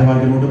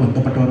ഭാരവാഹികളോട്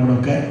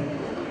ബന്ധപ്പെട്ടവരോടൊക്കെ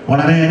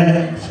വളരെയേറെ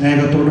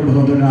സ്നേഹത്തോടും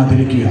ബഹുമാനത്തോടും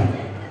ആദരിക്കുകയാണ്.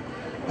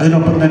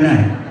 അതിനൊപ്പം തന്നെ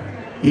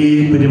ഈ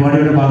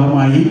പരിപാടിയുടെ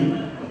ഭാഗമായി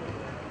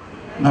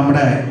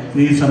നമ്മുടെ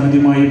ഈ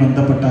സമിതിയുമായി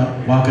ബന്ധപ്പെട്ട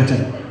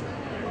വാക്കച്ചൻ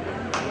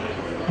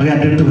അത്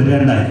എൻ്റെ അടുത്ത്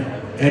വരേണ്ടായി.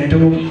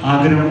 ഏറ്റവും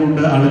ആഗ്രഹം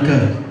കൊണ്ട് ആൾക്ക്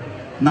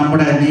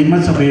നമ്മുടെ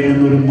നിയമസഭയിൽ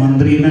നിന്നൊരു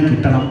മന്ത്രിനെ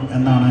കിട്ടണം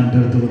എന്നാണ് എൻ്റെ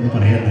അടുത്ത് വന്ന്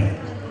പറയേണ്ടത്.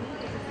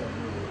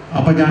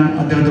 അപ്പോൾ ഞാൻ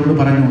അദ്ദേഹത്തോട്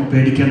പറഞ്ഞു,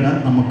 പേടിക്കേണ്ട,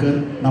 നമുക്ക്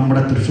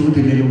നമ്മുടെ തൃശ്ശൂർ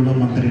ജില്ലയിലുള്ള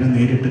മന്ത്രിനെ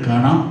നേരിട്ട്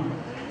കാണാം,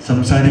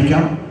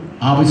 സംസാരിക്കാം,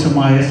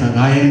 ആവശ്യമായ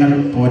സഹായങ്ങൾ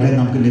പോലെ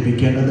നമുക്ക്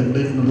ലഭിക്കേണ്ടതുണ്ട്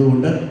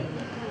എന്നതുകൊണ്ട്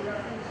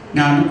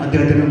ഞാൻ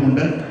അദ്ദേഹത്തിനും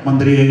കൊണ്ട്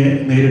മന്ത്രിയെ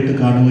നേരിട്ട്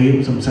കാണുകയും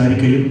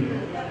സംസാരിക്കുകയും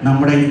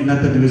നമ്മുടെ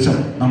ഇന്നത്തെ ദിവസം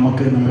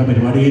നമുക്ക് നമ്മുടെ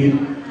പരിപാടിയിൽ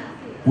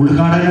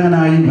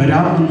ഉദ്ഘാടകനായി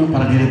വരാമെന്ന്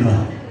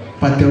പറഞ്ഞിരുന്നതാണ്.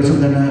 അപ്പം അത്യാവശ്യം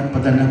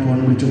തന്നെ ഫോൺ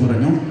വിളിച്ച്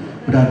പറഞ്ഞു,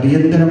 ഒരു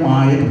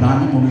അടിയന്തരമായ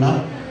പ്രധാനമുള്ള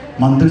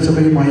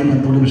മന്ത്രിസഭയുമായി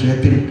ബന്ധമുള്ള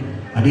വിഷയത്തിൽ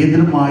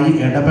അടിയന്തരമായി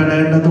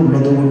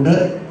ഇടപെടേണ്ടതുള്ളതുകൊണ്ട്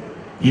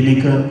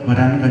എനിക്ക്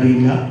വരാൻ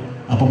കഴിയില്ല.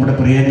 അപ്പം നമ്മുടെ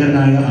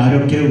പ്രിയങ്കരനായ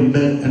ആരൊക്കെ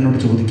ഉണ്ട് എന്നോട്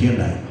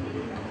ചോദിക്കേണ്ടായി.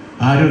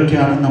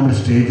 ആരൊക്കെയാണ് നമ്മുടെ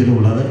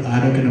സ്റ്റേജിലുള്ളത്,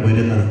 ആരൊക്കെയാണ്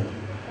വരുന്നത്.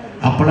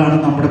 അപ്പോഴാണ്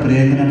നമ്മുടെ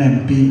പ്രിയങ്കരൻ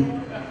MP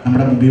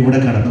നമ്മുടെ മുമ്പിലൂടെ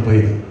കടന്നു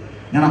പോയത്.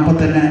 ഞാൻ അപ്പം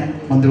തന്നെ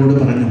മന്ത്രിയോട്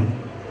പറഞ്ഞു,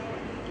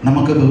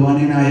 നമുക്ക്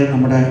ബഹുമാനീയനായ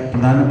നമ്മുടെ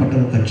പ്രധാനപ്പെട്ട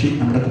ഒരു കക്ഷി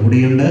നമ്മുടെ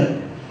കൂടെയുണ്ട്,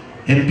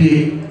 MP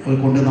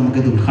കൊണ്ട്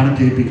നമുക്കിത് ഉദ്ഘാടനം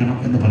ചെയ്യിപ്പിക്കണം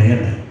എന്ന്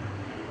പറയണ്ടേ.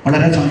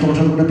 വളരെ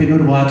സന്തോഷത്തോടെ പിന്നെ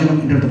ഒരു വാചകം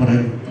എൻ്റെ അടുത്ത്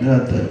പറയും,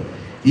 ഇതിനകത്ത്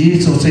ഈ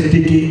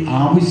സൊസൈറ്റിക്ക്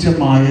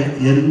ആവശ്യമായ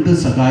എന്ത്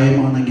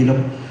സഹായമാണെങ്കിലും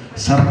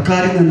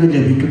സർക്കാരിൽ നിന്ന്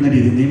ലഭിക്കുന്ന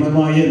രീതിയിൽ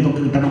നിയമമായ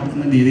എന്തൊക്കെ കിട്ടണം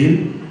എന്ന രീതിയിൽ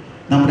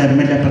നമ്മുടെ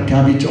MLA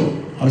പ്രഖ്യാപിച്ചോ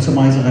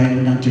ആവശ്യമായ സഹായങ്ങൾ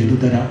ഞാൻ ചെയ്തു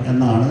തരാം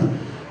എന്നാണ്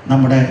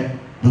നമ്മുടെ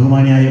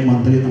ബഹുമാനിയായ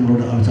മന്ത്രി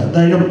നമ്മളോട് ആവശ്യം.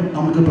 എന്തായാലും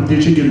നമുക്ക്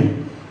പ്രതീക്ഷിക്കുന്നു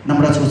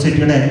നമ്മുടെ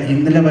സൊസൈറ്റിയുടെ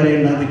ഇന്നലെ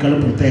വരെയുള്ളതിനേക്കാളും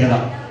പ്രത്യേകത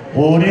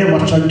ഓരോ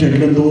വർഷം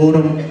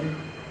ചെല്ലുന്തോറും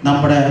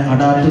നമ്മുടെ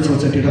അഡാപ്റ്റ്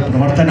സൊസൈറ്റിയുടെ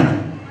പ്രവർത്തനം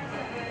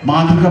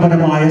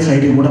മാതൃകാപരമായ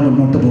സൈഡിലൂടെ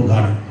മുന്നോട്ട്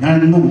പോകുകയാണ്. ഞാൻ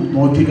ഇന്നും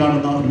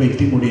നോക്കിക്കാണുന്ന ഒരു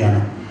വ്യക്തി കൂടിയാണ്.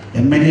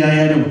 MLA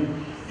ആയാലും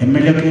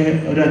MLA ഒക്കെ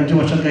ഒരു 5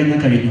 വർഷം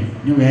കഴിഞ്ഞു,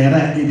 ഇനി വേറെ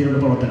രീതിയിലുള്ള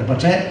പ്രവർത്തനം.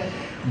 പക്ഷേ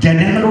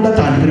ജനങ്ങളുടെ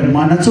താല്പര്യം,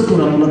 മനസ്സ്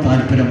തുറന്നുള്ള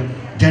താല്പര്യം,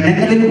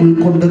 ജനങ്ങളിൽ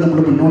ഉൾക്കൊണ്ട് നമ്മൾ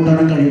മുന്നോട്ടാൻ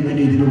കഴിയുന്ന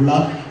രീതിയിലുള്ള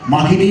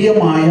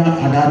മഹനീയമായ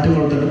അഡാപ്റ്റ്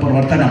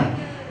പ്രവർത്തനം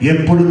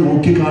എപ്പോഴും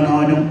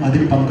നോക്കിക്കാണാനും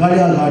അതിൽ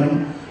പങ്കാളിയാകാനും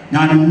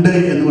ഞാനുണ്ട്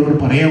എന്നുള്ളവർ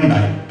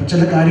പറയുകയുണ്ടായി. അപ്പം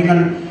ചില കാര്യങ്ങൾ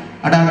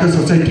അഡാപ്റ്റ്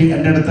സൊസൈറ്റി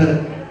എൻ്റെ അടുത്ത്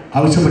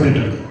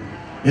ആവശ്യപ്പെട്ടിട്ടുണ്ട്.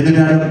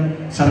 എന്നിട്ടാലും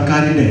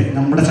സർക്കാരിൻ്റെ,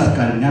 നമ്മുടെ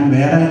സർക്കാർ, ഞാൻ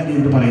വേറെ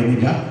രീതിയിൽ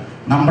പറയുന്നില്ല,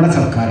 നമ്മുടെ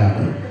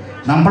സർക്കാരാണ്,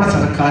 നമ്മുടെ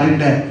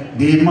സർക്കാരിൻ്റെ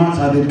നിയമ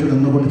സാധ്യതയ്ക്ക്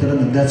നിന്നുകൊണ്ട് ചില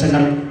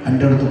നിർദ്ദേശങ്ങൾ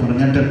എൻ്റെ അടുത്ത്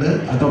പറഞ്ഞിട്ടുണ്ട്.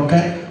 അതൊക്കെ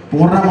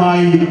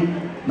പൂർണ്ണമായി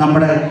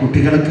നമ്മുടെ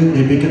കുട്ടികൾക്ക്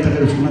ലഭിക്കത്തക്ക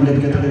വിഷയം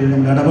ലഭിക്കത്തക്ക രീതിയിൽ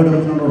നമ്മൾ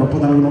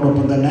ഇടപെടുന്നതിനോടൊപ്പം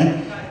നൽകുന്നതോടൊപ്പം തന്നെ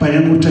ഇപ്പം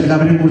അതിനെക്കുറിച്ച്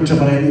എല്ലാവരെയും കുറിച്ച്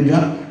പറയുന്നില്ല.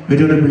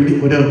 വലിയൊരു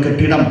ഒരു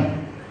കെട്ടിടം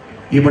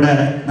ഇവിടെ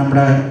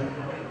നമ്മുടെ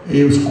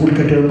ഈ സ്കൂൾ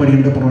കെട്ടിടം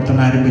പണിയുടെ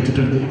പ്രവർത്തനം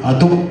ആരംഭിച്ചിട്ടുണ്ട്.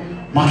 അതും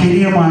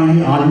മഹനീയമായി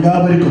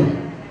എല്ലാവർക്കും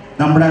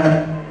നമ്മുടെ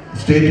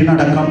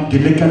സ്റ്റേറ്റിനടക്കം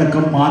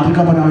ജില്ലയ്ക്കടക്കം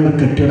മാതൃകാപരമായ ഒരു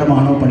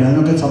കെട്ടിടമാണോ പണി.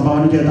 അതിനൊക്കെ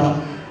സംഭാവന ചെയ്ത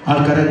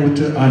ആൾക്കാരെ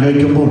കുറിച്ച്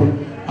ആലോചിക്കുമ്പോൾ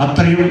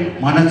അത്രയും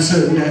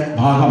മനസ്സിൻ്റെ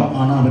ഭാഗം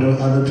ആണ് അവർ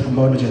അത്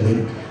സംഭാവന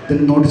ചെയ്തത്.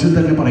 ഇതിന് നോട്ടീസിൽ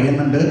തന്നെ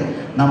പറയുന്നുണ്ട്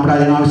നമ്മുടെ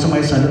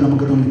അതിനാവശ്യമായ സ്ഥലം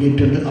നമുക്ക്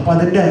നൽകിയിട്ടുണ്ട്. അപ്പോൾ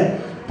അതിൻ്റെ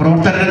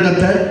പ്രവർത്തന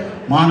രംഗത്ത്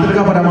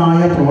മാതൃകാപരമായ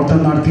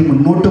പ്രവർത്തനം നടത്തി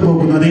മുന്നോട്ട്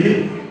പോകുന്നതിൽ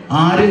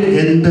ആര്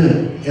എന്ത്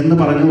എന്ന്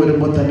പറഞ്ഞു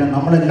വരുമ്പോൾ തന്നെ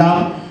നമ്മളെല്ലാം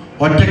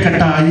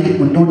ഒറ്റക്കെട്ടായി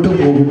മുന്നോട്ട്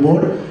പോകുമ്പോൾ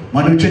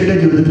മനുഷ്യൻ്റെ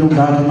ജീവിതത്തിൽ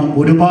ഉണ്ടാകുന്ന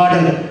ഒരുപാട്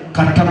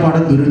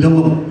കഷ്ടപ്പാടും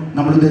ദുരിതവും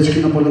നമ്മൾ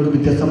ഉദ്ദേശിക്കുന്ന പോലെ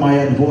വ്യത്യസ്തമായ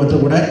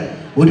അനുഭവത്തോടെ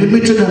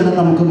ഒരുമിച്ച് നിന്ന്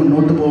നമുക്ക്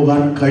മുന്നോട്ട്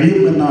പോകാൻ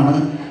കഴിയും എന്നാണ്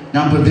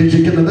ഞാൻ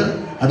പ്രതീക്ഷിക്കുന്നത്.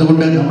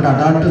 അതുകൊണ്ട് നമ്മുടെ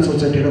അഡാപ്റ്റ്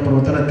സൊസൈറ്റിയുടെ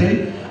പ്രവർത്തനത്തിൽ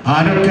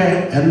ആരൊക്കെ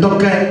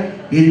എന്തൊക്കെ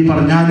ഈ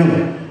പറഞ്ഞാലും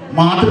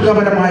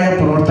മാതൃകാപരമായ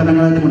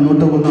പ്രവർത്തനങ്ങളായിട്ട്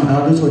മുന്നോട്ട് പോകുന്ന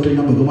അഡാപ്റ്റ്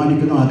സൊസൈറ്റിനെ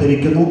ബഹുമാനിക്കുന്നു,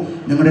 ആദരിക്കുന്നു.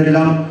 നിങ്ങളുടെ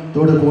എല്ലാം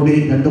ഇതോട് കൂടി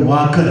 2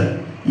 വാക്ക്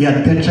ഈ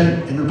അധ്യക്ഷൻ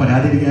എന്ന്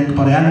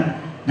പറയാൻ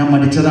ഞാൻ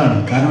മടിച്ചതാണ്.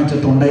 കാരണം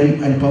വെച്ചാൽ തൊണ്ടയിൽ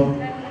അല്പം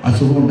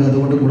അസുഖമുണ്ട്,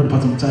 അതുകൊണ്ട് കൂടെ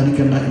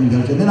സംസാരിക്കേണ്ട എന്ന്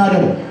വിചാരിച്ചു.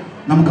 എന്നാലും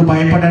നമുക്ക്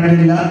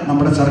ഭയപ്പെടേണ്ടതില്ല.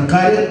 നമ്മുടെ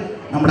സർക്കാർ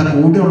നമ്മുടെ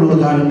കൂടെ ഉള്ളത്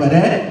കാലം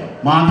വരെ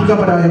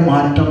മാതൃകാപരമായ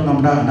മാറ്റം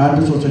നമ്മുടെ അനാഥ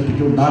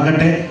സൊസൈറ്റിക്ക്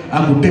ഉണ്ടാകട്ടെ. ആ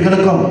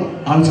കുട്ടികൾക്കും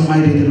ആവശ്യമായ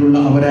രീതിയിലുള്ള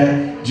അവരെ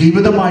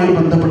ജീവിതവുമായി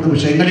ബന്ധപ്പെട്ട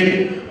വിഷയങ്ങളിൽ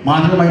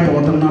മാതൃകമായി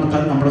പ്രവർത്തനം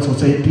നടത്താൻ നമ്മുടെ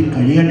സൊസൈറ്റി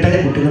കഴിയട്ടെ.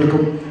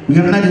 കുട്ടികൾക്കും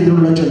ഉയർന്ന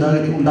രീതിയിലുള്ള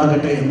ചിന്താഗതി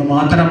ഉണ്ടാകട്ടെ എന്ന്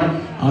മാത്രം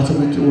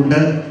ആശംസിച്ചുകൊണ്ട്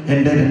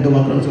എൻ്റെ 2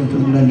 വാക്കുകൾ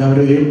സംബന്ധിച്ചുകൊണ്ട്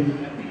എല്ലാവരെയും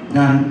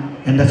ഞാൻ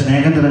എൻ്റെ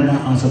സ്നേഹം നിറഞ്ഞ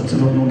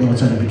ആശംസകളോടുകൂടി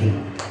അവസാനിപ്പിക്കുന്നു.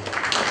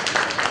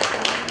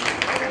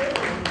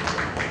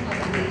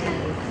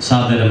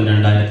 സാദരം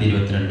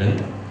 2022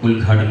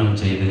 ഉദ്ഘാടനം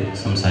ചെയ്ത്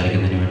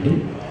സംസാരിക്കുന്നതിന് വേണ്ടി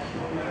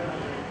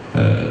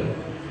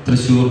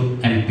തൃശ്ശൂർ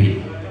MP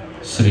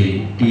ശ്രീ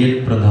TL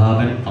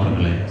പ്രതാപൻ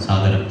അവരെ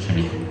സാദരം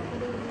ക്ഷണിക്കുന്നു.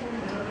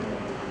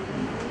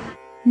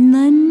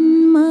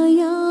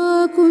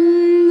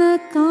 നന്മയാകുന്ന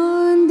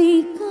കാന്തി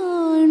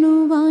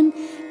കാണുവാൻ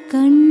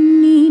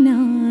കണ്ണിനാകേണമേ,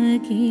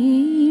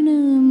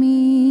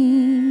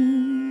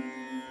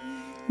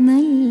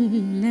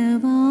 നല്ല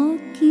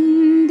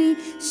വാക്കിൻ്റെ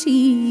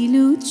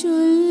ശീലു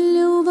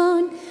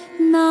ചൊല്ലുവാൻ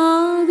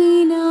നാവിനാകേണമേ,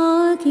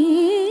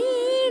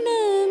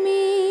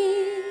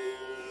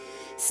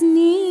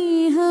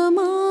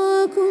 സ്നേഹമാകുന്ന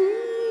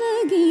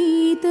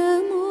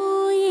ഗീതമോ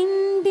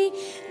എൻ്റെ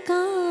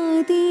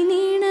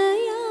കാതിനിണയാകണേ,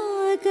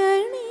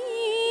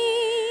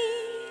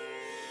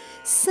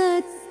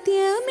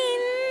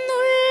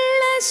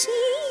 സത്യമെന്നുള്ള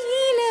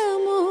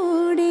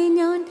ശീലമോടെ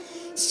ഞാൻ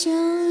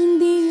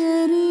ശാന്തി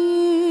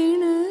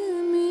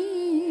അറിയണമേ.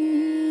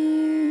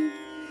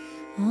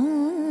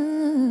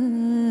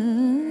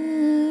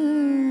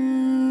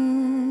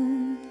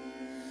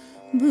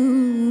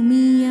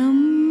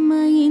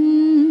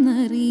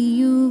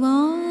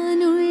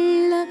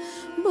 ഭൂമിയമ്മയെന്നറിയുവാനുള്ള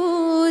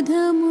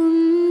ബോധമുണ്ടാകണേ,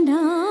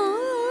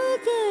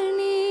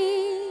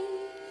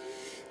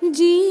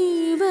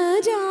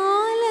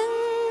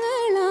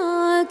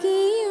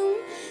 ജീവജാലങ്ങളാകെയും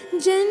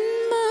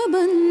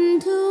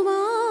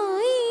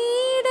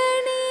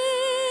ജന്മബന്ധുവായിടണേ.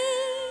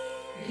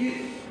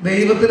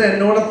 ദൈവത്തിന്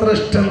എന്നോടത്ര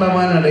ഇഷ്ടം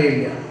ഉണ്ടാവാൻ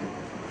ഇടയില്ല.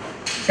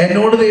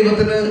 എന്നോട്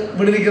ദൈവത്തിന്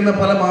ഇവിടെ ഇരിക്കുന്ന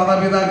പല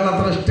മാതാപിതാക്കൾ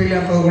അത്ര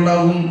ഇഷ്ടമില്ലാത്തത്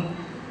കൊണ്ടാവും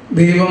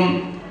ദൈവം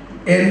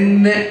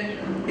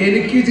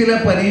എനിക്ക് ചില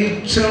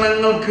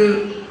പരീക്ഷണങ്ങൾക്ക്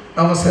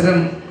അവസരം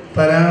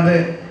തരാതെ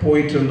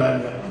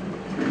പോയിട്ടുണ്ടാവില്ല.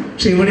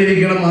 പക്ഷെ ഇവിടെ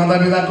ഇരിക്കുന്ന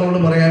മാതാപിതാക്കളോട്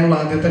പറയാനുള്ള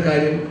ആദ്യത്തെ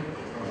കാര്യം,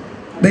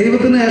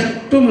 ദൈവത്തിന്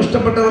ഏറ്റവും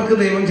ഇഷ്ടപ്പെട്ടവർക്ക്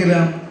ദൈവം ചില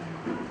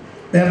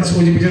നേരത്തെ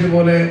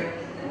സൂചിപ്പിച്ചതുപോലെ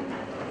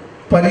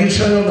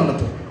പരീക്ഷണങ്ങൾ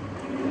നടത്തും.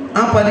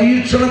 ആ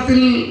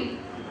പരീക്ഷണത്തിൽ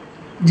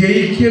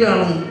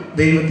ജയിക്കലാണ്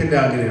ദൈവത്തിൻ്റെ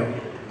ആഗ്രഹം.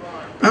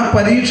 ആ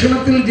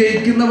പരീക്ഷണത്തിൽ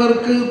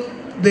ജയിക്കുന്നവർക്ക്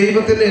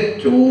ദൈവത്തിൻ്റെ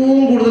ഏറ്റവും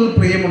കൂടുതൽ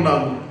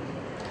പ്രിയമുണ്ടാകും.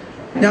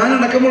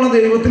 ഞാനടക്കമുള്ള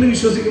ദൈവത്തിൽ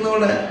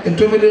വിശ്വസിക്കുന്നവരുടെ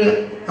ഏറ്റവും വലിയ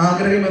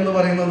ആഗ്രഹം എന്ന്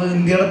പറയുന്നത്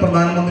ഇന്ത്യയുടെ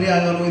പ്രധാനമന്ത്രി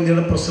ആകാനോ,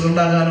 ഇന്ത്യയുടെ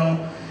പ്രസിഡന്റ് ആകാനോ,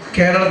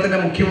 കേരളത്തിൻ്റെ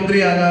മുഖ്യമന്ത്രി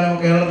ആകാനോ,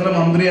 കേരളത്തിലെ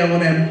മന്ത്രി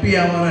ആവാനോ, MP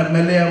ആവാനോ,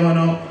 MLA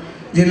ആവാനോ,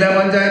 ജില്ലാ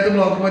പഞ്ചായത്ത്,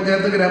 ബ്ലോക്ക്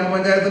പഞ്ചായത്ത്,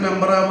 ഗ്രാമപഞ്ചായത്ത്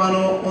മെമ്പർ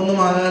ആവാനോ ഒന്നും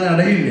ആകാൻ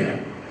ഇടയില്ല.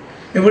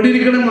 എവിടെ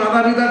ഇരിക്കുന്ന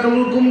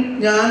മാതാപിതാക്കൾക്കും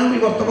ഞാനും ഈ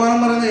വർത്തമാനം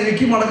പറയുന്ന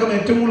എനിക്കും അടക്കം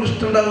ഏറ്റവും കൂടുതൽ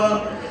ഇഷ്ടമുണ്ടാവുക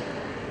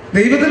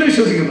ദൈവത്തിൽ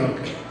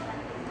വിശ്വസിക്കുന്നവർക്ക്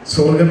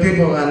സ്വർഗത്തിൽ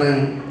പോകാൻ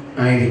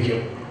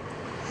ആയിരിക്കും,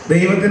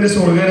 ദൈവത്തിൻ്റെ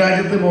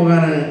സ്വർഗരാജ്യത്ത്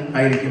പോകാൻ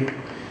ആയിരിക്കും.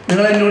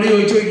 നിങ്ങൾ എന്നോട്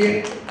ചോദിച്ചു നോക്കിയേ,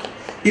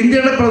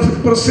 ഇന്ത്യയുടെ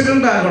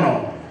പ്രസിഡന്റ് ആകണോ,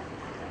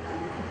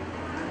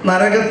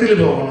 നരകത്തിൽ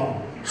പോകണോ,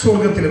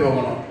 സ്വർഗത്തിൽ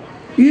പോകണോ?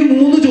 ഈ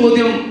 3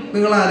 ചോദ്യം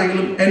നിങ്ങൾ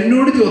ആരെങ്കിലും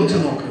എന്നോട് ചോദിച്ചു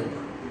നോക്ക്.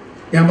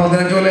 ഞാൻ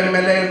 15 കൊല്ലം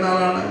MLA ആയിരുന്ന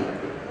ആളാണ്,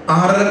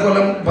 6.5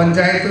 കൊല്ലം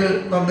പഞ്ചായത്ത്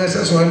തദ്ദേശ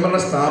സ്വയംഭരണ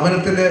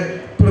സ്ഥാപനത്തിൻ്റെ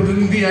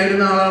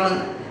പ്രതിനിധിയായിരുന്ന ആളാണ്,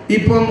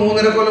 ഇപ്പോൾ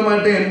 3.5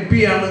 കൊല്ലമായിട്ട് MP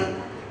ആണ്.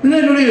 നിങ്ങൾ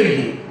എന്നോട്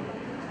ചോദിക്കും,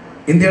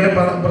 ഇന്ത്യയുടെ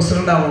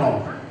പ്രസിഡന്റ് ആവണോ,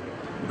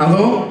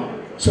 അതോ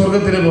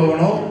സ്വർഗത്തിൽ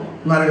പോകണോ,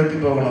 നരകത്തിൽ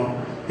പോകണോ?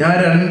 ഞാൻ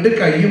 2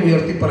 കൈയും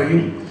ഉയർത്തി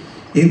പറയും,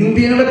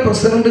 ഇന്ത്യയുടെ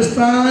പ്രസിഡന്റ്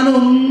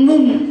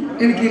സ്ഥാനമൊന്നും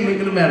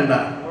എനിക്കില്ലെങ്കിലും വേണ്ട,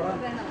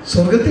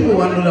 സ്വർഗത്തിൽ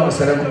പോകാനുള്ള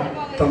അവസരം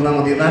തന്നാൽ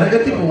മതി,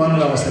 നരകത്തിൽ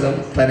പോകാനുള്ള അവസരം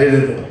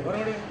തരരുത്.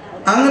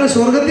 അങ്ങനെ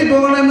സ്വർഗത്തിൽ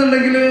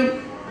പോകണമെന്നുണ്ടെങ്കിൽ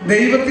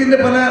ദൈവത്തിൻ്റെ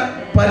പല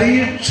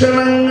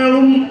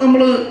പരീക്ഷണങ്ങളും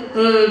നമ്മൾ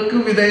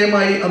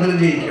വിധേയമായി അതിൽ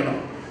ജയിക്കണം.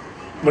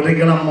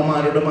 ഇവിടേക്കാണ്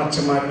അമ്മമാരോടും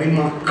അച്ഛന്മാരുടെയും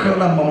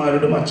മക്കളുടെ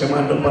അമ്മമാരോടും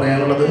അച്ഛന്മാരോടും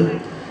പറയാനുള്ളത്,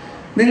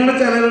 നിങ്ങളുടെ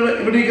ചിലർ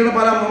ഇവിടെ ഇരിക്കുന്ന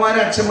പല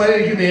അമ്മമാരും അച്ഛന്മാരും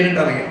എനിക്ക്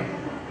നേരിട്ടറിയാം.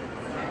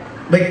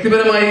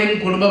 വ്യക്തിപരമായും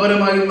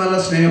കുടുംബപരമായും നല്ല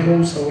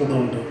സ്നേഹവും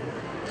സൗഹൃദമുണ്ട്.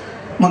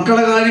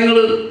 മക്കളുടെ കാര്യങ്ങൾ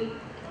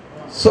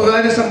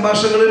സ്വകാര്യ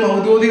സംഭാഷണങ്ങളിലും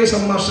ഔദ്യോഗിക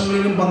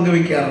സംഭാഷണങ്ങളിലും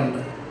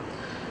പങ്കുവയ്ക്കാറുണ്ട്.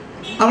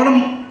 അവിടെ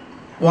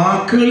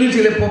വാക്കുകളിൽ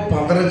ചിലപ്പോൾ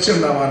പതർച്ച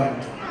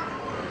ഉണ്ടാവാറുണ്ട്.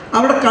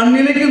 അവിടെ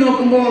കണ്ണിലേക്ക്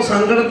നോക്കുമ്പോൾ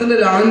സങ്കടത്തിൻ്റെ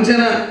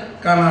ലാഞ്ചന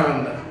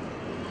കാണാറുണ്ട്.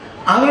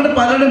 അവരുടെ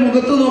പലരുടെ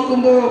മുഖത്ത്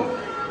നോക്കുമ്പോൾ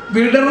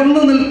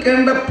വിടർന്നു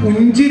നിൽക്കേണ്ട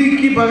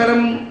പുഞ്ചിരിക്ക്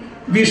പകരം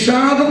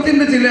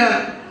വിഷാദത്തിൻ്റെ ചില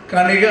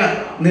കണിക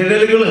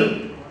നിഴലുകൾ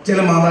ചില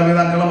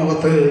മാതാപിതാക്കളുടെ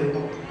മുഖത്ത്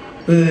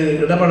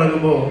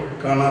ഇടപഴകുമ്പോൾ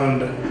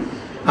കാണാറുണ്ട്.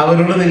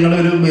 അവരോട്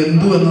നിങ്ങളൊരു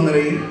ബന്ധു എന്ന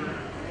നിലയിൽ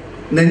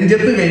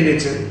നെഞ്ചത്ത്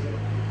കൈവച്ച്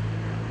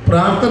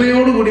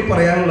പ്രാർത്ഥനയോടുകൂടി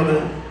പറയാനുള്ളത്,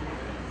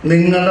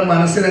 നിങ്ങളുടെ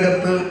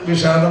മനസ്സിനകത്ത്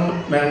വിഷാദം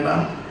വേണ്ട,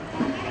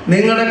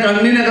 നിങ്ങളുടെ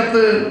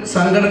കണ്ണിനകത്ത്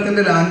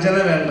സങ്കടത്തിൻ്റെ ലാഞ്ചന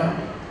വേണ്ട,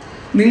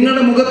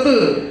 നിങ്ങളുടെ മുഖത്ത്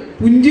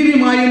പുഞ്ചിരി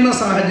മായുന്ന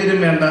സാഹചര്യം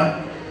വേണ്ട.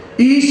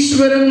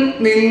 ഈശ്വരൻ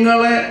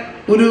നിങ്ങളെ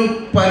ഒരു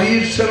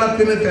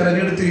പരീക്ഷണത്തിന്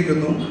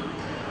തിരഞ്ഞെടുത്തിരിക്കുന്നു.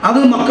 അത്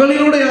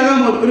മക്കളിലൂടെയാകാം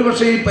ഒരു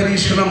പക്ഷേ ഈ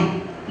പരീക്ഷണം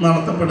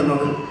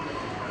നടത്തപ്പെടുന്നത്.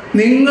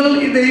 നിങ്ങൾ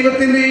ഈ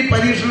ദൈവത്തിൻ്റെ ഈ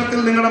പരീക്ഷണത്തിൽ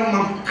നിങ്ങളുടെ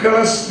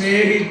മക്കളെ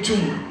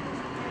സ്നേഹിച്ചും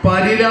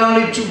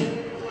പരിലാളിച്ചും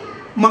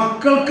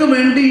മക്കൾക്ക്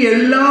വേണ്ടി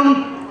എല്ലാം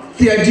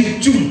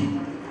ത്യജിച്ചും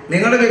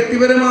നിങ്ങളുടെ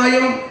വ്യക്തിപരമായ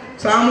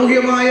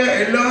സാമൂഹ്യമായ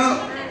എല്ലാ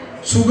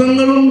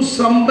സുഖങ്ങളും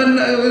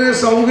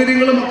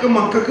സൗകര്യങ്ങളും ഒക്കെ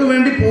മക്കൾക്ക്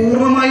വേണ്ടി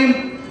പൂർണ്ണമായും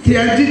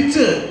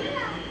ത്യജിച്ച്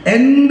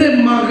എൻ്റെ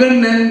മകൻ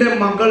എൻ്റെ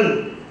മകൾ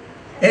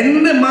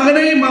എൻ്റെ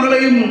മകനെയും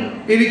മകളെയും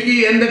എനിക്ക്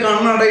എൻ്റെ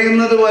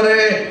കണ്ണടയുന്നത്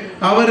വരെ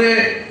അവരെ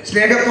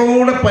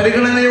സ്നേഹത്തോടെ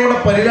പരിഗണനയോടെ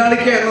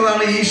പരിലാളിക്കുക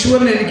എന്നതാണ്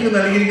ഈശ്വരൻ എനിക്ക്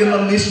നൽകിയിരിക്കുന്ന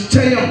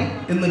നിശ്ചയം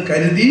എന്ന്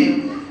കരുതി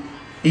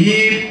ഈ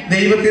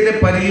ദൈവത്തിൻ്റെ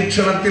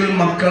പരീക്ഷണത്തിൽ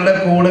മക്കളുടെ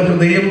കൂടെ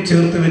ഹൃദയം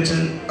ചേർത്ത് വെച്ച്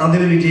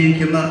അതിന്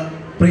വിജയിക്കുന്ന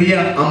പ്രിയ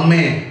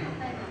അമ്മേ,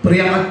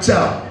 പ്രിയ അച്ഛ,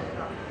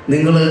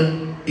 നിങ്ങൾ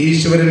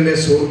ഈശ്വരൻ്റെ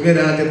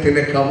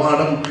സ്വർഗരാജ്യത്തിൻ്റെ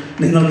കവാടം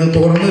നിങ്ങൾക്ക്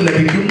തുറന്നു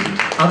ലഭിക്കും.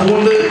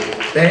 അതുകൊണ്ട്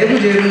ദയവ്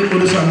ചെയ്ത്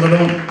ഒരു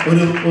സങ്കടവും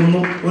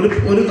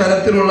ഒരു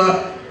തരത്തിലുള്ള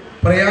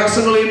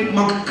പ്രയാസങ്ങളെയും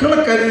മക്കളെ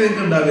കരുതി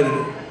നിങ്ങൾക്ക്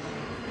ഉണ്ടാകരുത്.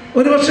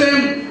 ഒരു പക്ഷേ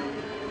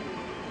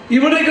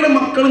ഇവിടേക്കുള്ള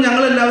മക്കൾ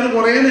ഞങ്ങളെല്ലാവരും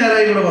കുറേ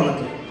നേരമായി ഇവിടെ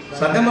വന്നിട്ട്,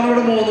 സത്യം പറഞ്ഞ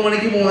ഇവിടെ 3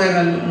 മണിക്ക്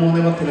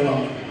 3:10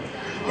 വന്നു.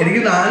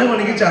 എനിക്ക് 4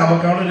 മണിക്ക്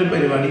ചാവക്കാട് ഒരു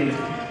പരിപാടിയില്ല.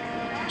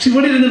 പക്ഷെ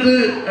ഇവിടെ ഇരുന്നിട്ട്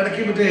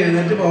ഇടയ്ക്ക് പറ്റി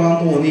എഴുന്നേറ്റ് പോകാൻ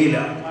തോന്നിയില്ല.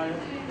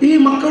 ഈ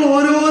മക്കൾ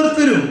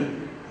ഓരോരുത്തരും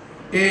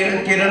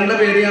കിരണിൻ്റെ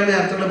പേര് ഞാൻ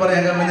നേരത്തെ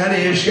പറയാൻ കാരണം ഞാൻ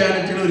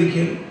ഏഷ്യാനെറ്റിൽ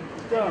ഒരിക്കൽ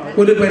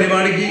ഒരു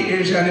പരിപാടിക്ക്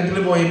ഏഷ്യാനെറ്റിൽ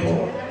പോയപ്പോൾ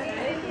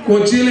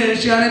കൊച്ചിയിൽ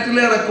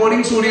ഏഷ്യാനെറ്റിലെ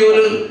റെക്കോർഡിംഗ്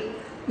സ്റ്റുഡിയോയിൽ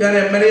ഞാൻ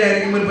MLA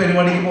ആയിരിക്കും ഒരു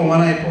പരിപാടിക്ക്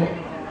പോകാനായപ്പോൾ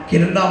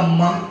കിരണിൻ്റെ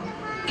അമ്മ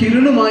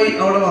കിരണുമായി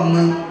അവിടെ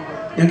വന്ന്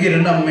ഞാൻ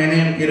കിരണിൻ്റെ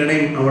അമ്മേനെയും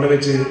കിരണയും അവിടെ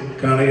വെച്ച്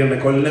കാണുകയുണ്ട്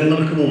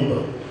കൊല്ലങ്ങൾക്ക് മുമ്പ്.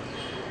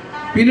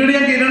 പിന്നീട്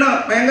ഞാൻ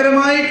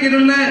ഭയങ്കരമായി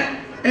കിരണിനെ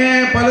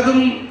പലതും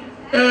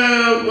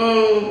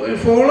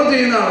ഫോളോ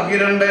ചെയ്യുന്ന ആൾ.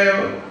 കിരണിൻ്റെ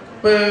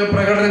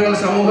പ്രകടനങ്ങൾ,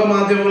 സമൂഹ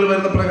മാധ്യമങ്ങളിൽ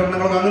വരുന്ന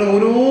പ്രകടനങ്ങളൊക്കെ അങ്ങനെ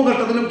ഓരോ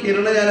ഘട്ടത്തിലും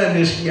കിരണിനെ ഞാൻ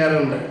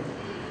അന്വേഷിക്കാറുണ്ട്.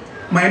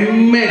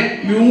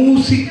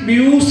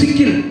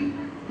 മ്യൂസിക്കിൽ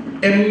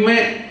MA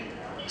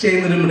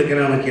ചെയ്യുന്നൊരു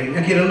മിടുക്കനാണ് കിരൺ.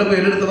 ഞാൻ കിരണിൻ്റെ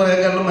പേരെടുത്ത് പറയാൻ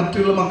കാരണം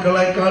മറ്റുള്ള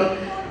മക്കളേക്കാൾ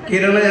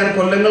കിരണെ ഞാൻ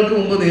കൊല്ലങ്ങൾക്ക്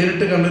മുമ്പ്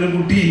നേരിട്ട് കണ്ടൊരു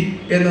കുട്ടി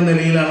എന്ന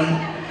നിലയിലാണ്.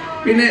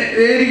 പിന്നെ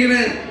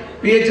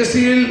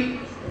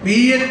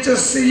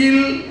VHSയിൽ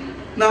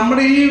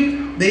നമ്മുടെ ഈ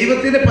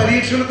ദൈവത്തിൻ്റെ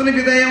പരീക്ഷണത്തിന്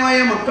വിധേയമായ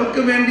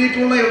മക്കൾക്ക്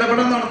വേണ്ടിയിട്ടുള്ള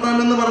ഇടപെടൽ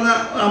നടത്താമെന്ന് പറഞ്ഞ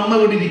അമ്മ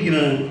ഇവിടെ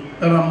ഇരിക്കുന്നുണ്ട്.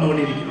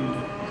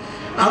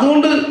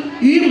 അതുകൊണ്ട്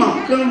ഈ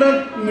മക്കളുടെ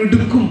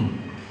മിടുക്കും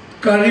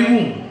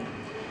കഴിവും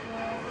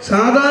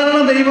സാധാരണ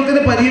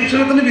ദൈവത്തിൻ്റെ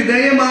പരീക്ഷണത്തിന്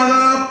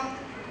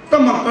വിധേയമാകാത്ത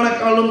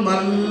മക്കളെക്കാളും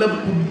നല്ല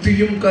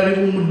ബുദ്ധിയും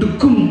കഴിവും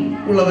മിടുക്കും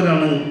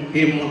ഉള്ളവരാണ്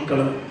ഈ മക്കൾ.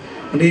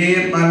 ഈ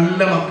നല്ല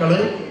മക്കൾ,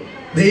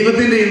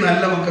 ദൈവത്തിൻ്റെ ഈ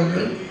നല്ല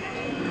മക്കൾക്ക്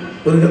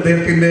ഒരു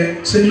ഹൃദയത്തിൻ്റെ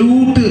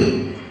സല്യൂട്ട്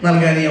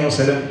നൽകാൻ ഈ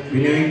അവസരം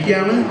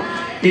വിനിയോഗിക്കുകയാണ്.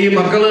 ഈ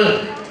മക്കൾ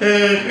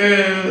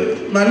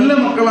നല്ല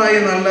മക്കളായ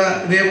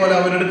ഇതേപോലെ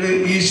അവരുടെ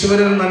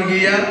ഈശ്വരൻ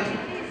നൽകിയ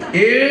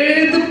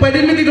ഏത്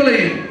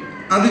പരിമിതികളെയും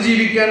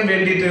അതിജീവിക്കാൻ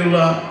വേണ്ടിയിട്ടുള്ള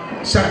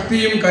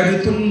ശക്തിയും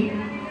കരുത്തും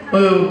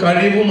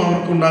കഴിവും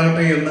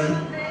അവർക്കുണ്ടാകട്ടെ എന്ന്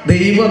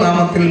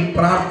ദൈവനാമത്തിൽ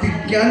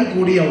പ്രാർത്ഥിക്കാൻ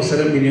കൂടി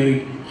അവസരം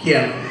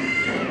വിനിയോഗിക്കുകയാണ്.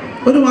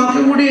 ഒരു വാക്ക്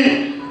കൂടി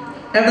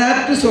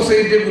അഡാപ്റ്റ്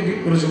സൊസൈറ്റിയെ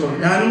കുറിച്ച് പറഞ്ഞു.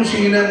 ഞാനും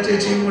ഷീന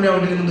ചേച്ചിയും കൂടി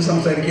അവിടെ ഇരുന്നിട്ട്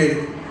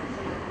സംസാരിക്കുകയായിരുന്നു.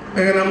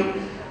 കാരണം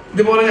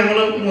ഇതുപോലെ ഞങ്ങൾ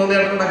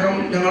മൂന്നേട്ടടക്കം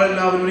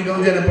ഞങ്ങളെല്ലാവരും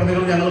വിളിക്കുന്ന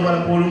ജനപ്രതിനിധികൾ ഞങ്ങൾ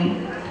പലപ്പോഴും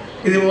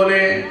ഇതുപോലെ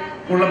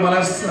ഉള്ള പല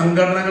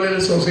സംഘടനകളിൽ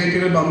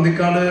സൊസൈറ്റികൾ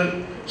ബന്ദിക്കാട്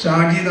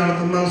ഷാജി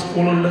നടത്തുന്ന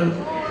സ്കൂളുണ്ട്.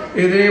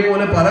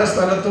 ഇതേപോലെ പല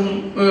സ്ഥലത്തും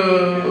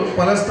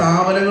പല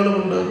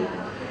സ്ഥാപനങ്ങളുമുണ്ട്.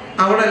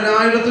 അവിടെ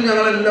എല്ലായിടത്തും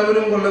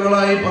ഞങ്ങളെല്ലാവരും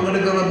കൊല്ലങ്ങളായി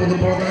പങ്കെടുക്കുന്ന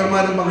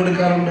പൊതുപ്രവർത്തകന്മാരും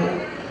പങ്കെടുക്കാറുണ്ട്.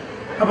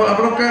 അപ്പോൾ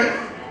അവിടെയൊക്കെ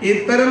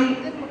ഇത്തരം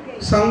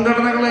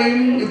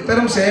സംഘടനകളെയും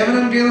ഇത്തരം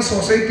സേവനം ചെയ്യുന്ന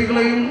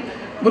സൊസൈറ്റികളെയും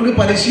ഇവർക്ക്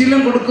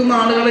പരിശീലനം കൊടുക്കുന്ന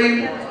ആളുകളെയും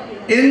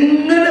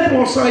എങ്ങനെ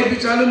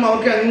പ്രോത്സാഹിപ്പിച്ചാലും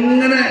അവർക്ക്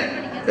എങ്ങനെ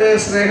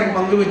സ്നേഹം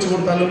പങ്കുവെച്ചു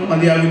കൊടുത്താലും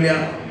മതിയാവില്ല.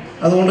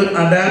 അതുകൊണ്ട്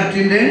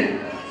അഡാപ്റ്റിൻ്റെ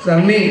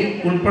സണ്ണി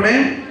ഉൾപ്പെടെ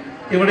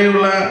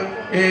ഇവിടെയുള്ള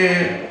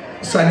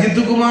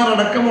സജിത് കുമാർ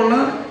അടക്കമുള്ള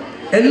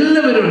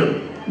എല്ലാവരോടും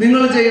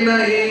നിങ്ങൾ ചെയ്യുന്ന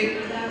ഈ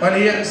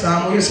വലിയ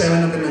സാമൂഹ്യ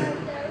സേവനത്തിന്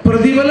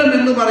പ്രതിഫലം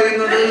എന്ന്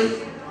പറയുന്നത്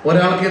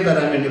ഒരാൾക്കേ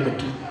തരാൻ വേണ്ടി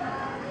പറ്റും,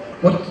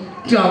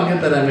 ഒറ്റ ആൾക്കേ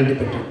തരാൻ വേണ്ടി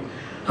പറ്റും.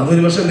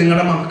 അതൊരു പക്ഷേ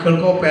നിങ്ങളുടെ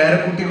മക്കൾക്കോ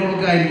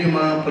പേരക്കുട്ടികൾക്കോ ആയിരിക്കും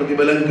ആ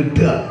പ്രതിഫലം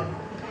കിട്ടുക.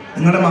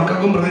 നിങ്ങളുടെ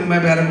മക്കൾക്കും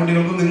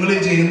പേരക്കുട്ടികൾക്കും നിങ്ങൾ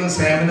ചെയ്യുന്ന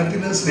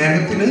സേവനത്തിന്,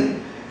 സ്നേഹത്തിന്,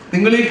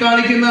 നിങ്ങൾ ഈ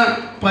കാണിക്കുന്ന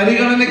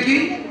പരിഗണനയ്ക്ക്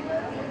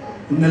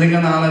ഇന്നലെയൊക്കെ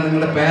നാളെ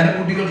നിങ്ങളുടെ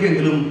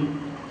പേരക്കുട്ടികൾക്കെങ്കിലും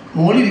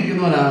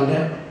മോളിരിക്കുന്ന ഒരാളുടെ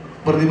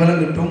പ്രതിഫലം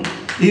കിട്ടും.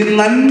 ഈ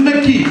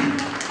നന്മയ്ക്ക്,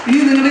 ഈ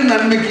നിങ്ങളുടെ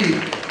നന്മയ്ക്ക്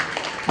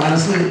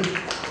മനസ്സ്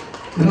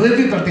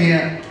ഹൃദയത്തിൽ തട്ടിയ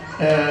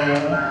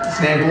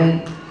സ്നേഹവും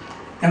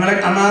ഞങ്ങളെ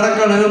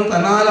അനാരക്കണനും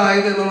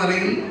തന്നാലായത് എന്ന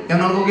നിലയിൽ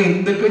ഞങ്ങൾക്കൊക്കെ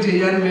എന്തൊക്കെ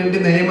ചെയ്യാൻ വേണ്ടി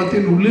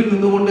നിയമത്തിൻ്റെ ഉള്ളിൽ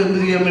നിന്നുകൊണ്ട് എന്ത്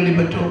ചെയ്യാൻ വേണ്ടി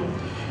പറ്റുമോ,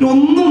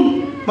 ഒന്നും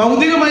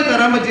ഭൗതികമായി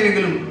തരാൻ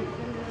പറ്റിയെങ്കിലും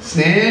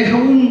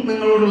സ്നേഹവും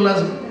നിങ്ങളോടുള്ള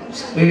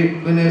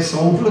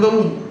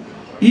സൗഹൃദവും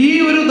ഈ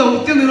ഒരു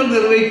ദൗത്യം നിങ്ങൾ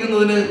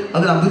നിർവഹിക്കുന്നതിന്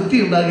അതിന് അതിർത്തി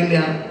ഉണ്ടാകില്ല,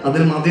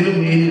 അതിന് മതിലും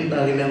മേനി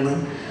ഉണ്ടാകില്ല എന്ന്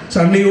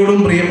സണ്ണിയോടും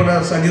പ്രിയപ്പെട്ട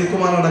സജിത്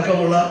കുമാർ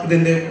അടക്കമുള്ള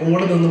ഇതിൻ്റെ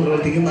കൂടെ നിന്ന്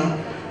പ്രവർത്തിക്കുന്ന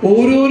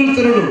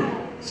ഓരോരുത്തരോടും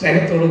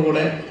സ്നേഹത്തോടു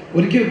കൂടെ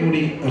ഒരിക്കൽ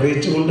കൂടി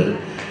അറിയിച്ചുകൊണ്ട്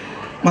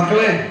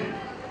മക്കളെ,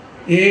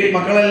 ഈ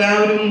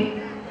മക്കളെല്ലാവരും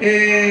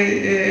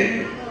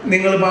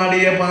നിങ്ങൾ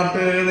പാടിയ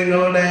പാട്ട്,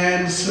 നിങ്ങളുടെ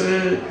ഡാൻസ്,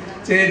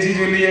 ചേച്ചി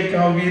ചൊല്ലിയ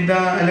കവിത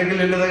അല്ലെങ്കിൽ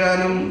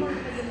ലളിതഗാനം,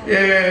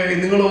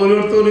 നിങ്ങൾ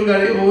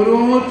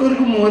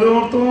ഓരോരുത്തർക്കും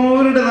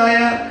ഓരോരുത്തരുടേതായ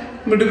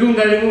മിടുക്കും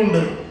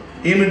കഴിവുമുണ്ട്.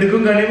 ഈ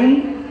മിടുക്കും കഴിവും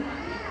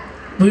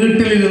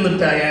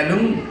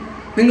വീട്ടിലിരുന്നിട്ടായാലും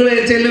നിങ്ങൾ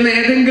ചെല്ലുന്ന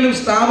ഏതെങ്കിലും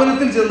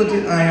സ്ഥാപനത്തിൽ ചെന്നിട്ട്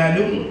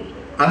ആയാലും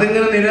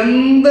അതിങ്ങനെ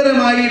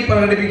നിരന്തരമായി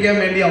പ്രകടിപ്പിക്കാൻ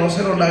വേണ്ടി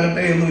അവസരം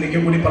ഉണ്ടാകട്ടെ എന്ന്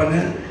ഒരിക്കൽ കൂടി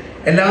പറഞ്ഞ്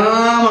എല്ലാ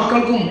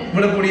മക്കൾക്കും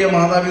ഇവിടെ കൂടിയ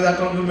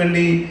മാതാപിതാക്കൾക്കും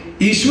വേണ്ടി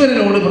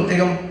ഈശ്വരനോട്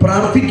പ്രത്യേകം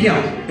പ്രാർത്ഥിക്കാം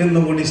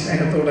എന്നും കൂടി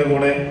സ്നേഹത്തോടെ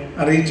കൂടെ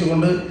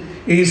അറിയിച്ചുകൊണ്ട്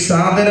ഈ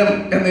സാദരം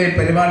എന്ന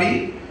പരിപാടി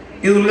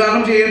ഇത്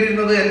ഉദ്ഘാടനം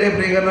ചെയ്യേണ്ടിയിരുന്നത് എൻ്റെ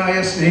പ്രിയങ്കരനായ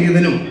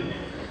സ്നേഹിതനും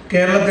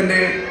കേരളത്തിൻ്റെ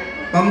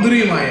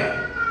മന്ത്രിയുമായ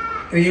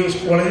എനിക്ക്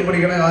കോളേജിൽ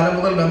പഠിക്കുന്ന കാലം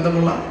മുതൽ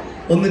ബന്ധമുള്ള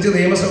ഒന്നിച്ച്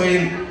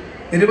നിയമസഭയിൽ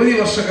നിരവധി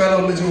വർഷക്കാലം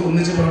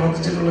ഒന്നിച്ച്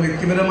പ്രവർത്തിച്ചിട്ടുള്ള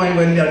വ്യക്തിപരമായി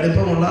വലിയ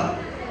അടുപ്പമുള്ള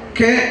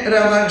കെ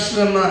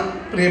രാധാകൃഷ്ണൻ എന്ന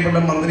പ്രിയപ്പെട്ട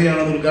മന്ത്രിയാണ്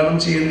അത് ഉദ്ഘാടനം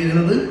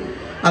ചെയ്യേണ്ടിയിരുന്നത്.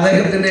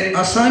 അദ്ദേഹത്തിൻ്റെ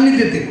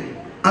അസാന്നിധ്യത്തിൽ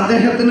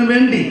അദ്ദേഹത്തിന്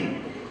വേണ്ടി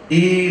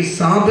ഈ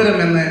സാദരം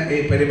എന്ന ഈ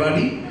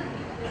പരിപാടി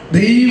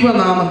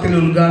ദൈവനാമത്തിൽ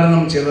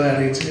ഉദ്ഘാടനം ചെയ്തതായി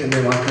അറിയിച്ച് എൻ്റെ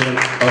വാക്കുകൾ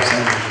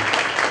അവസാനിപ്പിക്കുന്നു.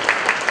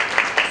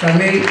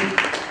 തന്നെ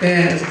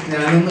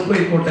ഞാനൊന്ന്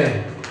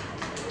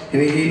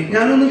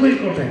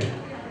പോയിക്കോട്ടെ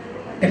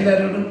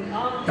എല്ലാവരോടും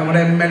നമ്മുടെ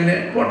MLA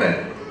പോട്ടെ,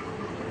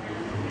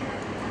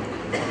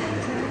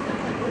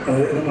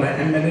 അത് നമ്മുടെ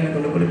MLA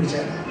കൊണ്ട്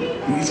പഠിപ്പിച്ചാൽ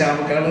ഈ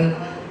ചാവക്കാട്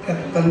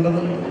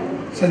എത്തേണ്ടതുണ്ട്.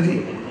 സജി,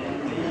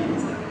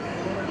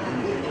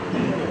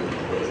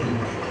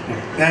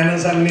 ഞാൻ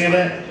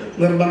സണ്ണിയുടെ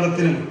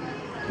നിർബന്ധത്തിനും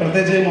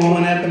പ്രത്യേകിച്ച്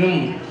മോഹനേട്ടനും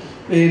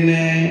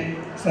പിന്നെ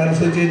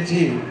സരസ്വതി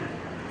ചേച്ചിയും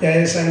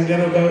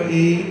ജയശങ്കരൊക്കെ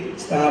ഈ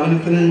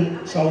സ്ഥാപനത്തിന്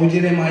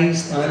സൗജന്യമായി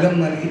സ്ഥലം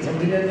നൽകി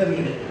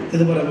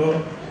ഇത് പറയുമ്പോൾ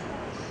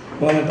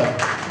മോഹനേട്ട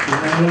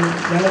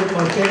ഞങ്ങൾ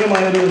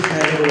പ്രത്യേകമായൊരു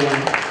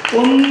സ്നേഹമാണ്.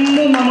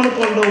 ഒന്നും നമ്മൾ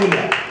കൊണ്ടുപോകില്ല,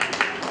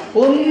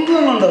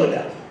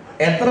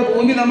 എത്ര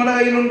ഭൂമി നമ്മുടെ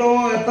കയ്യിലുണ്ടോ,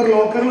 എത്ര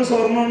ലോക്കറിൽ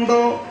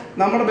സ്വർണ്ണമുണ്ടോ,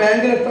 നമ്മുടെ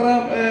ബാങ്കിൽ എത്ര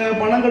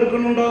പണം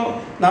കിടക്കുന്നുണ്ടോ,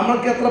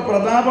 നമ്മൾക്ക് എത്ര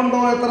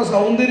പ്രതാപമുണ്ടോ, എത്ര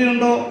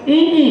സൗന്ദര്യമുണ്ടോ,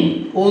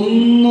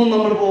 ഒന്നും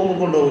നമ്മൾ പോകുമ്പോൾ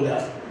കൊണ്ടുപോകില്ല.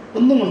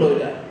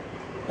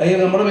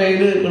 നമ്മുടെ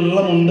കയ്യിൽ ഉള്ള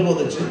മുണ്ട്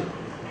പൊതിച്ച്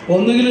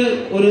ഒന്നുകിൽ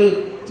ഒരു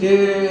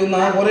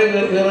കുറേ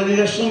വിറക്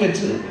കഷ്ണം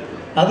വെച്ച്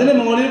അതിൻ്റെ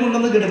മുകളിൽ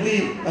കൊണ്ടുവന്ന് കിടത്തി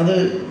അത്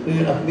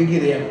അഗ്നിക്ക്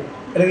ഇരയാണ്,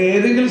 അല്ലെങ്കിൽ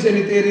ഏതെങ്കിലും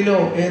സെമിത്തേരിയിലോ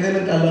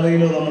ഏതെങ്കിലും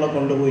കല്ലറയിലോ നമ്മളെ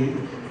കൊണ്ടുപോയി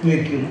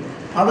വെക്കും.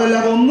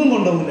 അതല്ലാതെ ഒന്നും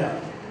കൊണ്ടുപോകില്ല.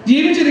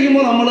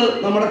 ജീവിച്ചിരിക്കുമ്പോൾ നമ്മൾ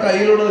നമ്മുടെ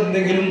കയ്യിലുള്ള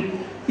എന്തെങ്കിലും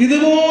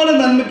ഇതുപോലെ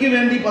നന്മയ്ക്ക്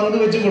വേണ്ടി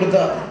പങ്കുവെച്ച്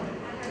കൊടുത്താൽ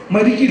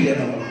മരിക്കില്ല,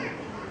 നമ്മൾ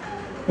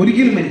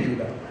ഒരിക്കലും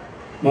മരിക്കില്ല.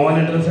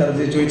 മോഹനേട്ടനും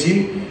സരസ്വതി ചോദിച്ചും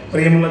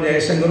പ്രിയമുള്ള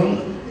ജയശങ്കറും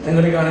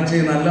നിങ്ങൾ കാണിച്ച്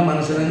നല്ല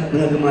മനസ്സിന്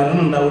നിങ്ങൾക്ക് മരണം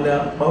ഉണ്ടാവില്ല.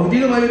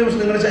 ഭൗതികമായ ഒരു പക്ഷേ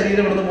നിങ്ങളുടെ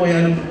ശരീരം ഇവിടുന്ന്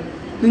പോയാലും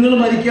നിങ്ങൾ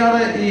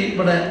മരിക്കാതെ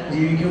ഇവിടെ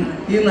ജീവിക്കും.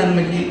 ഈ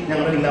നന്മയ്ക്ക്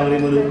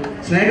ഞങ്ങളെല്ലാവരെയും ഒരു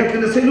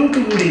സ്നേഹത്തിൻ്റെ സല്യൂട്ട്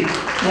കൂടി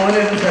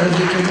മോഹനേട്ടൻ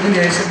സരസ്വതി ചോദിക്കും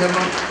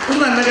ജയശങ്കറിനും ഒരു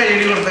നല്ല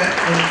കൈയടി കൊടുത്ത.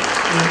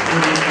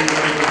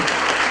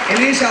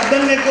 ഇനി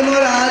ശബ്ദം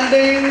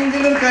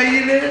കേൾക്കുന്നവരാരുടെയെങ്കിലും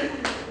കയ്യിൽ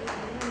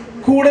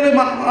കൂടുതൽ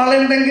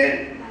ആളുണ്ടെങ്കിൽ,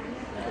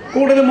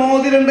 കൂടുതൽ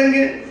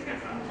മോതിരുണ്ടെങ്കിൽ,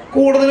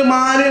 കൂടുതൽ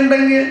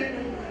മാലുണ്ടെങ്കിൽ,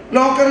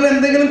 ലോക്കറിൽ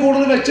എന്തെങ്കിലും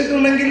കൂടുതൽ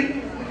വെച്ചിട്ടുണ്ടെങ്കിൽ,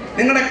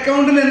 നിങ്ങളുടെ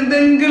അക്കൗണ്ടിൽ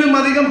എന്തെങ്കിലും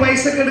അധികം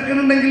പൈസ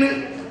എടുക്കുന്നുണ്ടെങ്കിൽ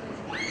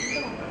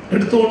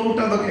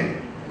എടുത്തോളൂട്ട്. അതൊക്കെ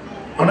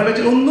അവിടെ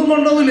വെച്ചിട്ട് ഒന്നും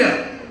കൊണ്ടുപോകില്ല.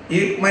 ഈ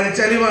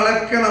മരിച്ചാലി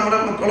വളക്കെ നമ്മുടെ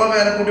മക്കളോ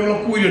പേരക്കുട്ടികളോ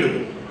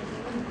കൂലിയെടുക്കും,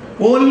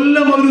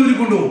 എല്ലാം അവർ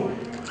ഉരുക്കൊണ്ടുപോകും.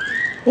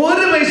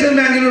 ഒരു പൈസ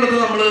ബാങ്കിലെടുത്ത്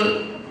നമ്മൾ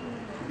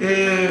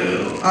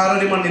 6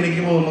 അടി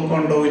മണ്ണിലേക്ക് പോകുമ്പോൾ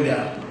കൊണ്ടുപോകില്ല.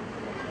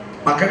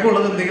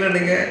 മക്കൾക്കുള്ളത് എന്തെങ്കിലും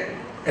ഉണ്ടെങ്കിൽ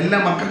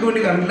എല്ലാം മക്കൾക്ക്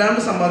വേണ്ടി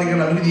കണ്ടാണ്ട്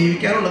സമ്പാദിക്കണം. അവർക്ക്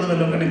ജീവിക്കാനുള്ളത്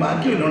വല്ലതും കണ്ടി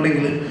ബാക്കി വല്ലതും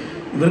ഉണ്ടെങ്കിൽ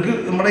ഇവർക്ക്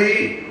നമ്മുടെ ഈ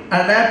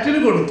അഡാപ്റ്റിന്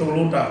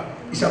കൊടുത്തോളൂ കേട്ടോ.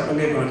 ഈ ശബ്ദം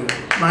കേൾക്കുന്നത്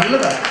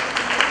നല്ലതാണ്.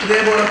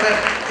 ഇതേപോലത്തെ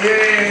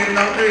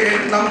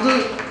നമുക്ക്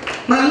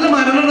നല്ല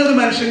മരണമാണ് ഒരു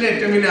മനുഷ്യൻ്റെ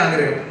ഏറ്റവും വലിയ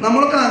ആഗ്രഹം.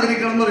 നമ്മളൊക്കെ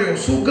ആഗ്രഹിക്കണം എന്ന് പറയുമോ,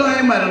 സുഖമായ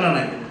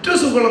മരണമാണ് ഏറ്റവും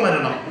സുഖമുള്ള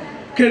മരണം.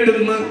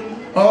 കിടന്ന്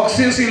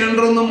ഓക്സിജൻ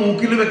സിലിണ്ടറൊന്നും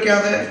മൂക്കിൽ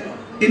വെക്കാതെ,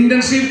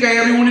 ഇൻറ്റൻസീവ്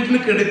കെയർ യൂണിറ്റിൽ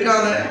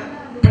കിടക്കാതെ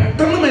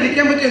പെട്ടെന്ന്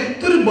മരിക്കാൻ പറ്റിയ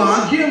എന്തൊരു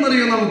ഭാഗ്യം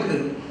എന്നറിയോ നമുക്ക്.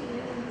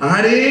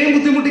 ആരെയും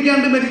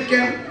ബുദ്ധിമുട്ടിക്കാണ്ട്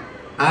മരിക്കാം.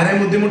 ആരെയും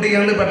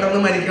ബുദ്ധിമുട്ടിക്കാണ്ട് പെട്ടെന്ന്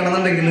മരിക്കണം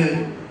എന്നുണ്ടെങ്കിൽ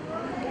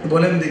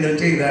ഇതുപോലെ എന്തെങ്കിലും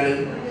ചെയ്താൽ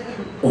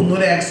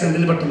ഒന്നുമില്ല,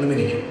 ആക്സിഡൻറ്റിൽ പെട്ടെന്ന്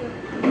മരിക്കും.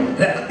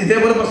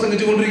 ഇതേപോലെ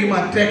പ്രസംഗിച്ചു കൊണ്ടിരിക്കുമ്പോൾ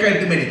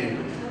അറ്റാക്കായിട്ട് മരിക്കും.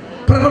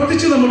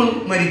 പ്രവർത്തിച്ച് നമ്മൾ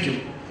മരിക്കും.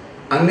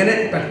 അങ്ങനെ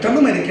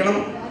പെട്ടെന്ന് മരിക്കണം,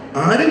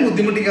 ആരും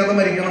ബുദ്ധിമുട്ടിക്കാതെ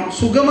മരിക്കണം,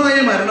 സുഖമായ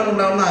മരണം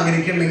ഉണ്ടാവുന്ന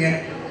ആഗ്രഹിക്കുന്നുണ്ടെങ്കിൽ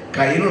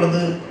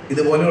കയ്യിലുള്ളത്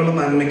ഇതുപോലെയുള്ള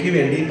നന്മയ്ക്ക്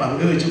വേണ്ടി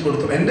പങ്കുവെച്ച്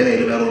കൊടുത്തു. എൻ്റെ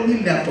കയ്യിൽ വേറെ ഒന്നും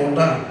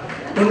ഇല്ലാത്തതുകൊണ്ടാണ്.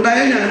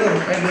 ഉണ്ടായാൽ ഞാൻ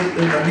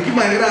എനിക്ക്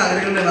ഭയങ്കര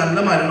ആഗ്രഹമുണ്ട് നല്ല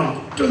മരണം,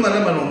 ഏറ്റവും നല്ല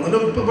മരണം.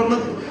 ഒന്നും ഇപ്പം പറഞ്ഞ്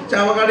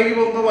ചാവക്കാടേക്ക്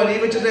പോകുമ്പോൾ വലിയ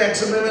വെച്ചിട്ട്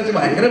ആക്സിഡൻറ്റ് വെച്ച്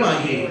ഭയങ്കര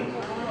ഭാഗ്യമായി.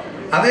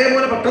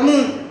 അതേപോലെ പെട്ടെന്ന്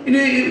ഇനി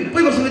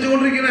ഇപ്പം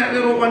പ്രസംഗിച്ചുകൊണ്ടിരിക്കുന്ന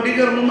വണ്ടി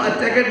കയറുമ്പം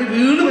അറ്റാക്കായിട്ട്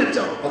വീട്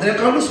വെച്ചോ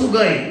അതിനേക്കാളും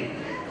സുഖമായി.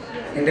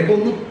 എൻ്റെയൊക്കെ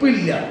ഒന്നും ഇപ്പം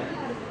ഇല്ല.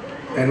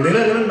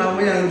 എന്തെങ്കിലും അങ്ങനെ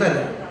ഉണ്ടാകുമ്പോൾ ഞാൻ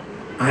തരാം.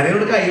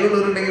 ആരെയോട്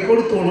കയ്യിലുള്ളവരുണ്ടെങ്കിൽ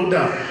കൊടുത്തോളൂ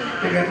കേട്ടോ.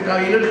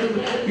 കയ്യിലെടുത്ത്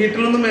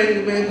വീട്ടിലൊന്നും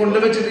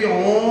കൊണ്ടുവച്ചിട്ട്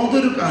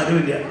യാതൊരു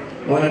കാര്യമില്ല.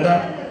 മോനേട്ടാ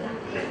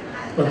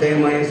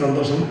പ്രത്യേകമായ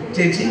സന്തോഷം.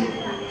 ചേച്ചി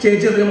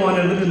ചേച്ചി അതിന്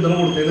മോനായിട്ട് പിന്തുണ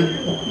കൊടുത്തതിന്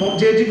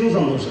ചേച്ചിക്കും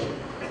സന്തോഷം.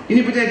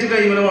 ഇനിയിപ്പോൾ ചേച്ചി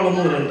കൈമല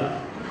വളർന്നു വരണ്ട,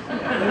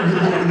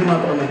 ഇത്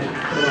മാത്രം മതി.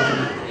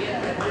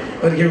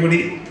 ഒരിക്കൽ കൂടി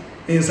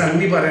ഈ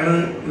സണ്ണി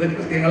പറയണത് ഇത്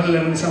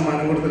ഞങ്ങളെല്ലാം വേണ്ടി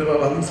സമ്മാനം കൊടുത്തിട്ട്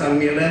പോകാം.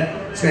 സണ്ണിയുടെ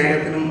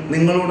സ്നേഹത്തിനും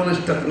നിങ്ങളോടുള്ള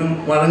ഇഷ്ടത്തിനും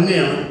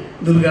വഴങ്ങുകയാണ്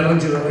ഇത് ഉദ്ഘാടനം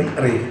ചെയ്തതായി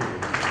അറിയിക്കും.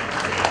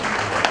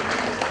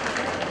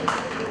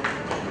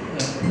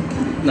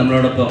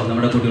 നമ്മളോടൊപ്പം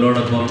നമ്മുടെ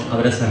കുട്ടികളോടൊപ്പം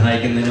അവരെ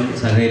സഹായിക്കുന്നതിനും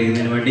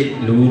സഹകരിക്കുന്നതിനും വേണ്ടി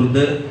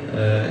ലൂർദ്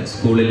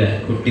സ്കൂളിലെ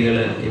കുട്ടികൾ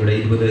ഇവിടെ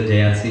 20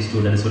 JRC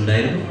സ്റ്റുഡൻസ്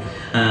ഉണ്ടായിരുന്നു.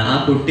 ആ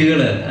കുട്ടികൾ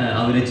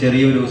അവർ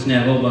ചെറിയൊരു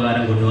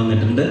സ്നേഹോപകാരം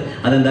കൊണ്ടുവന്നിട്ടുണ്ട്.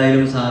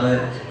 അതെന്തായാലും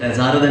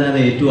സാറ് തന്നെ അത്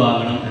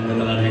ഏറ്റുവാങ്ങണം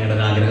എന്നുള്ളതാണ് ഞങ്ങളുടെ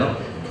ഒരു ആഗ്രഹം.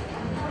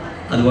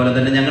 അതുപോലെ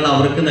തന്നെ ഞങ്ങൾ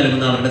അവർക്ക്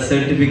നൽകുന്ന അവരുടെ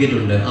സർട്ടിഫിക്കറ്റ്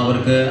ഉണ്ട്.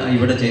 അവർക്ക്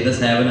ഇവിടെ ചെയ്ത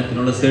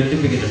സേവനത്തിനുള്ള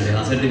സർട്ടിഫിക്കറ്റ് ഉണ്ട്.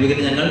 ആ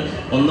സർട്ടിഫിക്കറ്റ് ഞങ്ങൾ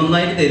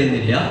ഒന്നൊന്നായിട്ട്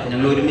തരുന്നില്ല,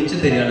 ഞങ്ങൾ ഒരുമിച്ച്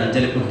തരികയാണ്.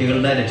 ചില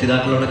കുട്ടികളുടെ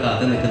രക്ഷിതാക്കളോട്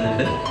കാത്തു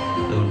നിൽക്കുന്നുണ്ട്.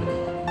 അതുകൊണ്ട്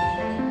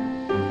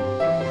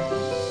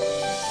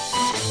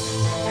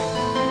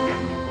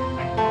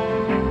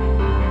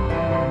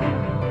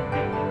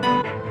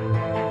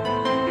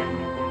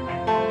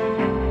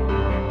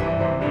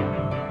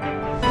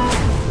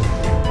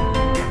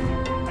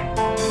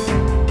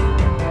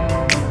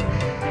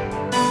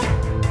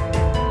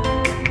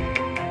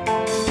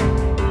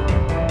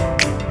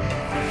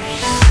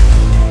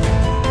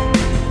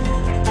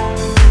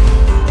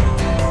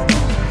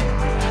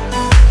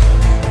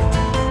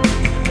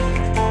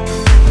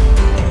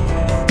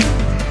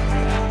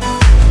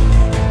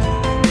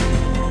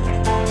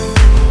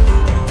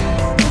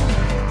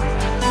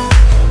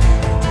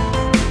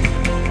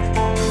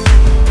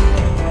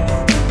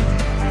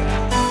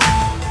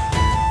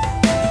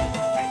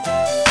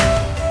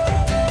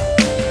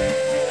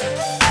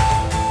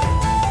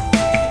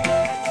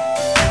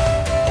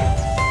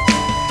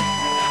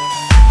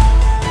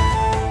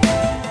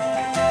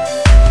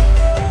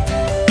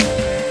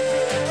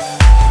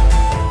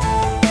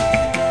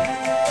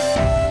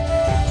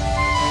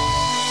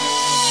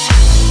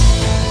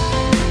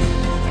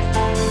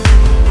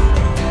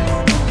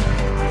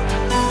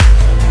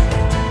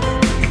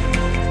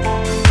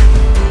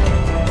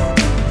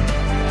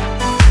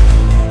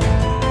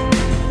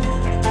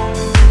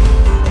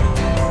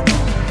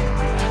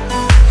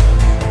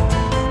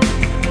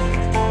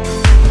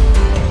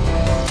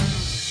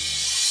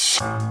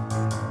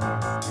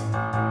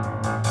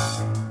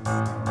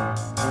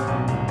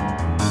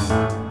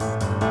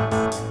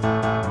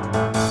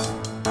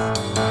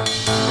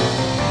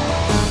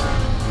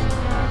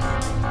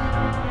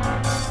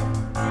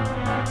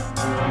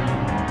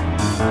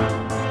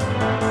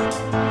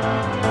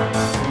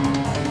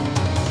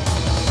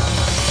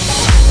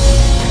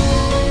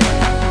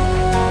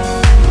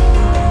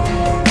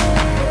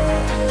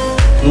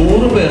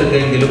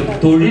പേർക്കെങ്കിലും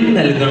തൊഴിൽ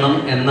നൽകണം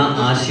എന്ന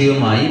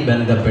ആശയവുമായി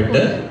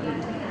ബന്ധപ്പെട്ട്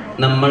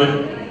നമ്മൾ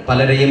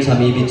പലരെയും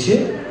സമീപിച്ച്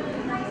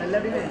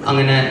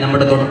അങ്ങനെ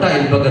നമ്മുടെ തൊട്ട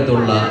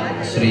അയൽപക്കത്തുള്ള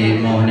ശ്രീ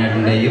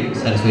മോഹനേട്ടൻ്റെയും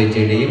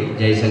സരസ്വതിയുടെയും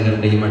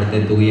ജയശങ്കറിൻ്റെയും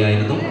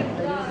അടുത്തെത്തുകയായിരുന്നു.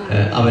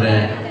 അവരെ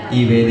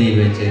ഈ വേദിയിൽ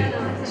വെച്ച്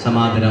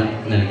സമാദരം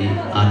നൽകി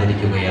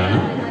ആദരിക്കുകയാണ്.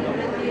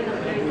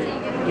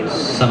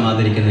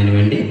 സമാദരിക്കുന്നതിന്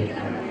വേണ്ടി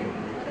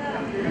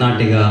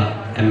നാട്ടിക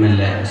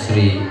MLA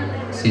ശ്രീ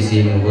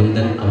CC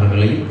മുകുന്ദൻ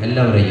അവர்களെയും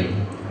എല്ലാവരെയും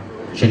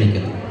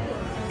ക്ഷണിക്കുന്നു.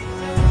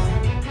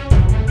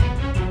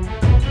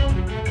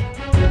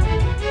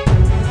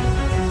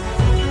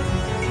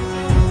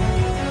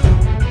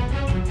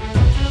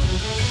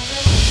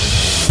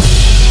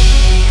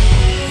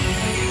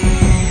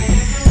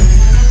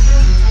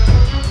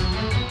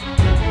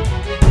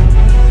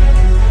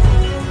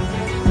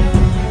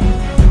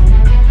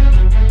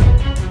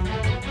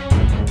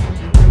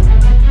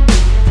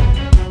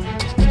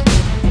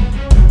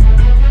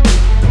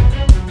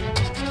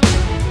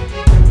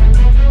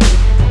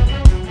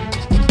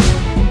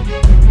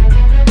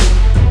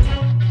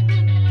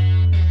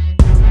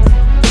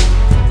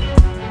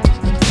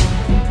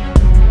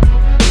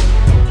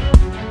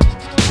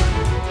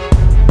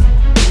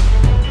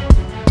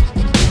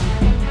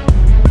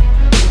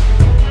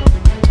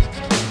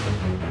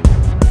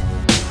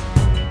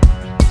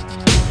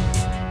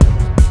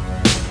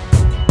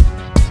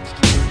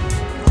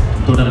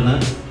 തുടർന്ന്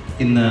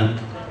ഇന്ന്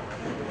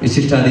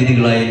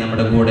വിശിഷ്ടാതിഥികളായി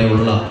നമ്മുടെ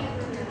കൂടെയുള്ള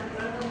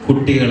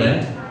കുട്ടികളെ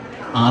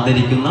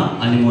ആദരിക്കുന്ന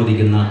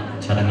അനുമോദിക്കുന്ന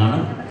ചടങ്ങാണ്.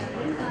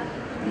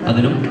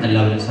 അതിനും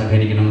എല്ലാവരും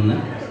സഹകരിക്കണമെന്ന്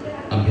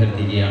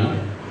അഭ്യർത്ഥിക്കുകയാണ്.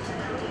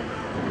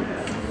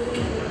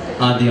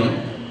 ആദ്യം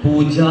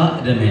പൂജ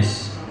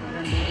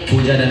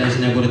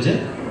രമേശിനെ കുറിച്ച്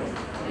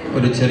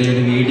ഒരു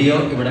ചെറിയൊരു വീഡിയോ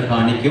ഇവിടെ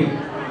കാണിക്കും.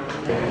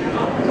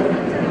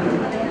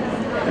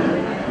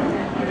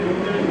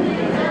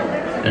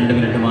 രണ്ട്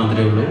മിനിറ്റ്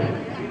മാത്രമേ ഉള്ളൂ.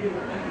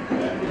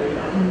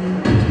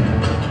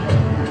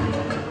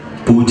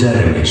 പൂജ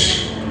രമേശ്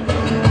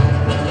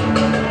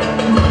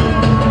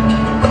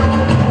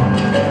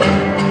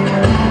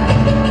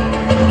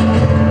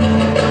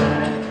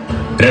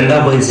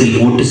രണ്ടാം വയസ്സിൽ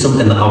ഓട്ടിസം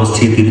എന്ന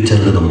അവസ്ഥയെ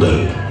തിരിച്ചറിഞ്ഞത് മുതൽ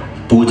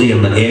പൂജ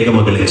എന്ന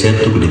ഏകമകളെ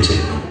ചേർത്തു പിടിച്ച്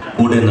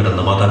കൂടെ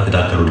നടന്ന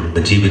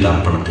മാതാപിതാക്കളുടെ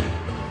ജീവിതാർപ്പണത്തിൽ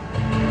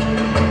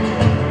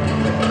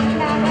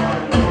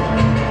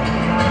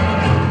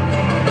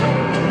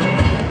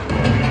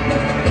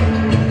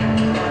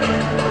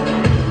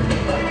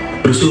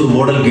തൃശൂർ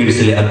മോഡൽ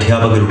ഗേഡ്സിലെ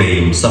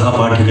അധ്യാപകരുടെയും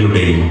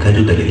സഹപാഠികളുടെയും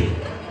കരുതലിൽ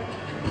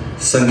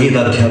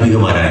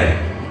സംഗീതാധ്യാപികമാരായ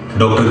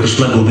ഡോക്ടർ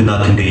കൃഷ്ണ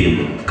ഗോപിനാഥിന്റെയും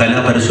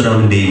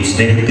കലാപരശുരാമിന്റെയും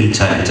സ്നേഹത്തിൽ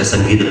ചാലിച്ച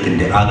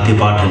സംഗീതത്തിന്റെ ആദ്യ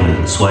പാഠങ്ങൾ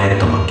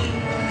സ്വായത്തമാക്കി.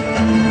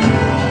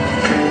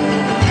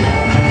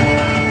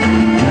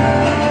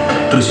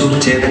 തൃശൂർ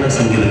ചേതന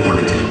സംഗീത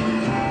കോളേജിൽ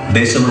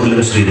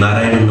Desamangalam Shri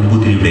Narayanan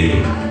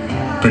നമ്പൂതിരിയുടെയും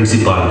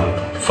principal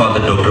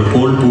father doctor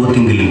Paul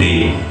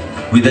പൂവത്തിങ്കലിന്റെയും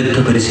വിദഗ്ധ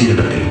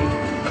പരിശീലനത്തിൽ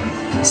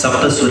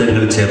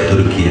സപ്തസ്വരങ്ങൾ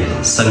ചേർത്തൊരുക്കിയ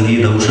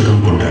സംഗീത ഔഷധം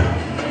കൊണ്ട്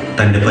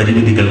തൻ്റെ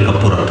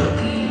പരിമിതികൾക്കപ്പുറത്ത്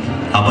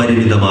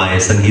അപരിമിതമായ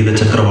സംഗീത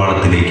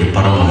ചക്രവാളത്തിലേക്ക്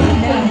പറന്നു.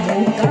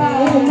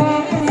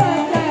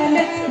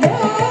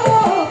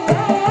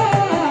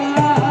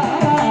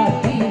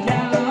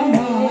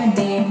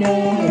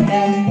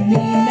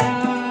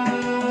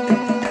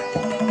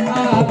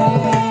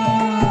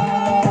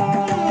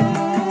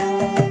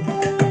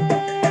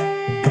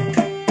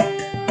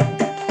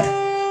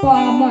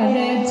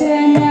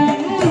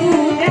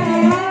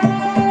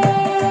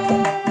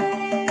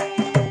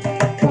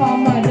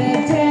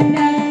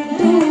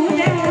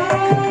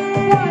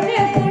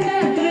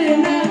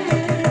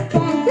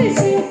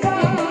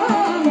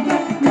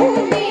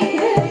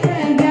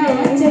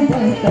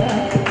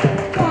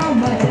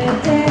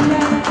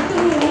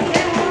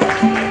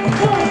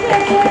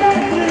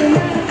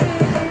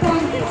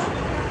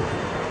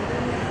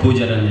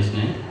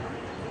 പൂജാരഞ്ജനെ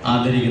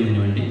ആദരിക്കുന്നതിന്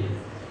വേണ്ടി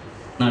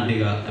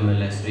നാട്ടിക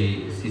MLA ശ്രീ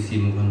CC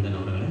മുകുന്ദൻ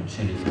അവരെ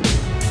ക്ഷണിക്കുന്നു.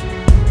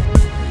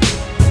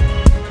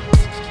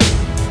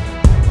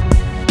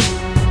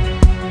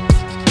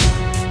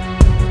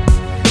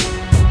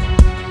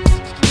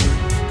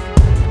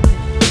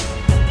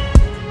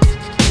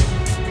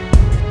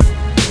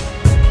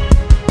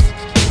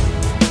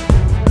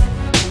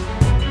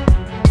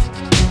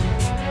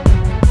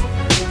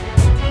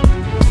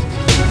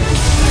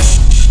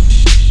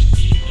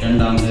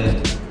 രണ്ടാമത്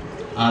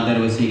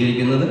ആദരവ്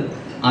സ്വീകരിക്കുന്നത്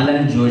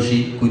അലൻ ജോഷി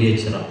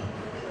കുരിയച്ചിറ.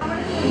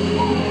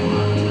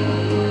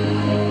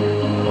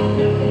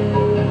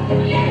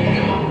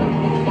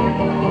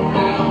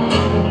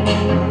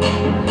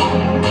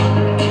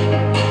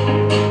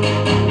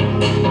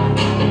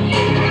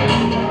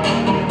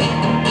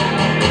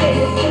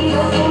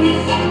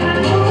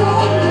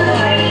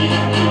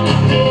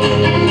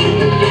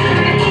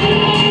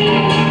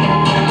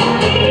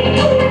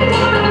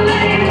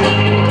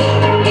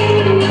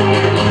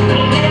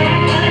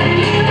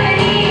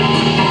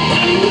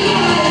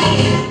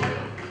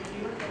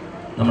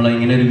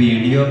 നമ്മളിങ്ങനെ ഒരു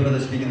വീഡിയോ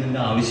പ്രദർശിപ്പിക്കുന്നതിൻ്റെ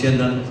ആവശ്യം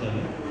എന്താണെന്ന് വെച്ചാൽ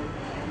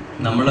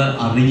നമ്മൾ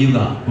അറിയുക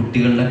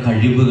കുട്ടികളുടെ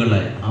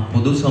കഴിവുകളെ ആ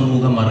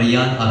പൊതുസമൂഹം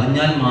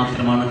അറിഞ്ഞാൽ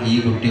മാത്രമാണ് ഈ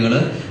കുട്ടികൾ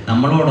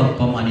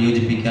നമ്മളോടൊപ്പം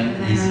അനുയോജിപ്പിക്കാൻ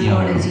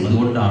ഈസിയാവുന്നത്.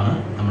 അതുകൊണ്ടാണ്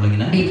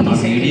നമ്മളിങ്ങനെ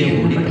വീഡിയോ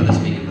കൂടി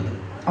പ്രദർശിപ്പിക്കുന്നത്.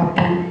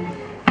 ഒപ്പം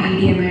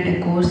PDMA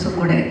കോഴ്സും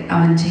കൂടെ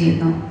അവൻ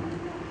ചെയ്യുന്നു.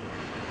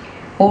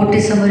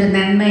 ഓട്ടിസം ഒരു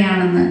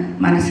നന്മയാണെന്ന്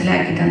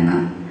മനസ്സിലാക്കി തന്ന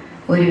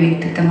ഒരു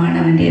വ്യക്തിത്വമാണ്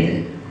അവൻ്റേത്.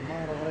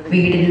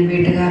 വീടിനും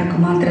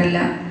വീട്ടുകാർക്കും മാത്രമല്ല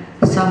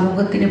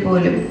സമൂഹത്തിന്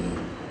പോലും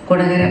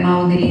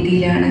ഗുണകരമാവുന്ന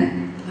രീതിയിലാണ്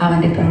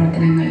അവൻ്റെ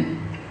പ്രവർത്തനങ്ങൾ.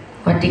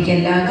 ഒറ്റയ്ക്ക്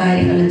എല്ലാ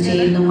കാര്യങ്ങളും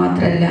ചെയ്യുന്നു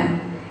മാത്രമല്ല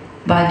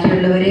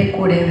ബാക്കിയുള്ളവരെ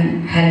കൂടെ അവൻ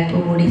ഹെൽപ്പ്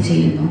കൂടി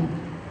ചെയ്യുന്നു.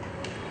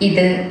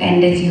 ഇത്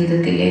എൻ്റെ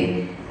ജീവിതത്തിലെ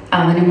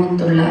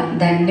അവനുമൊത്തുള്ള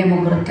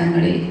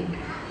ധന്യമുഹൂർത്തങ്ങളിൽ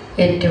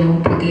ഏറ്റവും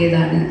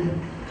പുതിയതാണ്.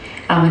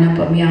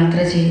 അവനൊപ്പം യാത്ര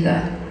ചെയ്യുക,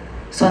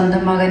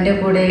 സ്വന്തം മകൻ്റെ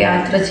കൂടെ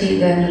യാത്ര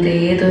ചെയ്യുക എന്നത്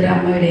ഏതൊരു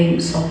അമ്മയുടെയും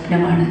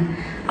സ്വപ്നമാണ്.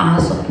 ആ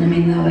സ്വപ്നം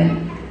ഇന്ന് അവൻ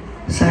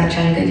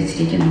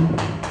സാക്ഷാത്കരിച്ചിരിക്കുന്നു.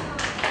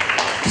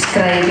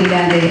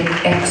 സ്ക്രൈബില്ലാതെ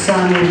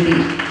എക്സാം എഴുതി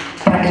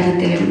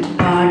പഠനത്തിലും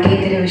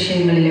പാഠ്യേതര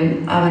വിഷയങ്ങളിലും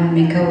അവൻ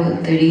മികവ്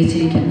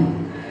തെളിയിച്ചിരിക്കുന്നു.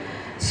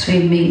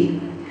 സ്വിമ്മിങ്,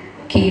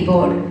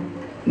 കീബോർഡ്,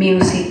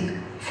 മ്യൂസിക്,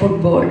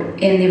 ഫുട്ബോൾ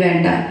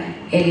എന്നിവേണ്ട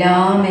എല്ലാ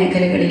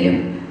മേഖലകളിലും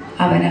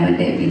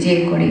അവനവൻ്റെ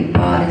വിജയക്കൊടി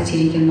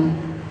പാറിച്ചിരിക്കുന്നു.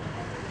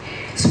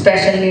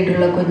 സ്പെഷ്യൽ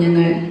നീഡുള്ള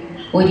കുഞ്ഞുങ്ങൾ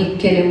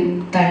ഒരിക്കലും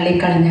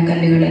തള്ളിക്കളഞ്ഞ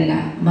കല്ലുകളല്ല,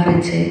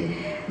 മറിച്ച്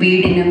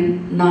വീടിനും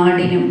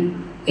നാടിനും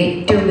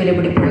ഏറ്റവും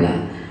വിലപിടിപ്പുള്ള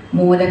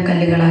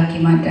മൂലക്കല്ലുകളാക്കി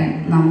മാറ്റാൻ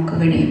നമുക്ക്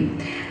കഴിയും.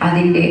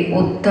 അതിൻ്റെ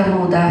ഉത്തമ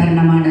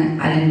ഉദാഹരണമാണ്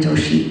അലൻ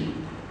ജോഷി.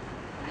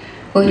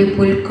 ഒരു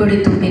പുൽക്കൊടി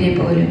തുമ്പിനെ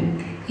പോലും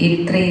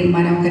ഇത്രയും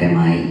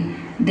മനോഹരമായി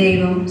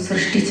ദൈവം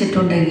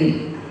സൃഷ്ടിച്ചിട്ടുണ്ടെങ്കിൽ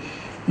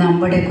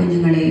നമ്മുടെ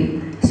കുഞ്ഞുങ്ങളെയും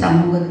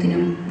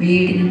സമൂഹത്തിനും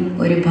വീടിനും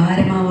ഒരു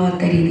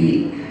ഭാരമാവാത്ത രീതിയിൽ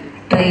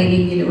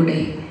ട്രെയിനിങ്ങിലൂടെ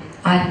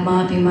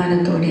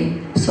ആത്മാഭിമാനത്തോടെ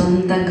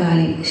സ്വന്തം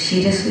കാലിൽ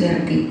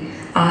ശിരസുയർത്തി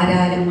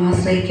ആരാലും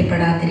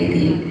ആശ്രയിക്കപ്പെടാത്ത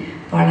രീതിയിൽ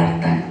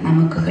വളർത്താൻ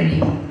നമുക്ക്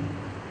കഴിയും.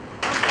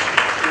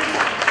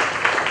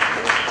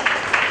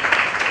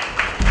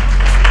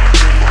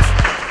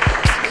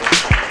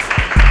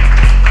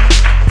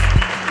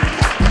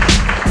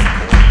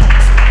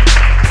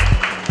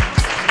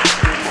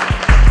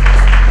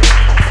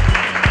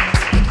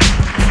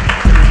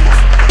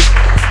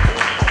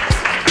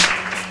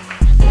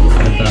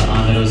 അടുത്ത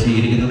ആദരവ്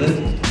സ്വീകരിക്കുന്നത്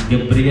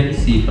ഗബ്രിയൽ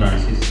C.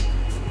 ഫ്രാൻസിസ്.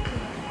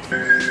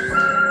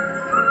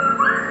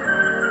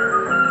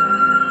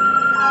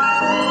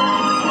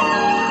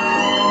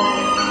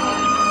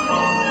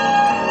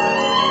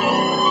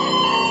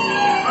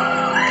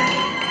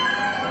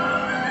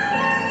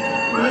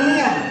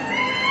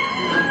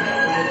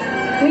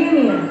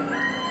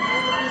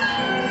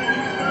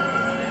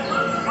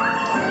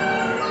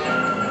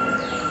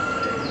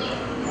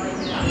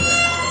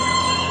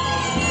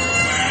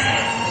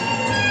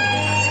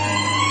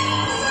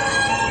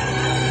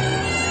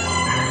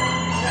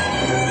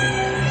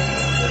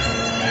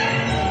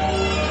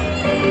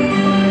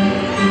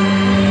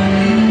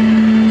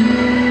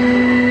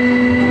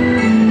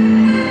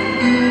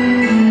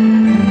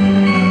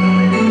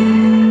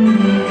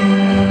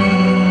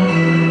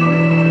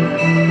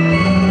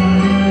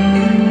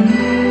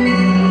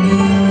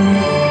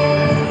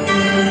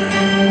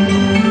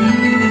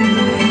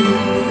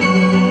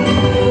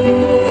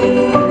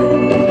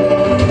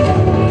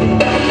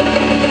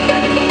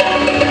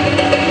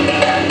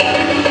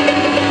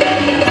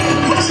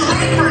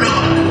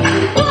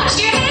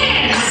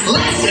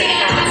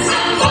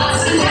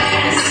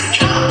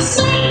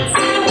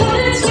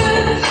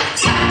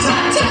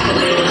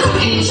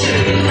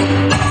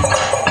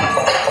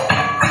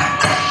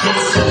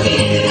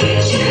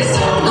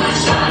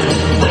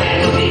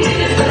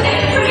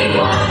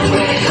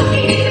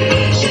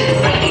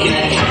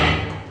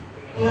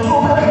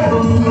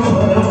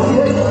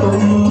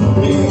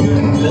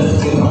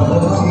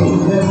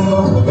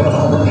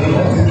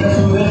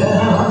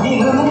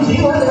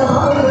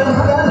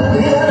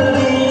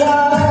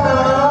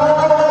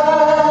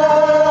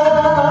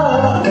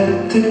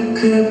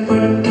 பத்துக்கு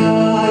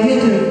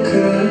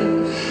பட்டாயிருக்கு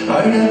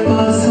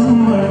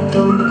அழபாசம்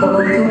மட்டும்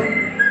போதும்.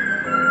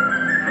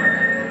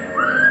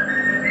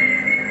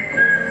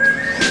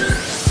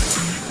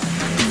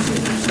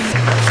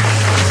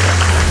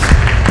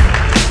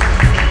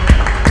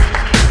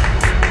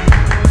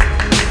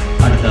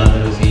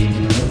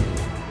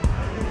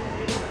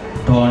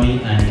 ടോണി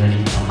ആന്റണി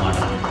അമ്മാട.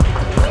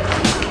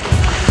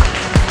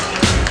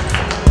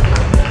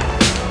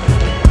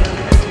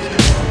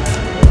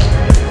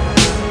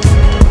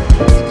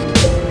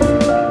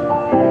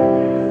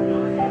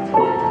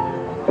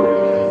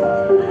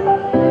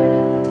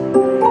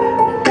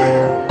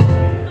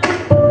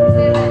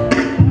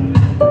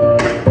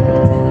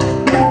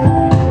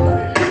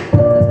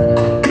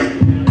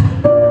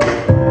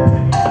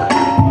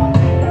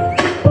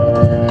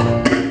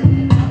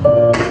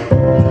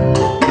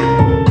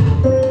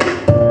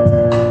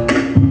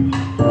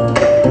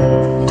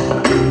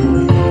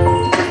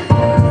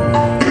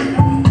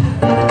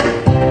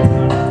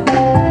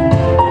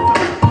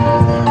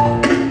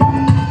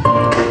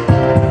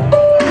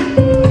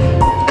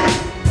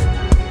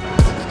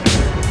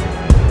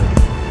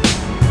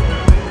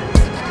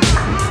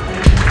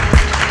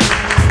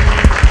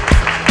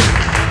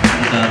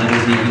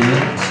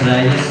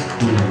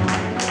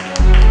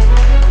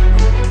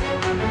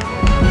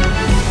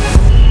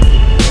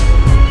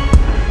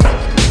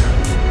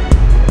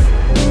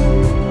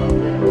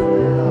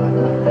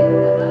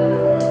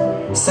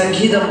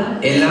 സംഗീതം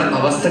എല്ലാ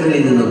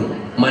അവസ്ഥകളിൽ നിന്നും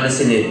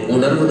മനസ്സിന്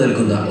ഉണർവ്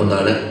നൽകുന്ന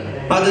ഒന്നാണ്.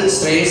 അത്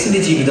ശ്രേയസിന്റെ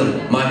ജീവിതം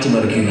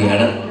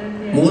മാറ്റിമറിക്കുകയാണ്.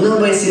 3-ാം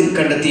വയസ്സിൽ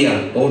കണ്ടെത്തിയ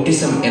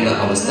ഓട്ടിസം എന്ന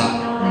അവസ്ഥ,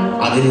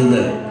 അതിൽ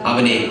നിന്ന്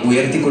അവനെ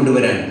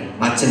ഉയർത്തിക്കൊണ്ടുവരാൻ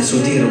അച്ഛൻ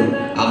സുധീറും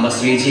അമ്മ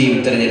ശ്രീജിയും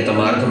തിരഞ്ഞെടുത്ത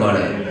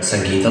മാർഗമാണ്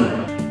സംഗീതം.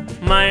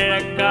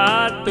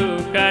 മഴക്കാത്തു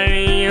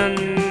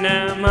കഴിയുന്ന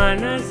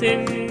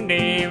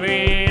മനസ്സിൻ്റെ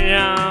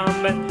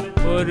വേഴാമ്പൽ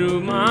ഒരു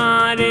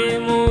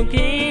മാറിമുകിലിന്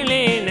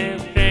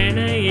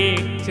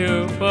പ്രണയിച്ചു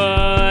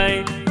പോയി.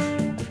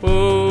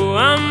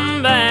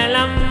 പൂവമ്പലത്തിൽ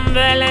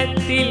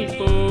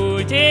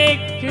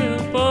പൂജയ്ക്കു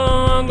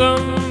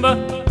പോകുമ്പോ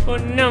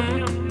പൊന്നും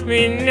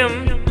മിന്നും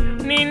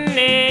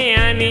നിന്നെ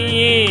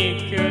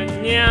അണിയിക്കും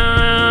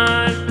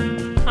ഞാൻ.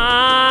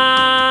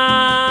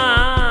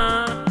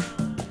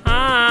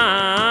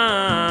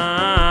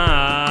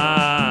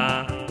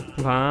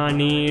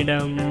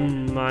 വാണിടം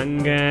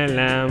മംഗളമാലപിക്കേ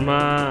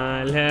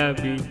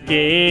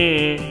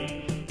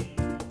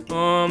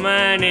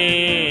ഓമനെ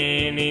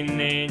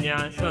നിന്നെ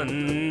ഞാൻ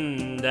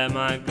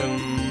സ്വന്തമാക്കും.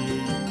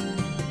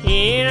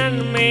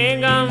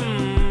 ഈഴന്മേഘം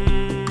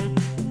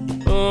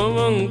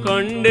പൂവും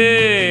കൊണ്ട്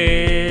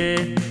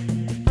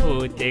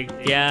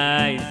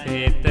പൂജയ്ക്കായി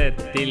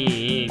ക്ഷേത്രത്തിൽ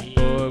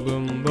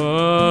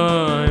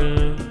പോകുമ്പോൾ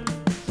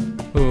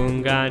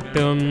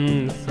പൂങ്കാറ്റും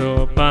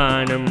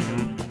സോപ്പാനും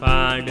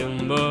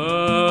പാടുമ്പോൾ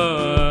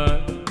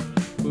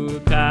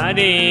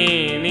പൂക്കാരെ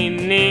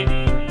നിന്നെ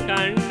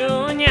കണ്ടു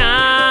ഞാൻ.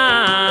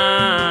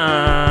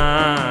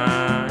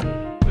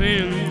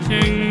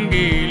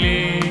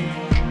 ചെങ്കിലെ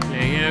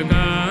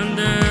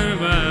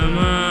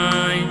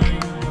ലയഗാന്ധർവമായി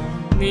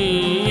നീ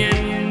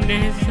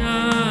എൻ്റെ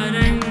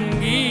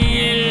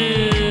സാരംഗിയിൽ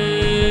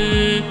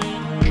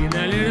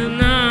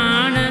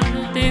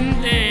ഇതളിടുന്നാണത്തിൻ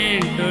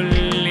തേട്ടുള്ളിയായി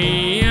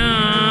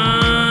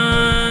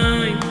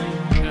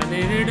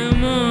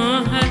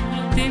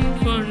കതിരിടുമോഹത്തിൻ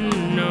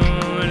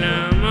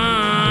പൊന്നോലമായി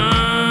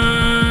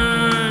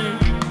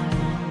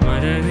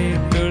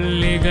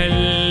മരനിത്തുള്ളികൾ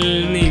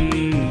നിൻ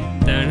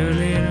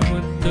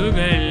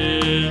തണുനിർമുത്തുകൾ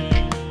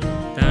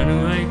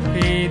തണുവായി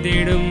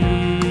പെയ്തിടും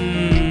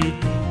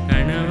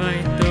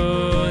കനവായി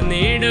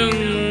തോന്നിടും.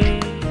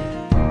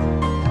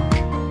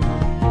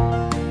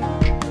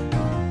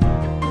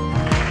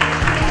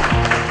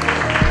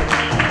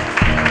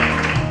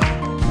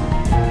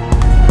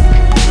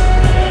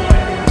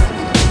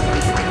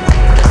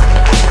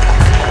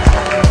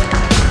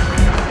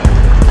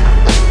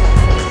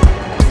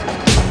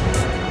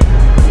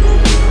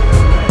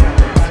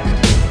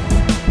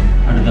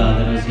 അടുത്ത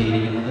ആദരവ്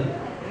സ്വീകരിക്കുന്നത്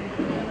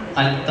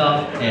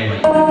അൽത്താഫ് ഏവൻ.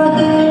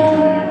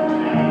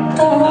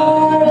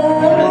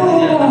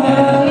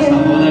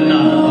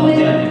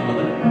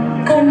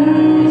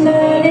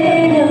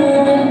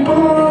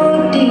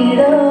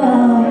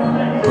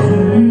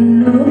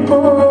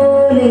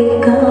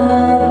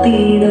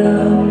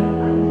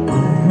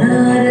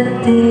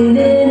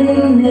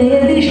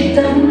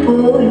 ഇഷ്ടം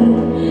പോലും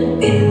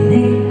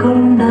എന്നെ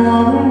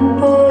കൊണ്ടാവും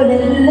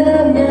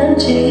പോലെല്ലാം ഞാൻ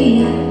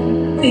ചെയ്യാം.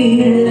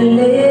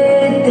 വീഴലേ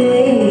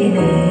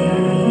തേനേ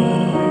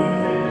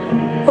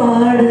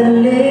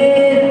പാടലേ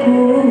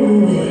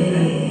പൂവേ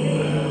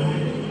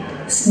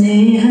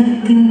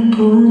സ്നേഹത്തിൻ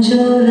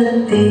പൂഞ്ചോല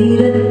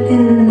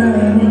തീരത്തിൽ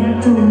നാം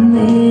എത്തും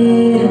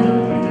നേരം.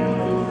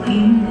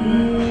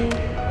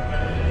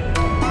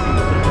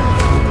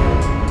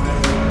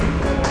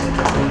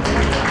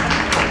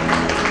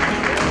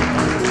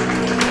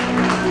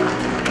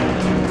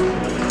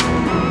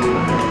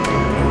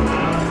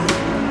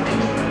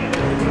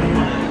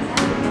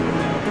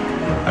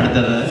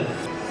 അടുത്തത്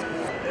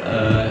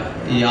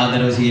ഈ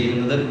ആദരവ്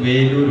സ്വീകരിക്കുന്നത് ചെയ്യുന്നത്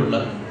വേലൂരുള്ള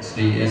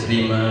ശ്രീ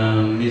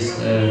മിസ്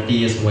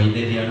TS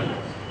വൈദേഹിയാണ്.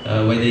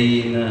 വൈദേഹി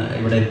ഇന്ന്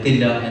ഇവിടെ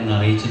എത്തില്ല എന്ന്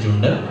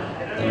അറിയിച്ചിട്ടുണ്ട്.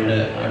 നമ്മുടെ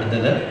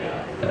അടുത്തത്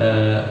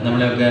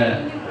നമ്മളെയൊക്കെ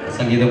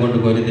സംഗീതം കൊണ്ട്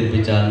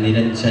കോരിത്തിരിപ്പിച്ച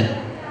നിരഞ്ജൻ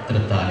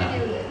തൃത്താല.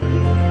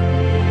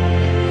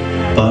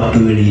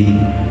 പാട്ടുകളിൽ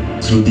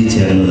ശ്രുതി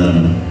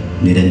ചേർന്നതാണ്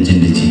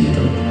നിരഞ്ജൻ്റെ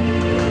ജീവിതം.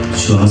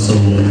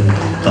 ശ്വാസവും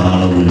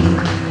താളവും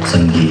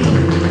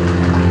സംഗീതവും.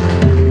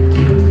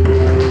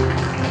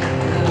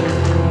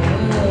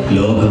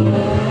 ലോകം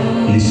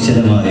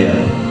നിശ്ചലമായ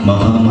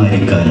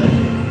മഹാമാരിക്കാലം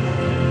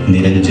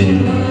നിരഞ്ജൻ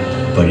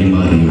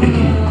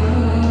വഴിമാറിയൊഴുകി.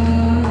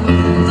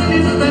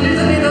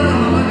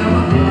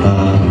 ആ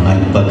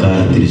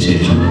അല്പകാലത്തിന്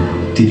ശേഷം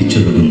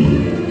തിരിച്ചൊഴുകുന്നു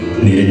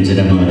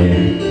നിരഞ്ജനമായ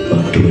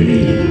പാട്ടുവഴി.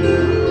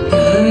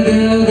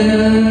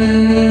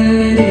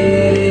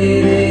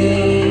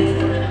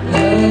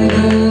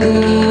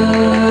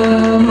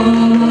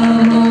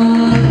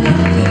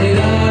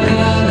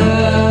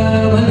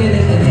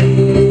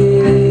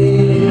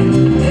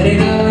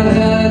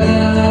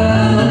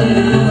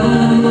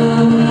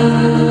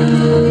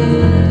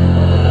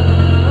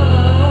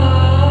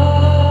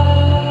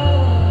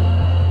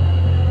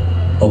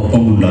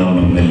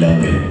 ഒപ്പമുണ്ടാവണം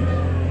എല്ലാവരും.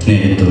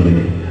 സ്നേഹത്തോടെ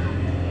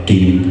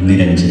ടീം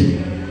നിരഞ്ജൻ.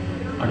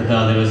 അടുത്ത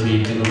ആദരവ്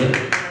സ്വീകരിക്കുന്നത്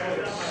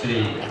ശ്രീ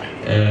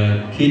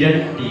കിരൺ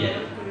TN.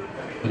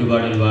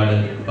 ഒരുപാട്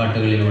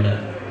പാട്ടുകളിലൂടെ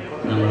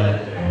നമ്മളെ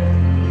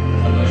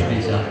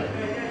സന്തോഷിപ്പിച്ച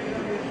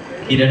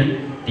കിരൺ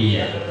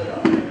TN.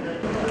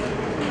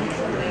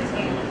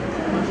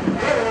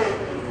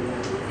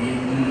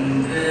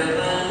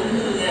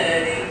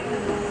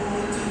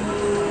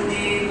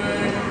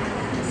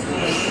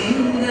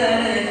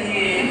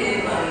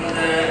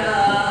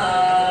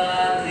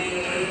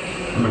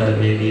 നമ്മുടെ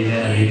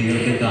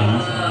വേദികൾക്ക് കാണാൻ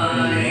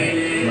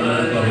സാധിക്കുന്നില്ല.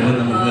 കുറവ്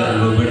നമുക്ക്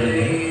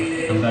അനുഭവപ്പെടുന്നുണ്ട്.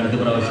 നമുക്ക് അടുത്ത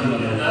പ്രാവശ്യം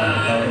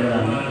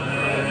നടത്താവുന്നതാണ്.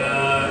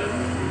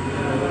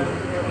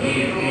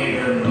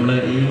 നമ്മൾ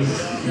ഈ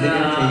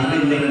ഇതൊക്കെ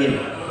ചെയ്തില്ലെങ്കിൽ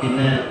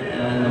പിന്നെ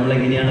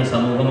നമ്മളെങ്ങനെയാണ്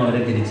സമൂഹം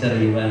അവരെ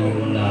തിരിച്ചറിയുക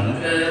എന്നുള്ളതാണ്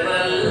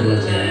നമ്മൾ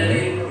ചെയ്യുന്നത്.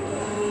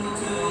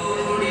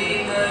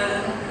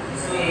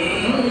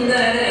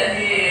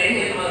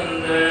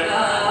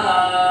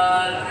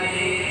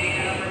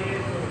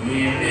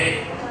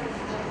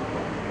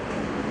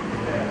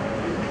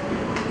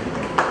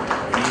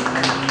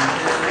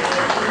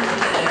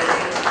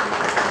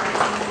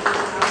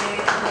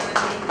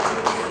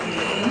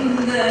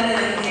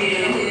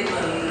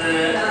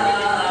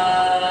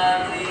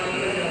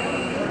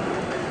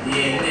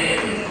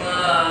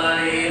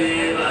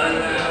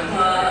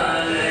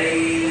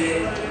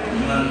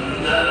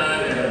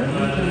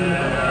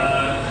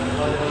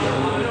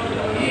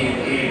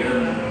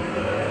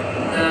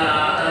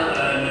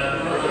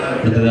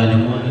 അടുത്തത്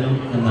അനുമോദനം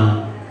എന്ന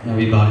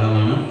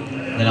വിഭാഗമാണ്.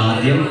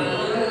 അതിലാദ്യം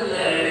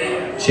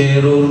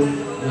ചേറൂർ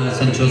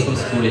സെൻറ്റ് ജോസഫ്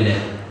സ്കൂളിലെ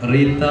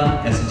റീത്ത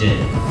SJ.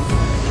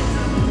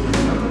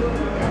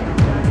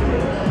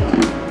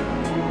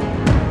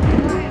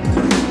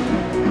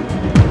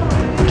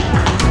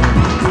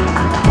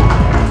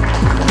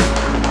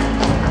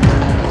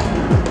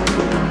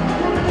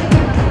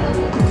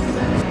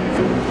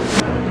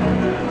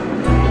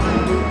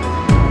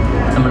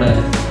 നമ്മുടെ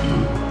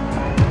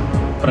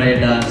പ്രയർ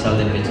ഡാൻസ്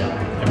അവതരിപ്പിച്ച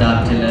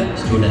അഡാപ്റ്റിലെ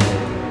സ്റ്റുഡൻറ്റ്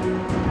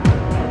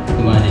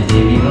കുമാരി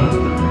ദേവിക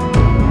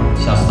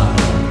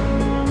ശാസ്താംഗം.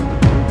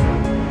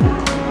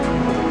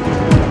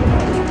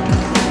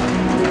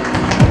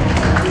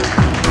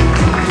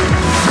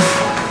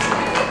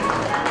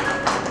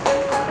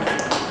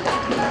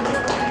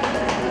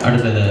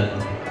 അടുത്തത്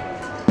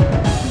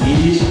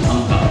ഗിരീഷ്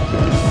അംക.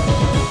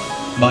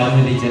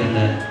 ബാലുമതി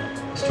ടീച്ചറിൻ്റെ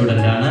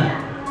സ്റ്റുഡൻ്റാണ്.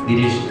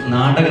 ഗിരീഷ്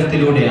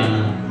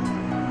നാടകത്തിലൂടെയാണ്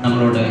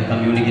നമ്മളോട്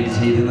കമ്മ്യൂണിക്കേറ്റ്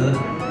ചെയ്യുന്നത്.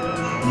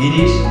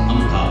 ഗിരീഷ്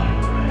അംക.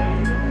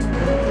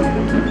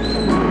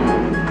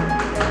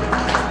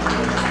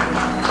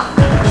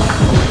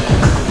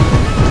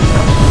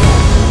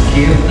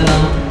 കീർത്തന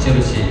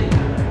ചെറുശ്ശേരി.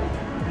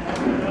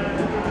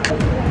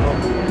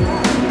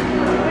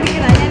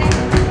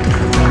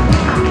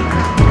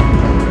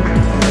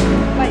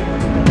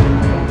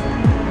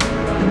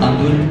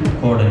 അതുൽ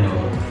കോടന്നൂർ.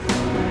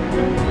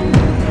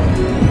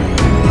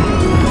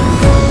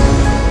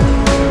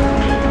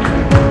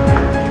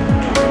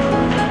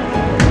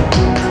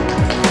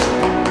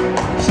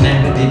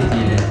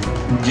 സ്നേഹദീപ്തിയിലെ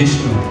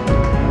ജിഷ്ണു.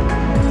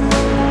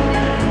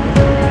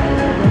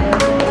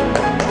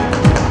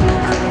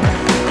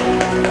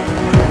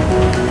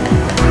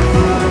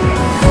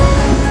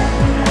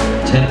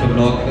 ചേർപ്പ്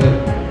ബ്ലോക്ക്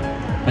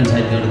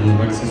പഞ്ചായത്ത് നടന്നു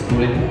വഡ്സ്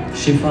സ്കൂളിൽ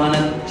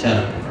ഷിഫാനത്ത്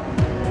ചേർപ്പ്.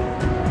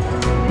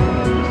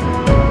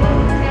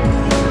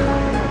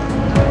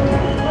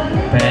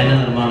 പേന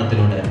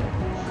നിർമ്മാണത്തിലൂടെ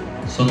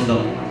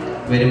സ്വന്തം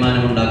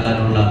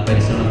വരുമാനമുണ്ടാക്കാനുള്ള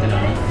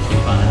പരിശ്രമത്തിലാണ്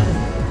ഷിഫാനത്ത്.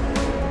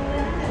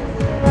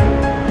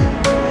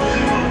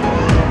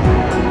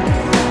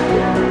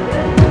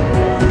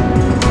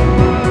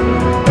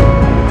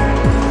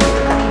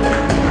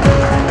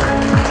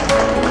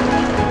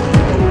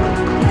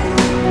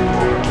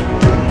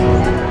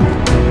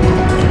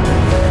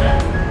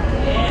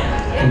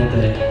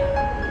 ഇന്നത്തെ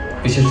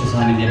വിശിഷ്ട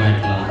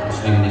സാന്നിധ്യമായിട്ടുള്ള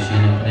ശ്രീമതി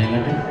ഷീന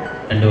പ്രേങ്ങട്ടെ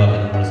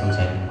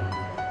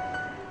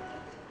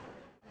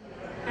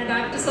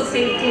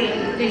സൊസൈറ്റി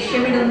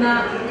ലക്ഷ്യമിടുന്ന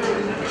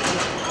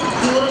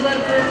 100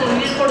 പേർക്ക്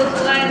തൊഴിൽ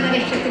കൊടുക്കുക എന്ന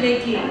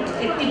ലക്ഷ്യത്തിലേക്ക്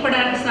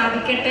എത്തിപ്പെടാൻ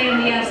സാധിക്കട്ടെ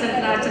എന്ന് ഈ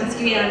അവസരത്തിൽ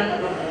ആശംസിക്കുകയാണ്.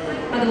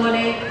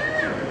 അതുപോലെ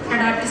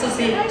അഡാപ്റ്റ്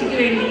സൊസൈറ്റിക്ക്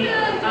വേണ്ടി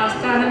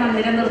ആസ്ഥാന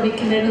മന്ദിരം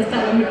നിർമ്മിക്കുന്നതിന്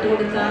സ്ഥലം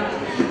വിട്ടുകൊടുത്ത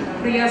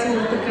പ്രിയ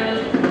സുഹൃത്തുക്കൾ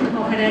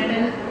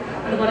മോഹനേട്ടൻ,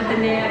 അതുപോലെ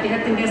തന്നെ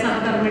അദ്ദേഹത്തിൻ്റെ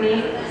സഹധർമ്മിണി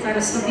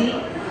സരസ്വതി,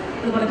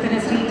 അതുപോലെ തന്നെ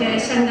ശ്രീ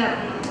ജയശങ്കർ,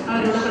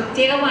 അവരോട്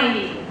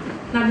പ്രത്യേകമായി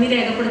നന്ദി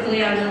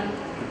രേഖപ്പെടുത്തുകയാണ്.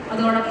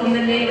 അതോടൊപ്പം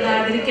തന്നെ ഇവിടെ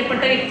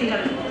ആദരിക്കപ്പെട്ട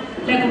വ്യക്തികൾ,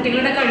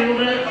 കുട്ടികളുടെ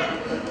കഴിവുകൾ,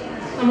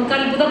 നമുക്ക്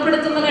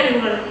അത്ഭുതപ്പെടുത്തുന്ന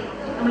കഴിവുകൾ,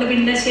 നമ്മൾ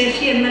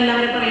ഭിന്നശേഷി എന്നല്ല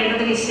അവരെ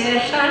പറയേണ്ടത്,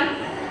 വിശേഷാൽ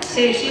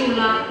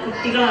ശേഷിയുള്ള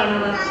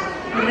കുട്ടികളാണവർ.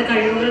 അവരുടെ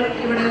കഴിവുകൾ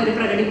ഇവിടെ അവർ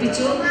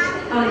പ്രകടിപ്പിച്ചു,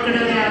 അവർക്കിടെ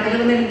ഒരു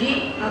ആദരവ് നൽകി.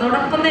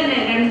 അതോടൊപ്പം തന്നെ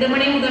 2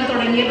 മണി മുതൽ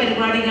തുടങ്ങിയ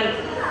പരിപാടികൾ,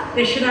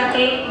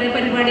 രക്ഷിതാക്കളുടെ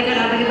പരിപാടികൾ,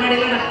 ആ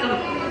പരിപാടികളടക്കം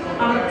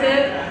അവർക്ക്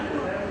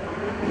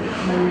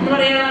എന്താ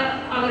പറയുക,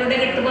 അവരുടെ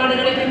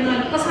കെട്ടുപാടുകളിൽ നിന്ന്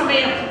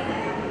അല്പസമയം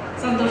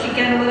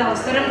സന്തോഷിക്കാനുള്ള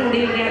അവസരം കൂടി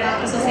ഇവിടെ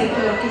അഡാപ്റ്റ് സൊസൈറ്റി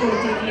ഒരുക്കി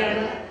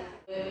കൊടുത്തിരിക്കുകയാണ്.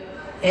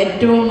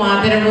 ഏറ്റവും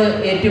ആദരവ്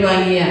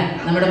ഏറ്റുവാങ്ങിയ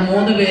നമ്മുടെ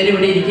 3 പേര്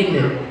ഇവിടെ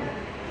ഇരിക്കുന്നുണ്ട്.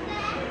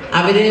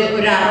 അവർ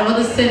ഒരു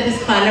 60 സെൻറ്റ്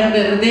സ്ഥലം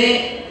വെറുതെ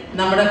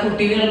നമ്മുടെ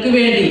കുട്ടികൾക്ക്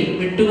വേണ്ടി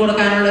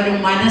വിട്ടുകൊടുക്കാനുള്ളൊരു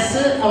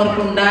മനസ്സ്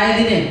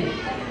അവർക്കുണ്ടായതിന്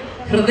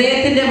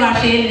ഹൃദയത്തിൻ്റെ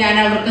ഭാഷയിൽ ഞാൻ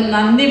അവർക്ക്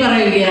നന്ദി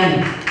പറയുകയാണ്.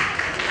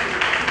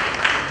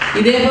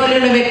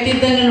 ഇതേപോലെയുള്ള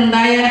വ്യക്തിത്വങ്ങൾ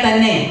ഉണ്ടായാൽ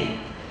തന്നെ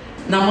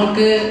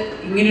നമുക്ക്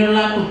ഇങ്ങനെയുള്ള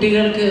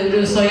കുട്ടികൾക്ക് ഒരു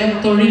സ്വയം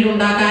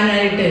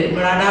തൊഴിലുണ്ടാക്കാനായിട്ട്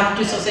ഇവിടെ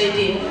അഡാപ്റ്റ്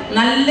സൊസൈറ്റി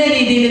നല്ല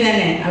രീതിയിൽ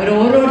തന്നെ അവർ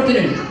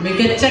ഓരോരുത്തരും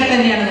മികച്ച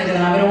തന്നെയാണ്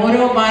നിൽക്കുന്നത്. അവർ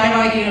ഓരോ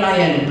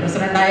ഭാരവാഹികളായാലും,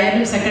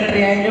 പ്രസിഡൻ്റായാലും,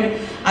 സെക്രട്ടറി ആയാലും,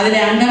 അതിലെ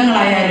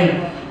അംഗങ്ങളായാലും,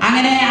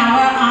 അങ്ങനെ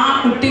ആ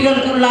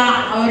കുട്ടികൾക്കുള്ള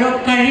ഓരോ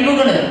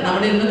കഴിവുകൾ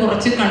നമ്മൾ ഇന്ന്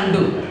കുറച്ച്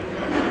കണ്ടു.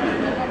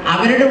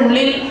 അവരുടെ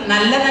ഉള്ളിൽ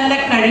നല്ല നല്ല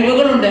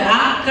കഴിവുകളുണ്ട്. ആ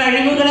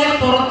കഴിവുകളെ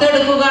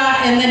പുറത്തെടുക്കുക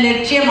എന്ന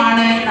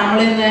ലക്ഷ്യമാണ്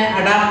നമ്മളിന്ന്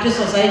അഡാപ്റ്റ്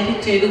സൊസൈറ്റി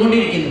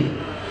ചെയ്തുകൊണ്ടിരിക്കുന്നത്.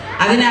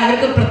 അതിന്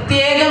അവർക്ക്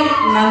പ്രത്യേകം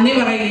നന്ദി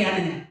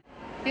പറയുകയാണ് ഞാൻ.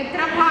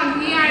 എത്ര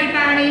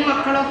ഭംഗിയായിട്ടാണ് ഈ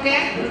മക്കളൊക്കെ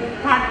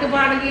പാട്ട്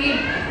പാടുകയും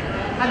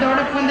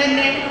അതോടൊപ്പം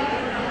തന്നെ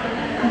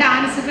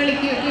ഡാൻസ്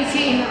കളിക്കുകയൊക്കെ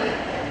ചെയ്യുന്നത്.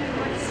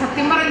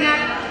 സത്യം പറഞ്ഞാൽ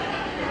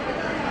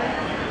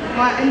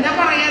എന്താ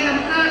പറയുക,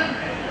 നമുക്ക്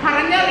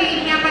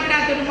പറഞ്ഞറിയിക്കാൻ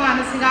പറ്റാത്തൊരു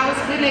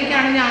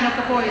മാനസികാവസ്ഥയിലേക്കാണ്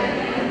ഞാനൊക്കെ പോയത്.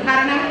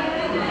 കാരണം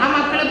ആ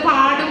മക്കൾ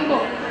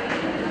പാടുമ്പോൾ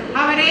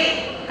അവരെ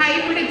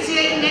കൈപിടിച്ച്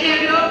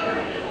ഇങ്ങനെയൊരു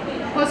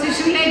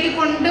പൊസിഷനിലേക്ക്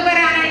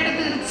കൊണ്ടുവരാനായിട്ട്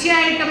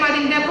തീർച്ചയായിട്ടും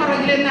അതിൻ്റെ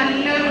പുറകിൽ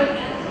നല്ലൊരു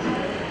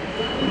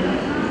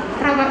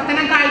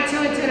പ്രവർത്തനം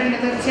കാഴ്ചവെച്ചിട്ടുണ്ട്.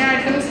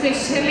 തീർച്ചയായിട്ടും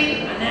സ്പെഷ്യലി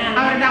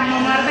അവരുടെ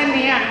അമ്മമാർ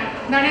തന്നെയാണ്.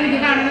 ഇതാണ് എനിക്ക്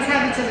കാണാൻ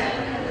സാധിച്ചത്.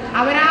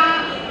 അവരാ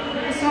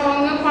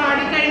സോങ്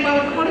പാടിക്കഴിയുമ്പോൾ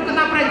അവർക്ക്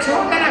കൊടുക്കുന്ന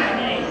പ്രചോദനം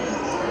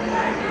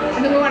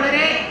അത്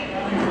വളരെ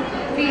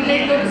ഫീൽ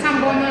ചെയ്തൊരു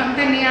സംഭവം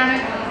തന്നെയാണ്.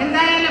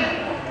 എന്തായാലും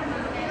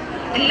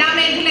എല്ലാ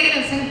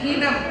മേഖലയിലും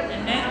സംഗീതം,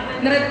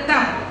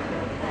 നൃത്തം,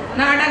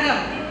 നാടകം,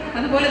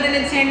 അതുപോലെ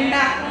തന്നെ ചെണ്ട,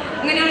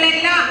 ഇങ്ങനെയുള്ള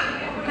എല്ലാ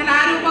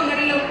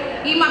കലാരൂപങ്ങളിലും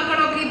ഈ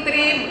മക്കളൊക്കെ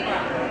ഇത്രയും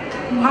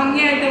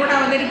ഭംഗിയായിട്ട് ഇവിടെ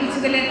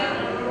അവതരിപ്പിച്ചതിൽ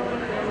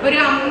ഒരു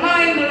അമ്മ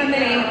എന്നുള്ള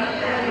നിലയിലും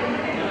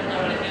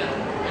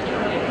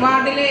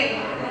വാർഡിലെ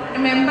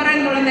മെമ്പർ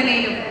എന്നുള്ള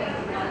നിലയിലും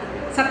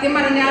സത്യം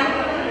പറഞ്ഞാൽ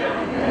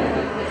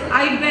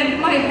I bend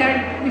my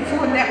head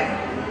before dum.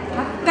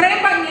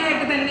 അത്രയും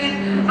ഭംഗിയായിട്ട് തന്നെ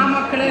ആ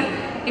മക്കള്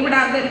ഇവിടെ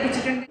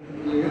അവതരിപ്പിച്ചിട്ടുണ്ട്.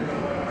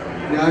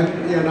 ഞാൻ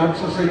ഈ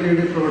അഡാപ്റ്റ്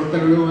സൊസൈറ്റിയുടെ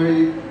പ്രവർത്തനങ്ങളുമായി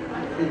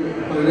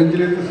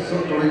 15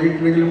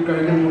 തുടങ്ങിയിട്ടുണ്ടെങ്കിലും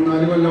കഴിഞ്ഞ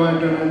 3-4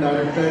 കൊല്ലമായിട്ടാണ്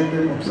ഡയറക്റ്റായിട്ട്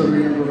ഒബ്സർവ്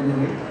ചെയ്യാൻ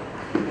തുടങ്ങിയത്.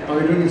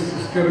 അവരുടെ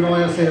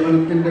നിസ്തുലമായ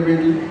സേവനത്തിൻ്റെ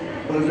പേരിൽ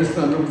വളരെ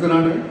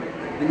സംതൃപ്തനാണ്.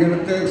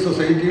 ഇങ്ങനത്തെ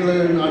സൊസൈറ്റികൾ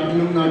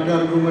നാട്ടിലും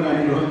നാട്ടുകാർക്കും ഒരു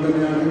അനുഗ്രഹം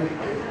തന്നെയാണ്.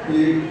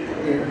 ഈ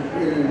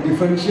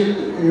ഡിഫറൻഷ്യൽ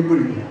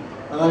ഏബിൾ,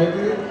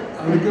 അതായത്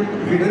അവർക്ക്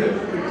ഹിഡൻ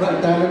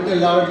ടാലൻറ്റ്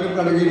എല്ലാവരിലും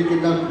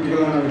അടങ്ങിയിരിക്കുന്ന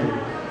കുട്ടികളാണ് അവർ.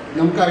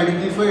 നമുക്ക്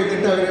ഐഡൻറ്റിഫൈ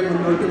ചെയ്തിട്ട് അവരെ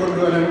മുന്നോട്ട്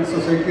കൊണ്ടുവരാൻ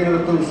സൊസൈറ്റി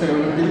നടത്തുന്ന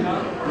സേവനത്തിൽ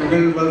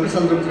ഞങ്ങൾ വളരെ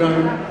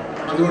സംതൃപ്തരാണ്.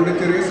 അതുകൊണ്ട്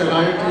ചെറിയ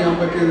സഹായം ചെയ്യാൻ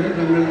പറ്റിയതിന്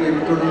ഞങ്ങൾ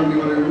ദൈവത്തോട് നന്ദി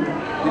പറയുന്നു.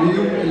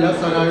 ഇനിയും എല്ലാ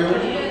സഹായവും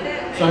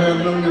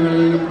സഹകരണവും ഞങ്ങളിൽ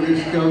നിന്ന്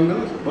പ്രതീക്ഷിക്കാവുന്ന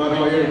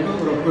ഭാരവാഹികൾക്ക്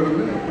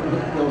ഉറപ്പെടുന്ന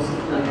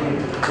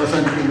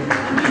അവസാനിക്കുന്നു.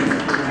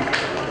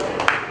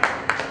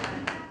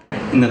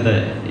 ഇന്നത്തെ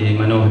ഈ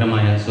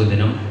മനോഹരമായ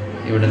സുദിനം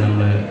ഇവിടെ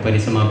നമ്മൾ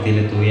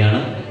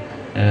പരിസമാപ്തിയിലെത്തുകയാണ്.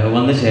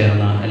 വന്നു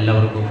ചേർന്ന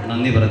എല്ലാവർക്കും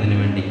നന്ദി പറഞ്ഞതിന്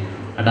വേണ്ടി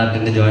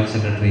അഡാപ്റ്റിൻ്റെ joint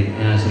secretary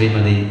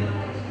Shrimati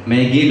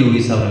Maggi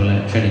Luis അവരെ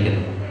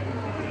ക്ഷണിക്കുന്നു.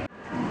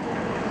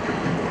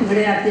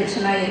 ഇവിടെ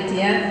അധ്യക്ഷനായി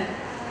എത്തിയ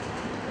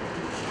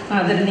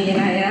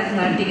ആദരണീയനായ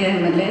നാട്ടിക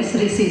MLA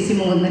ശ്രീ CC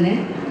മുകുന്ദന്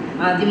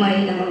ആദ്യമായി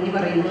ഞാൻ നന്ദി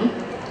പറയുന്നു.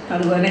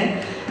 അതുപോലെ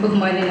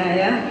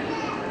ബഹുമാന്യനായ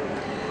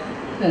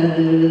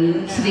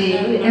ശ്രീ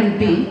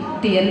MP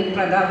TN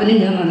പ്രതാപന്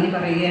ഞാൻ നന്ദി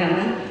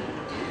പറയുകയാണ്.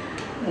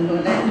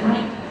 അതുപോലെ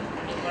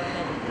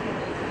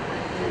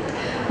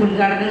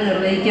ഉദ്ഘാടനം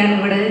നിർവഹിക്കാൻ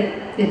ഇവിടെ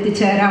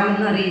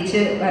എത്തിച്ചേരാമെന്ന്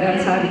അറിയിച്ച് വരാൻ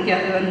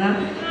സാധിക്കാതെ വന്ന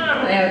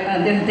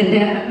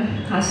അദ്ദേഹത്തിൻ്റെ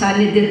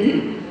അസാന്നിധ്യത്തിൽ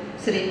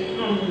ശ്രീ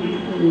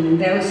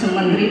ദേവസ്വം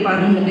മന്ത്രി,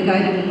 പാർലമെൻറ്റ്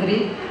കാര്യമന്ത്രി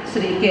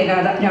ശ്രീ K.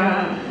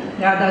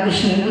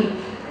 രാധാകൃഷ്ണനും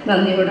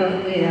നന്ദിയോടെ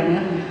വരികയാണ്.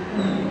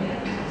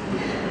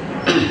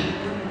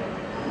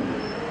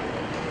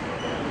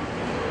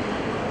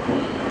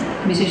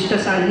 വിശിഷ്ട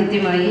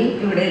സാന്നിധ്യമായി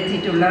ഇവിടെ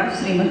എത്തിയിട്ടുള്ള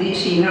Shrimati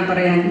Sheena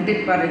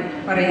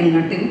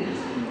Parayangattil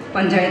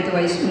panchayat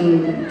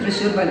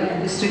Thrissur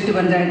district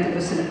panchayat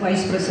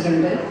vice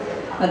president,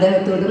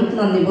 അദ്ദേഹത്തോടും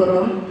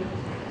നന്ദിപൂർവ്വം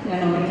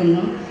ഞാൻ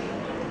ഓർക്കുന്നു.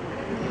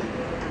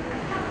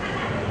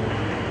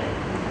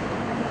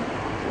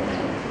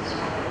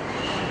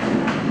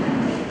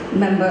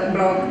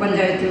 Block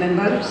panchayat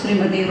member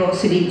Shrimati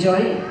Rosalie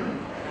Joy,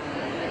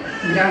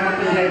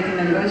 ഗ്രാമപഞ്ചായത്ത്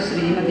മെമ്പർ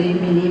ശ്രീമതി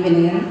മിനി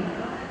വിനയൻ,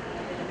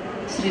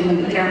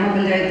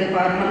 ഗ്രാമപഞ്ചായത്ത്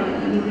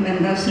പാർലമെന്റ്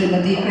മെമ്പർ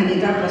ശ്രീമതി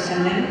അനിത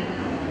പ്രസന്നൻ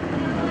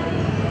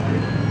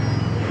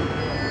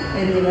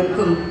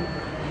എന്നിവർക്കും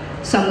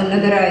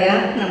സമുന്നതരായ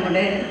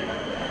നമ്മുടെ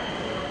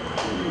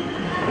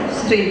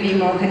ശ്രീ വി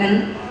മോഹനൻ,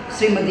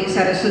 ശ്രീമതി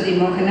സരസ്വതി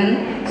മോഹനൻ,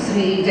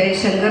 ശ്രീ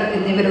ജയശങ്കർ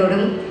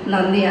എന്നിവരോടും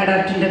നന്ദി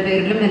അഡാപ്റ്റിൻ്റെ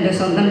പേരിലും എൻ്റെ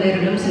സ്വന്തം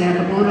പേരിലും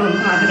സ്നേഹപൂർവ്വം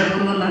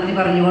ആദരപൂർവ്വം നന്ദി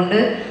പറഞ്ഞുകൊണ്ട്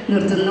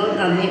നിർത്തുന്നു.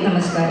 നന്ദി,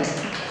 നമസ്കാരം.